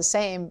it looks the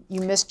same, you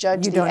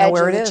misjudge the edge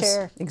of the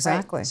chair.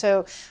 Exactly. Right?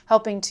 So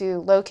helping to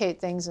locate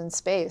things in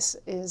space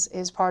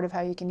is part of how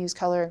you can use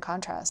color and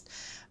contrast.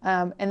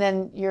 And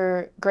then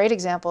your great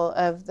example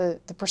of the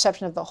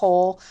perception of the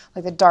whole,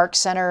 like the dark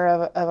center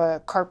of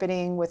a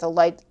carpeting with a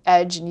light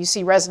edge, and you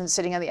see residents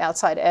sitting on the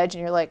outside edge,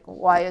 and you're like,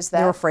 why is that?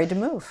 They're afraid to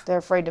move. They're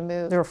afraid to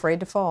move. They're afraid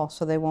to fall,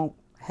 so they won't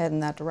head in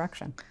that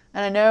direction.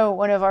 And I know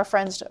one of our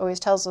friends always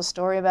tells the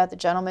story about the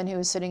gentleman who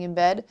was sitting in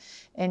bed,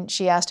 and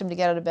she asked him to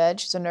get out of bed.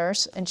 She's a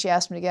nurse, and she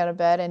asked him to get out of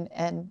bed,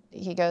 and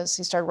he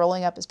started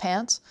rolling up his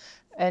pants.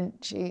 And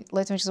she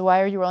looked at him and she said,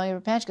 why are you rolling up your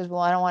pants? She goes,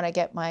 well, I don't want to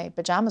get my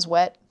pajamas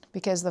wet,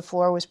 because the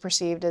floor was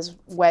perceived as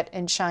wet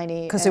and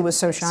shiny. Because it was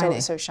so shiny. So it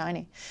was so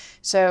shiny.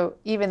 So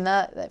even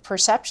the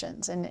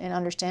perceptions and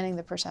understanding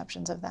the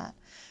perceptions of that.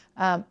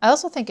 I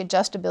also think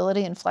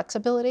adjustability and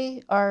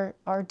flexibility are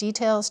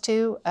details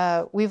too.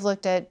 We've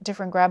looked at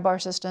different grab bar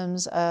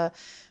systems.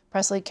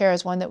 Presley Care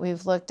is one that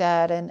we've looked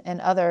at,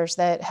 and others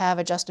that have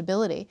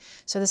adjustability.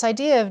 So this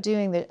idea of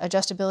doing the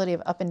adjustability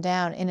of up and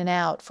down, in and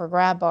out for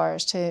grab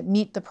bars to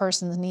meet the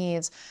person's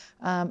needs,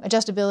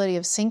 adjustability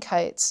of sink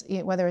heights,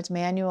 whether it's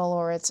manual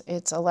or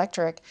it's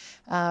electric,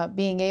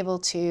 being able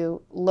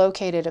to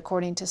locate it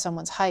according to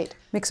someone's height.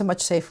 Makes a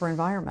much safer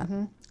environment.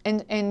 Mm-hmm.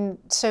 And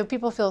so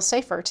people feel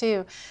safer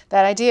too.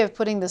 That idea of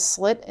putting the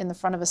slit in the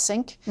front of a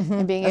sink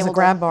and being as able a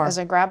grab bar. As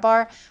a grab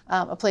bar,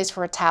 a place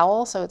for a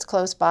towel so it's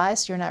close by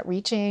so you're not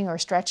reaching or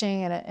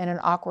stretching in an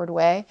awkward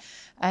way.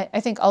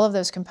 I think all of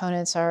those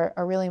components are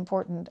really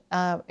important.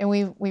 And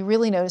we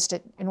really noticed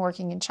it in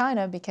working in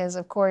China because,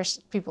 of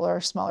course, people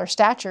are smaller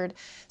statured.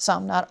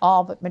 Some, not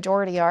all, but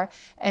majority are.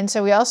 And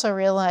so we also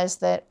realized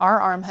that our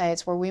arm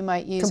heights, where we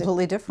might use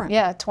completely different.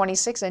 Yeah,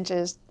 26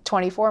 inches,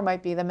 24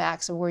 might be the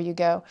max of where you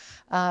go.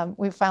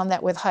 We found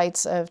that with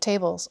heights of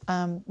tables.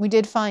 We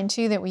did find,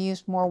 too, that we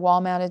used more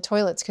wall-mounted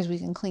toilets because we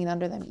can clean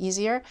under them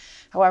easier.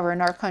 However,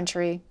 in our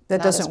country,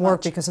 that doesn't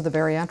work because of the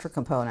bariatric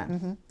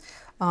component.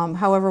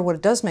 However, what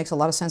it does makes a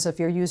lot of sense if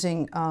you're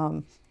using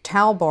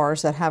towel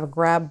bars that have a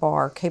grab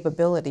bar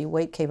capability,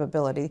 weight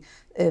capability.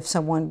 If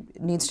someone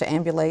needs to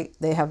ambulate,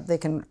 they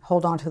can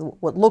hold on to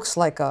what looks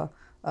like a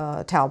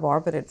towel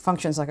bar, but it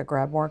functions like a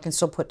grab bar. It can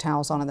still put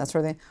towels on it, that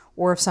sort of thing.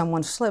 Or if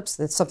someone slips,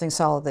 it's something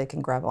solid they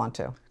can grab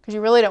onto. Because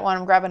you really don't want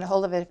them grabbing a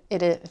hold of it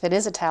if it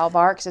is a towel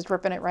bar, because it's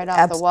ripping it right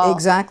off the wall.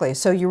 Exactly.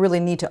 So you really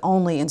need to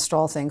only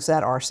install things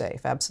that are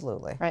safe.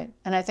 Absolutely. Right.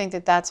 And I think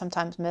that that's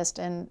sometimes missed.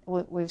 And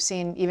we've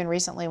seen even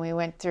recently, we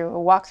went through a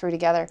walkthrough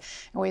together,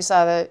 and we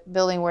saw the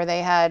building where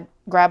they had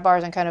grab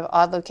bars in kind of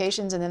odd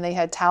locations, and then they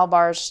had towel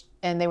bars,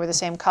 and they were the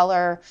same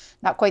color,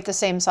 not quite the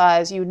same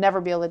size. You would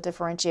never be able to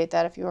differentiate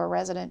that if you were a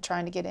resident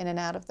trying to get in and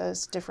out of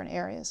those different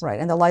areas. Right.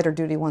 And the lighter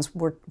duty ones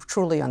were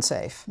truly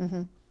unsafe.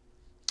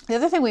 The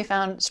other thing we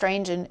found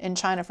strange in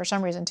China for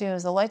some reason too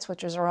is the light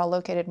switches are all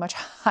located much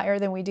higher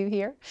than we do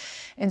here.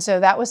 And so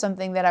that was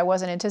something that I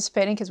wasn't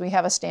anticipating because we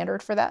have a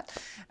standard for that.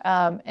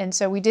 And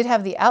so we did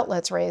have the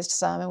outlets raised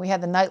some, and we had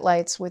the night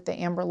lights with the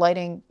amber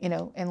lighting,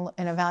 and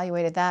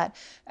evaluated that.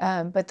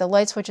 But the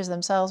light switches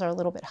themselves are a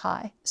little bit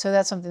high. So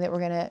that's something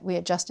that we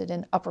adjusted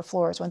in upper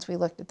floors once we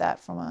looked at that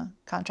from a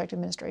contract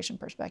administration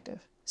perspective.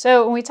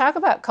 So when we talk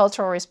about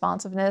cultural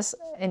responsiveness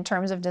in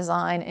terms of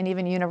design and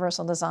even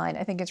universal design,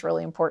 I think it's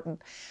really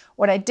important.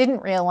 What I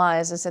didn't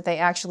realize is that they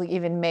actually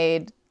even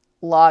made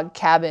log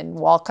cabin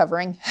wall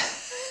covering.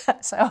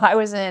 So I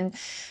was in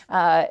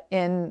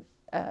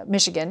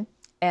Michigan,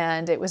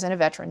 and it was in a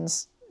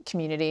veterans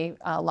community,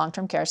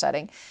 long-term care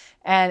setting.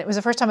 And it was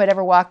the first time I'd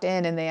ever walked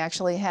in, and they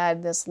actually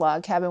had this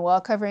log cabin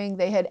wall covering.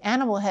 They had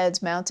animal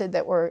heads mounted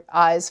that were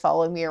eyes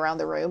following me around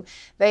the room.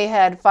 They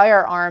had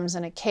firearms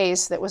in a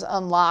case that was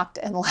unlocked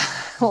and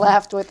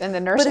left within the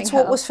nursing home. But it's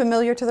what was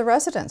familiar to the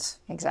residents.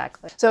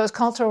 Exactly. So it was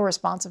cultural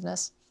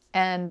responsiveness,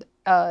 and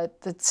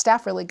the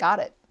staff really got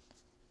it,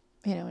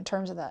 in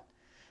terms of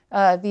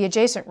that. The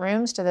adjacent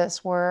rooms to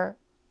this were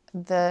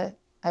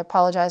I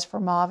apologize for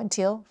mauve and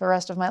teal for the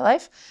rest of my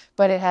life,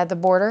 but it had the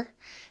border,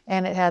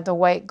 and it had the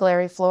white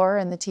glary floor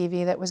and the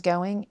TV that was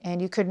going,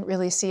 and you couldn't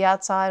really see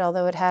outside,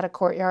 although it had a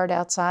courtyard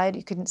outside.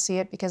 You couldn't see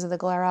it because of the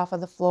glare off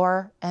of the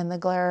floor and the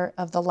glare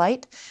of the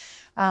light.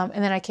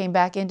 And then I came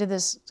back into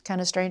this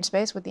kind of strange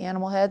space with the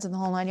animal heads and the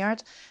whole 9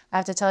 yards. I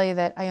have to tell you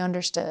that I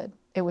understood.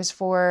 It was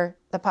for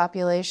the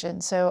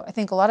population. So I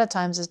think a lot of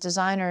times as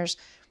designers,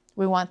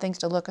 we want things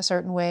to look a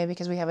certain way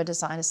because we have a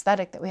design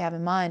aesthetic that we have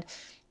in mind,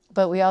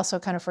 but we also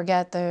kind of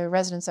forget the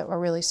residents that we're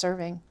really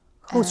serving.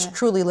 Who's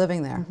truly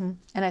living there.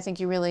 And I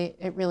think it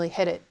really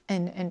hit it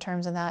in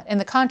terms of that. And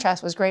the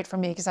contrast was great for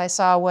me because I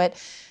saw what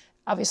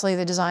obviously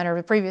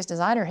the previous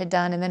designer had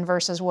done, and then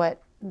versus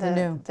what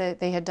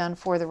they had done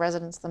for the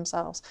residents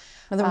themselves.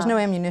 Well, there was no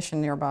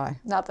ammunition nearby.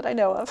 Not that I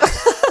know of.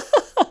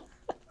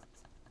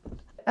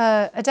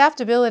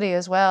 Adaptability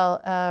as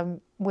well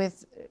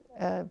with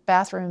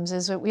bathrooms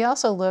is that we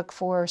also look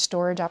for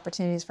storage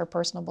opportunities for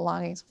personal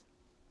belongings.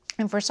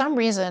 And for some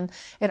reason,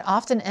 it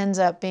often ends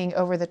up being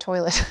over the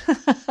toilet.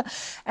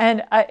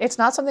 And it's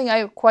not something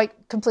I quite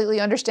completely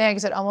understand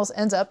because it almost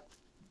ends up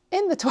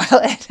in the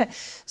toilet.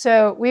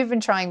 So we've been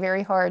trying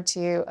very hard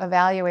to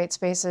evaluate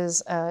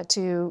spaces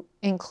to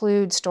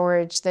include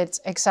storage that's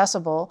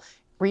accessible,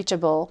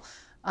 reachable,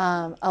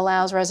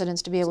 allows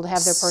residents to be able to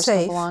have their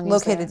personal belongings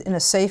located there. in a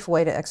safe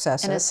way to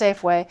access it. In a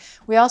safe way.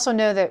 We also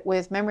know that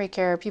with memory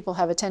care, people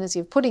have a tendency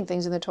of putting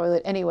things in the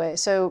toilet anyway.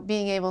 So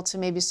being able to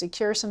maybe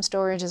secure some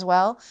storage as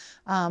well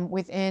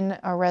within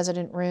a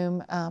resident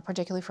room,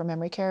 particularly for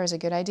memory care, is a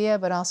good idea,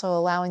 but also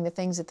allowing the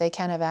things that they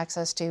can have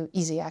access to,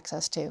 easy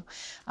access to,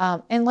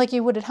 and like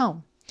you would at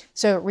home.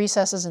 So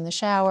recesses in the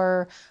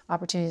shower,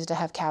 opportunities to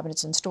have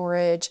cabinets and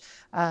storage,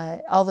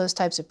 all those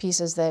types of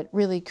pieces that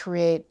really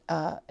create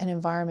an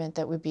environment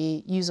that would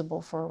be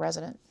usable for a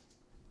resident.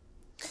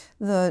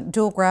 The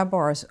dual grab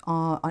bars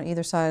on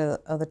either side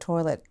of the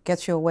toilet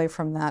gets you away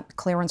from that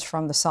clearance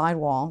from the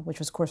sidewall, which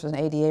was, of course, was an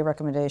ADA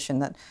recommendation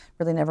that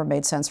really never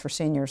made sense for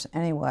seniors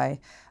anyway.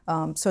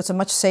 So it's a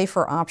much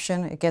safer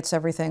option. It gets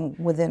everything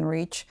within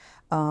reach,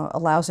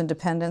 allows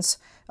independence,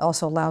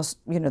 also allows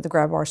the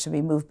grab bars to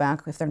be moved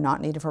back if they're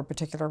not needed for a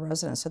particular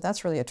residence. So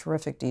that's really a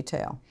terrific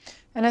detail.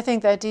 And I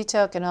think that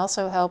detail can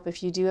also help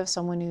if you do have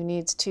someone who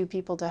needs two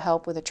people to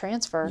help with a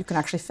transfer. You can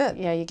actually fit.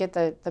 Yeah, you get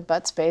the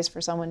butt space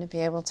for someone to be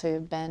able to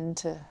bend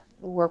to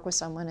work with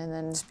someone and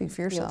then speak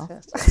for yourself.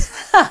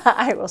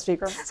 I will speak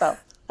for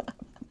myself.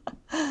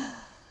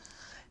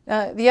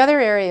 The other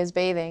area is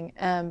bathing.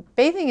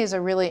 Bathing is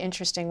a really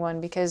interesting one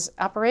because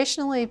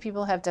operationally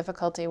people have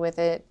difficulty with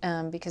it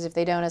because if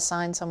they don't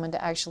assign someone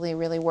to actually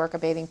really work a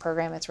bathing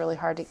program, it's really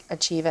hard to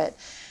achieve it.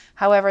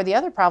 However, the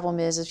other problem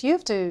is if you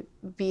have to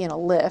be in a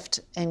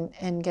lift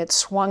and get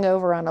swung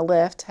over on a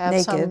lift,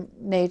 have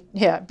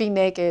be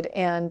naked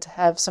and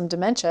have some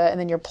dementia, and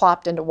then you're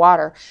plopped into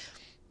water.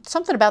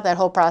 Something about that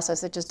whole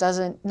process that just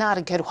not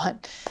a good one.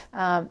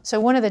 So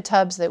one of the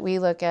tubs that we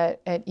look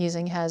at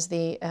using has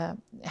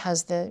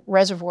the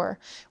reservoir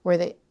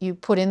where you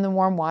put in the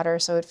warm water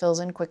so it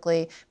fills in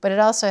quickly, but it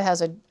also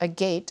has a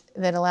gate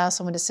that allows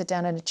someone to sit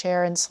down in a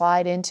chair and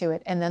slide into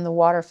it, and then the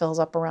water fills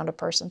up around a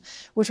person,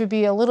 which would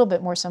be a little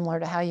bit more similar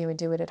to how you would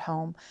do it at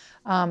home.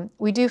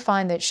 We do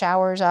find that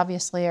showers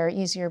obviously are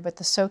easier, but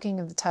the soaking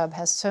of the tub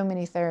has so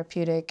many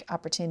therapeutic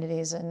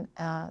opportunities and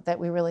that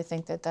we really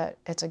think that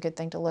it's a good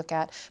thing to look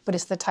at. But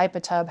it's the type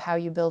of tub, how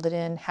you build it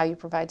in, how you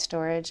provide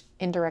storage,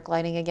 indirect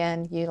lighting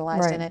again,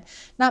 utilized in it,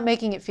 not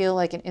making it feel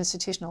like an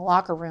institutional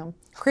locker room.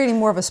 Creating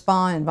more of a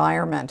spa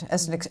environment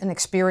as an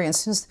experience,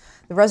 since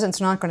the resident's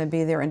not going to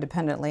be there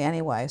independently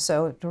anyway,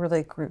 so to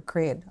really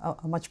create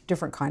a much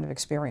different kind of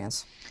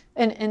experience.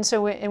 And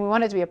we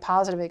want it to be a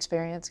positive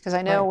experience, because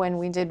I know when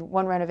we did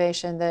one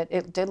renovation that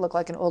it did look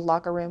like an old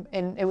locker room,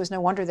 and it was no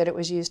wonder that it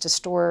was used to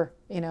store,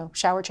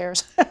 shower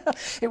chairs.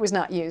 It was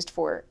not used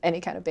for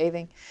any kind of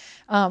bathing.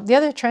 The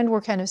other trend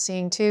we're kind of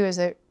seeing too is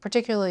that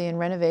particularly in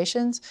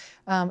renovations,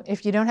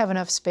 if you don't have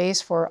enough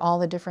space for all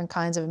the different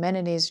kinds of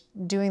amenities,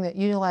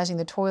 utilizing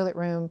the toilet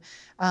room,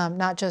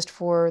 not just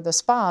for the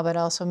spa, but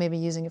also maybe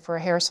using it for a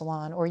hair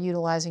salon, or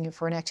utilizing it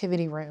for an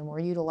activity room, or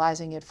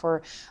utilizing it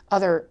for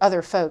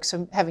other folks,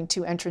 so having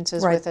two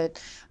entrances with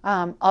it.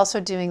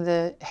 Also doing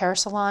the hair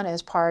salon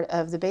as part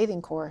of the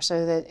bathing core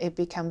so that it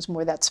becomes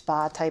more that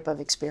spa type of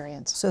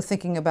experience. So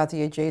thinking about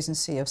the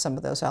adjacency of some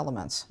of those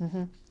elements.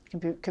 Mm-hmm.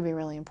 Could be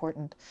really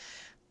important.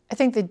 I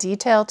think the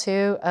detail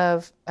too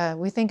of,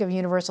 we think of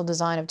universal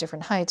design of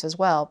different heights as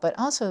well, but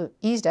also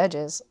eased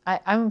edges.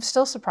 I'm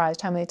still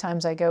surprised how many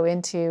times I go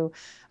into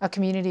a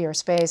community or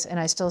space and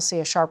I still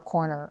see a sharp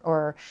corner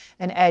or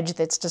an edge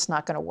that's just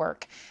not going to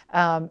work.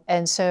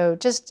 And so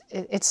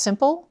it's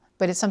simple,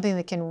 but it's something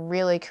that can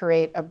really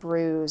create a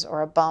bruise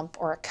or a bump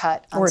or a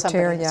cut on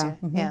somebody. Or a tear,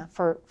 yeah.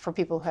 For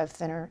people who have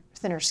thinner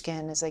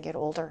skin as they get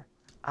older.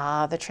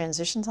 The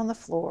transitions on the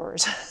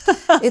floors.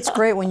 It's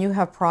great when you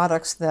have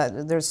products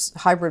there's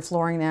hybrid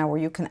flooring now where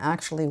you can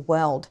actually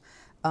weld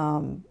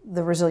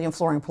the resilient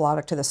flooring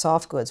product to the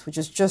soft goods, which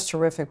is just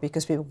terrific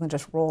because people can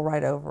just roll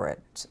right over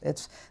it.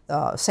 It's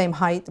the same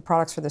height, the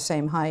products are the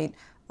same height,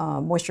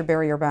 moisture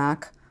barrier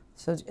back.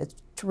 So it's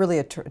really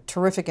a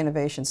terrific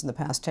innovations in the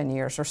past 10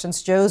 years, or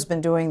since Joe's been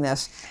doing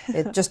this,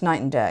 it's just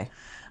night and day.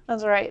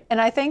 That's right.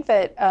 And I think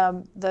that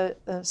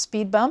the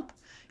speed bump,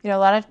 a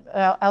lot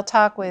of, I'll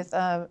talk with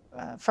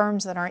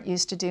firms that aren't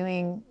used to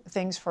doing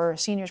things for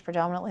seniors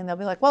predominantly, and they'll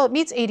be like, well, it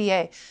meets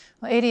ADA.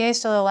 Well, ADA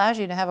still allows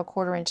you to have a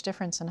 1/4 inch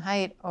difference in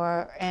height,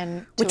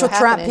 which will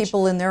trap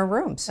people in their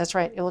rooms. That's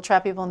right. It will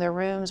trap people in their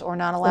rooms or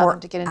not allow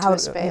them to get into a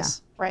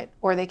space. Yeah. Right.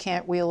 Or they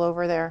can't wheel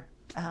over there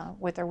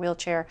with their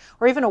wheelchair,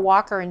 or even a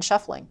walker and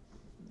shuffling.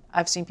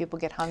 I've seen people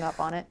get hung up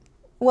on it.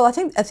 Well, I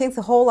think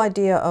the whole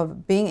idea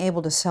of being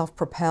able to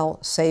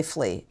self-propel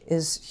safely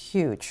is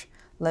huge.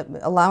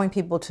 allowing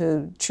people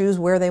to choose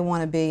where they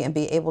want to be and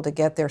be able to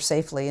get there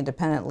safely,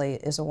 independently,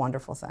 is a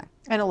wonderful thing.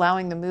 And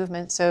allowing the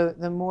movement, so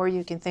the more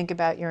you can think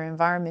about your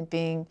environment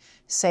being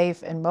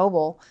safe and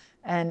mobile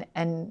and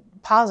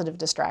positive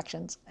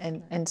distractions,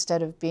 and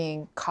instead of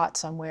being caught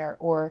somewhere.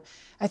 Or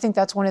I think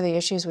that's one of the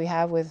issues we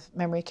have with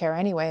memory care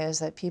anyway, is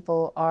that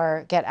people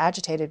get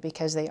agitated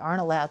because they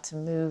aren't allowed to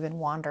move and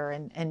wander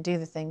and do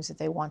the things that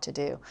they want to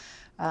do.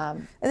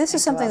 And this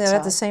is something that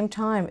at the same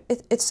time,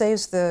 it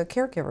saves the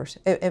caregivers.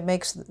 It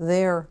makes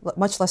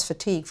much less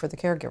fatigue for the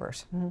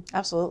caregivers. Mm-hmm.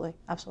 Absolutely,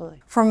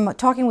 absolutely. From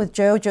talking with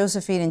Joe,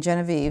 Josephine, and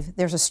Genevieve,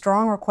 there's a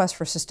strong request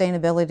for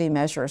sustainability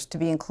measures to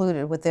be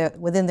included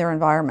within their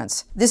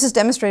environments. This is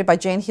demonstrated by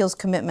Jane Heal's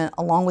commitment,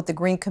 along with the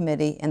Green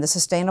Committee and the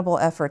sustainable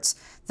efforts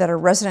that are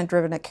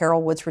resident-driven at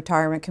Carroll Woods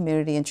Retirement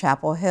Community in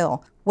Chapel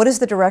Hill. What is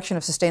the direction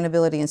of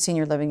sustainability in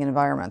senior living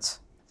environments?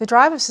 The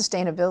drive of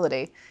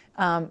sustainability,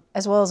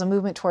 as well as a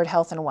movement toward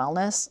health and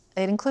wellness,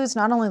 it includes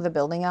not only the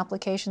building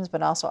applications,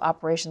 but also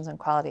operations and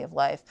quality of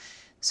life.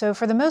 So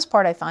for the most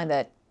part, I find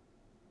that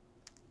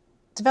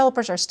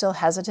developers are still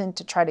hesitant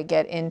to try to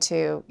get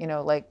into,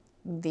 like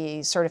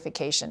the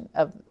certification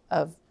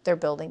of their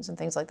buildings and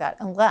things like that,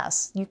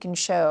 unless you can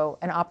show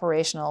an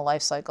operational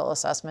life cycle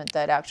assessment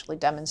that actually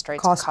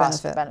demonstrates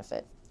cost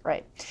benefit.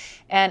 Right.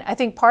 And I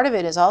think part of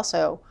it is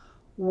also,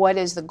 what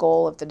is the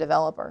goal of the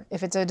developer?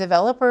 If it's a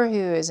developer who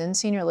is in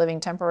senior living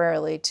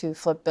temporarily to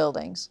flip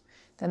buildings,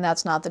 then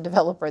that's not the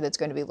developer that's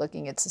going to be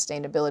looking at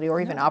sustainability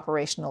or even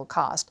operational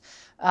cost.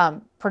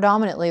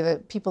 Predominantly,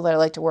 the people that I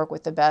like to work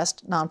with the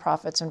best,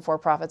 nonprofits and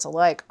for-profits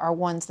alike, are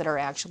ones that are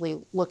actually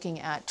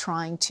looking at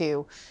trying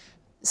to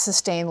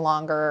sustain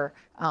longer,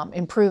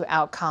 improve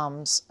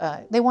outcomes.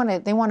 They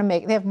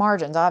have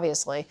margins,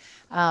 obviously,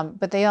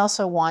 but they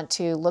also want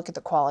to look at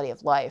the quality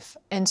of life.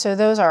 And so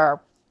those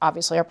are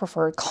obviously our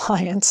preferred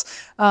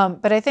clients.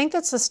 But I think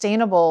that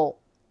sustainable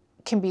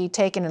can be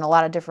taken in a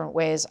lot of different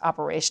ways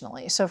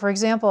operationally. So for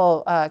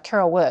example,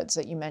 Carroll Woods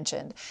that you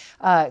mentioned.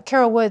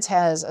 Carroll Woods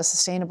has a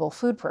sustainable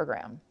food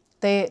program.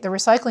 The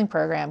recycling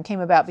program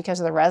came about because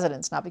of the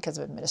residents, not because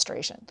of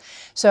administration.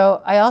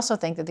 So I also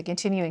think that the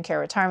continuing care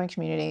retirement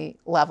community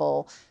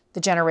level,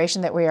 the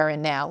generation that we are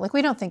in now, like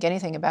we don't think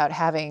anything about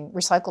having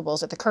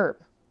recyclables at the curb,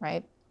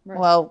 right?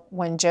 Well,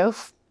 when Joe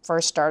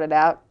first started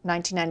out,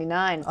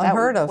 1999.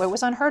 It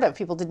was unheard of.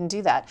 People didn't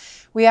do that.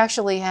 We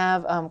actually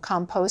have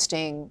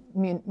composting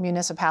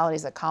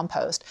municipalities that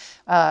compost.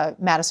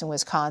 Madison,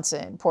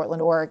 Wisconsin,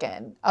 Portland,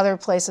 Oregon. Other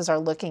places are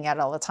looking at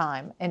it all the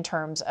time in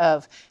terms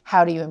of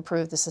how do you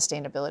improve the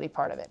sustainability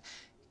part of it.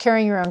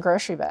 Carrying your own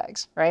grocery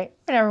bags, right?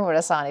 I never would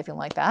have saw anything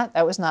like that.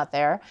 That was not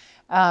there.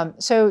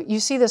 So you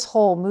see this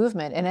whole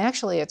movement, and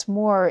actually it's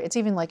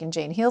even like in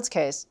Jane Heald's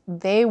case,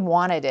 they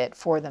wanted it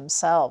for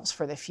themselves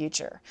for the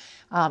future.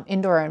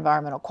 Indoor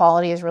environmental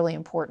quality is really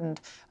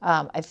important.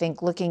 I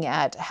think looking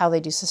at how they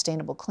do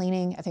sustainable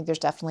cleaning, I think there's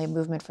definitely a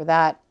movement for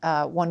that.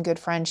 One good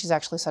friend, she's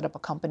actually set up a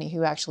company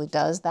who actually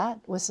does that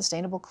with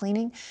sustainable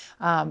cleaning.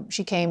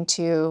 She came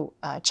to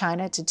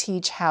China to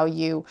teach how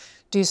you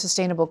do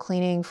sustainable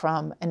cleaning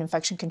from an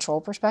infection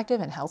control perspective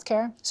in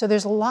healthcare. So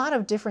there's a lot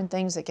of different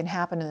things that can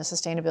happen in the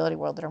sustainability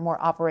world that are more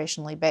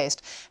operationally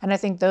based. And I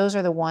think those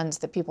are the ones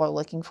that people are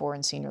looking for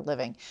in senior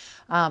living.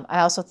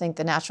 I also think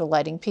the natural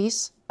lighting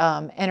piece,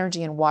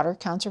 energy and water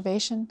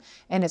conservation,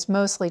 and it's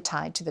mostly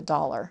tied to the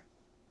dollar.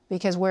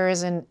 Because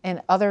whereas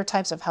in other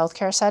types of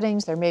healthcare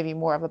settings, there may be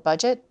more of a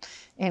budget,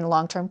 in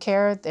long-term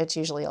care, it's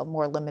usually a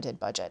more limited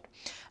budget.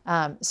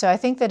 So I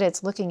think that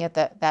it's looking at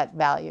that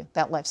value,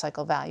 that life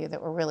cycle value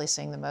that we're really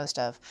seeing the most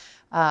of.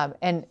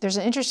 And there's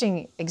an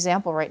interesting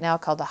example right now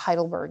called the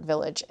Heidelberg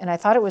Village. And I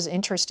thought it was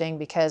interesting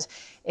because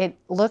it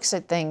looks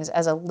at things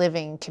as a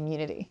living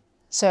community.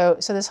 So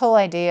this whole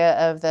idea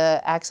of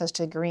the access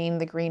to green,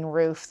 the green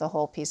roof, the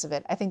whole piece of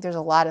it, I think there's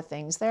a lot of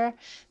things there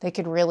that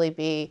could really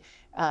be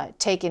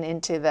taken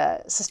into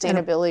the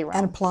sustainability realm.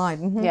 And applied.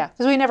 Mm-hmm. Yeah,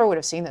 because we never would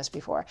have seen this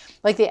before.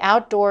 Like the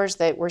outdoors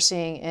that we're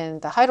seeing in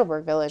the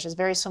Heidelberg Village is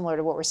very similar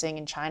to what we're seeing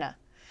in China.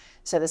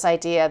 So this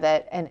idea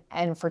that,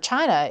 and for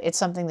China, it's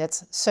something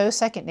that's so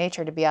second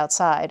nature to be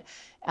outside.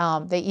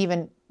 They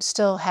even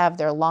still have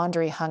their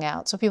laundry hung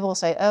out. So people will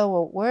say, oh,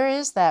 well, where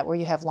is that where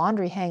you have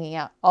laundry hanging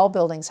out? All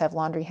buildings have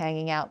laundry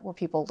hanging out where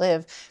people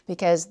live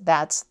because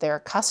that's their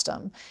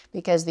custom,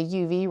 because the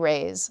UV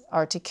rays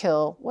are to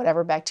kill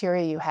whatever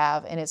bacteria you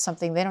have, and it's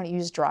something they don't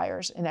use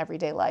dryers in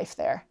everyday life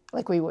there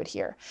like we would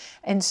here.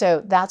 And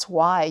so that's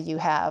why you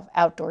have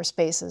outdoor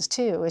spaces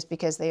too, is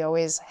because they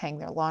always hang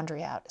their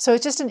laundry out. So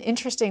it's just an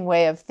interesting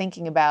way of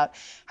thinking about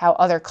how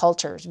other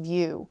cultures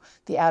view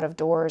the out of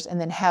doors,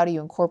 and then how do you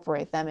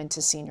incorporate them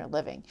into senior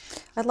living.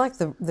 I like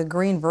the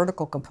green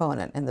vertical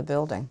component in the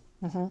building.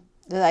 Mm-hmm.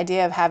 The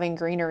idea of having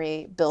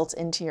greenery built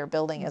into your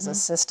building as a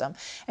system,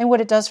 and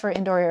what it does for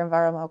indoor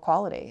environmental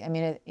quality. I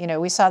mean,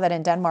 we saw that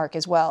in Denmark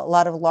as well, a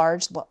lot of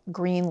large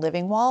green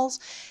living walls.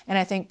 And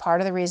I think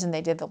part of the reason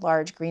they did the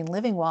large green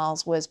living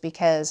walls was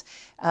because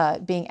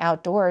being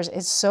outdoors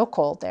is so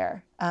cold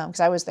there. Because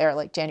I was there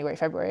like January,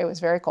 February, it was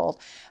very cold.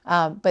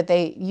 But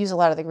they use a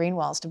lot of the green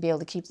walls to be able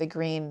to keep the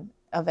green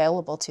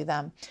available to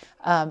them.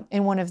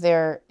 In one of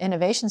their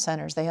innovation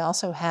centers, they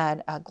also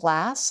had a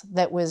glass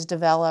that was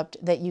developed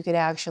that you could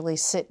actually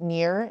sit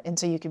near, and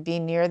so you could be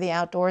near the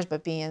outdoors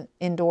but be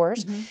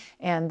indoors,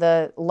 and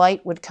the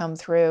light would come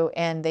through,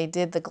 and they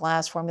did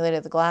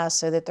formulated the glass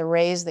so that the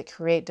rays that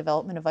create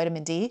development of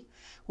vitamin D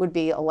would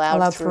be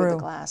allowed through the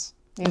glass.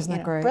 Isn't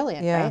that great?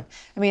 Brilliant, right?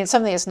 I mean, it's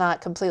something that's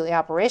not completely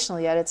operational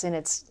yet. It's in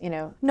its,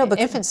 no, but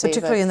infancy.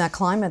 Particularly in that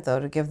climate, though,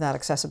 to give that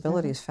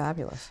accessibility is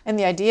fabulous. And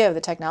the idea of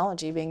the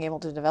technology being able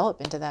to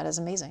develop into that is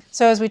amazing.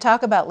 So as we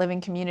talk about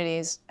living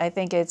communities, I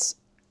think it's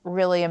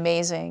really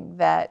amazing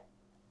that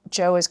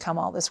Joe has come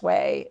all this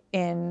way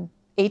in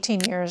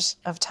 18 years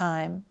of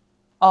time.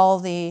 All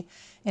the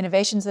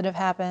innovations that have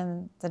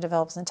happened, the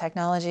developments in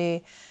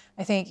technology,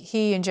 I think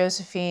he and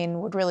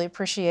Josephine would really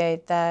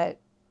appreciate that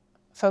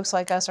folks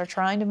like us are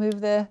trying to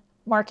move the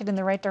market in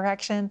the right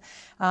direction,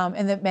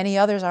 and that many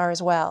others are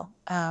as well.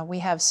 We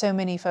have so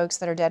many folks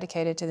that are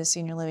dedicated to the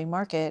senior living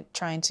market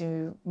trying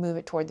to move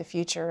it toward the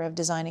future of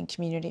designing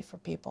community for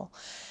people.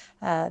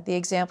 The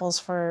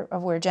examples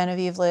of where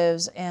Genevieve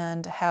lives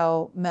and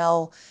how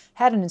Mel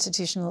had an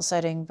institutional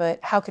setting, but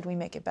how could we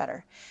make it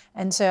better?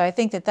 And so I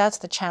think that that's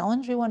the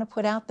challenge we want to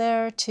put out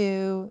there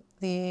to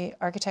the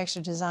architecture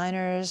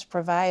designers,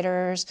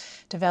 providers,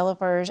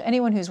 developers,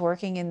 anyone who's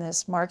working in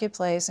this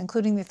marketplace,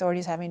 including the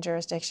authorities having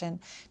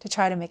jurisdiction, to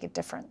try to make a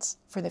difference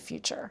for the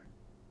future.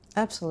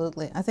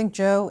 Absolutely. I think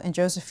Joe and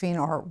Josephine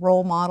are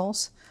role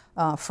models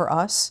for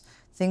us.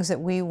 Things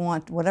that we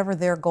want, whatever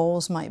their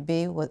goals might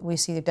be, what we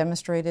see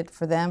demonstrated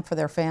for them, for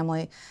their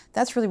family,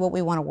 that's really what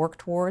we want to work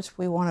towards.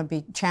 We want to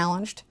be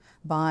challenged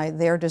by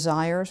their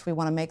desires. We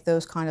want to make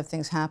those kind of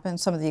things happen.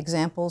 Some of the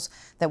examples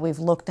that we've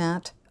looked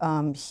at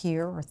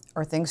here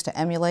are things to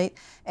emulate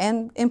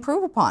and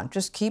improve upon.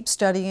 Just keep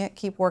studying it,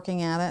 keep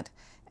working at it,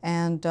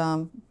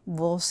 and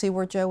we'll see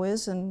where Joe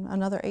is in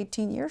another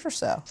 18 years or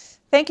so.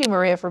 Thank you,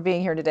 Maria, for being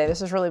here today.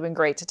 This has really been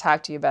great to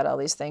talk to you about all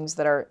these things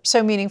that are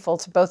so meaningful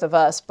to both of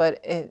us,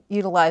 but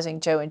utilizing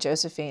Joe and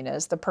Josephine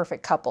as the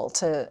perfect couple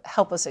to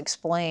help us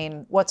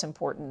explain what's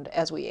important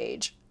as we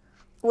age.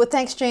 Well,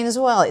 thanks, Jane, as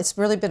well. It's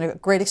really been a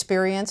great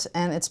experience,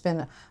 and it's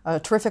been a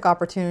terrific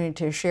opportunity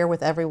to share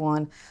with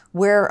everyone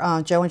where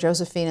Joe and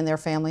Josephine and their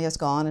family has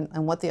gone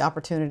and what the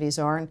opportunities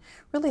are, and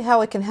really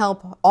how it can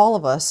help all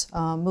of us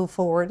move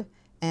forward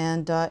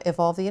and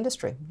evolve the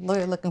industry.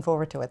 Really looking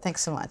forward to it.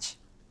 Thanks so much.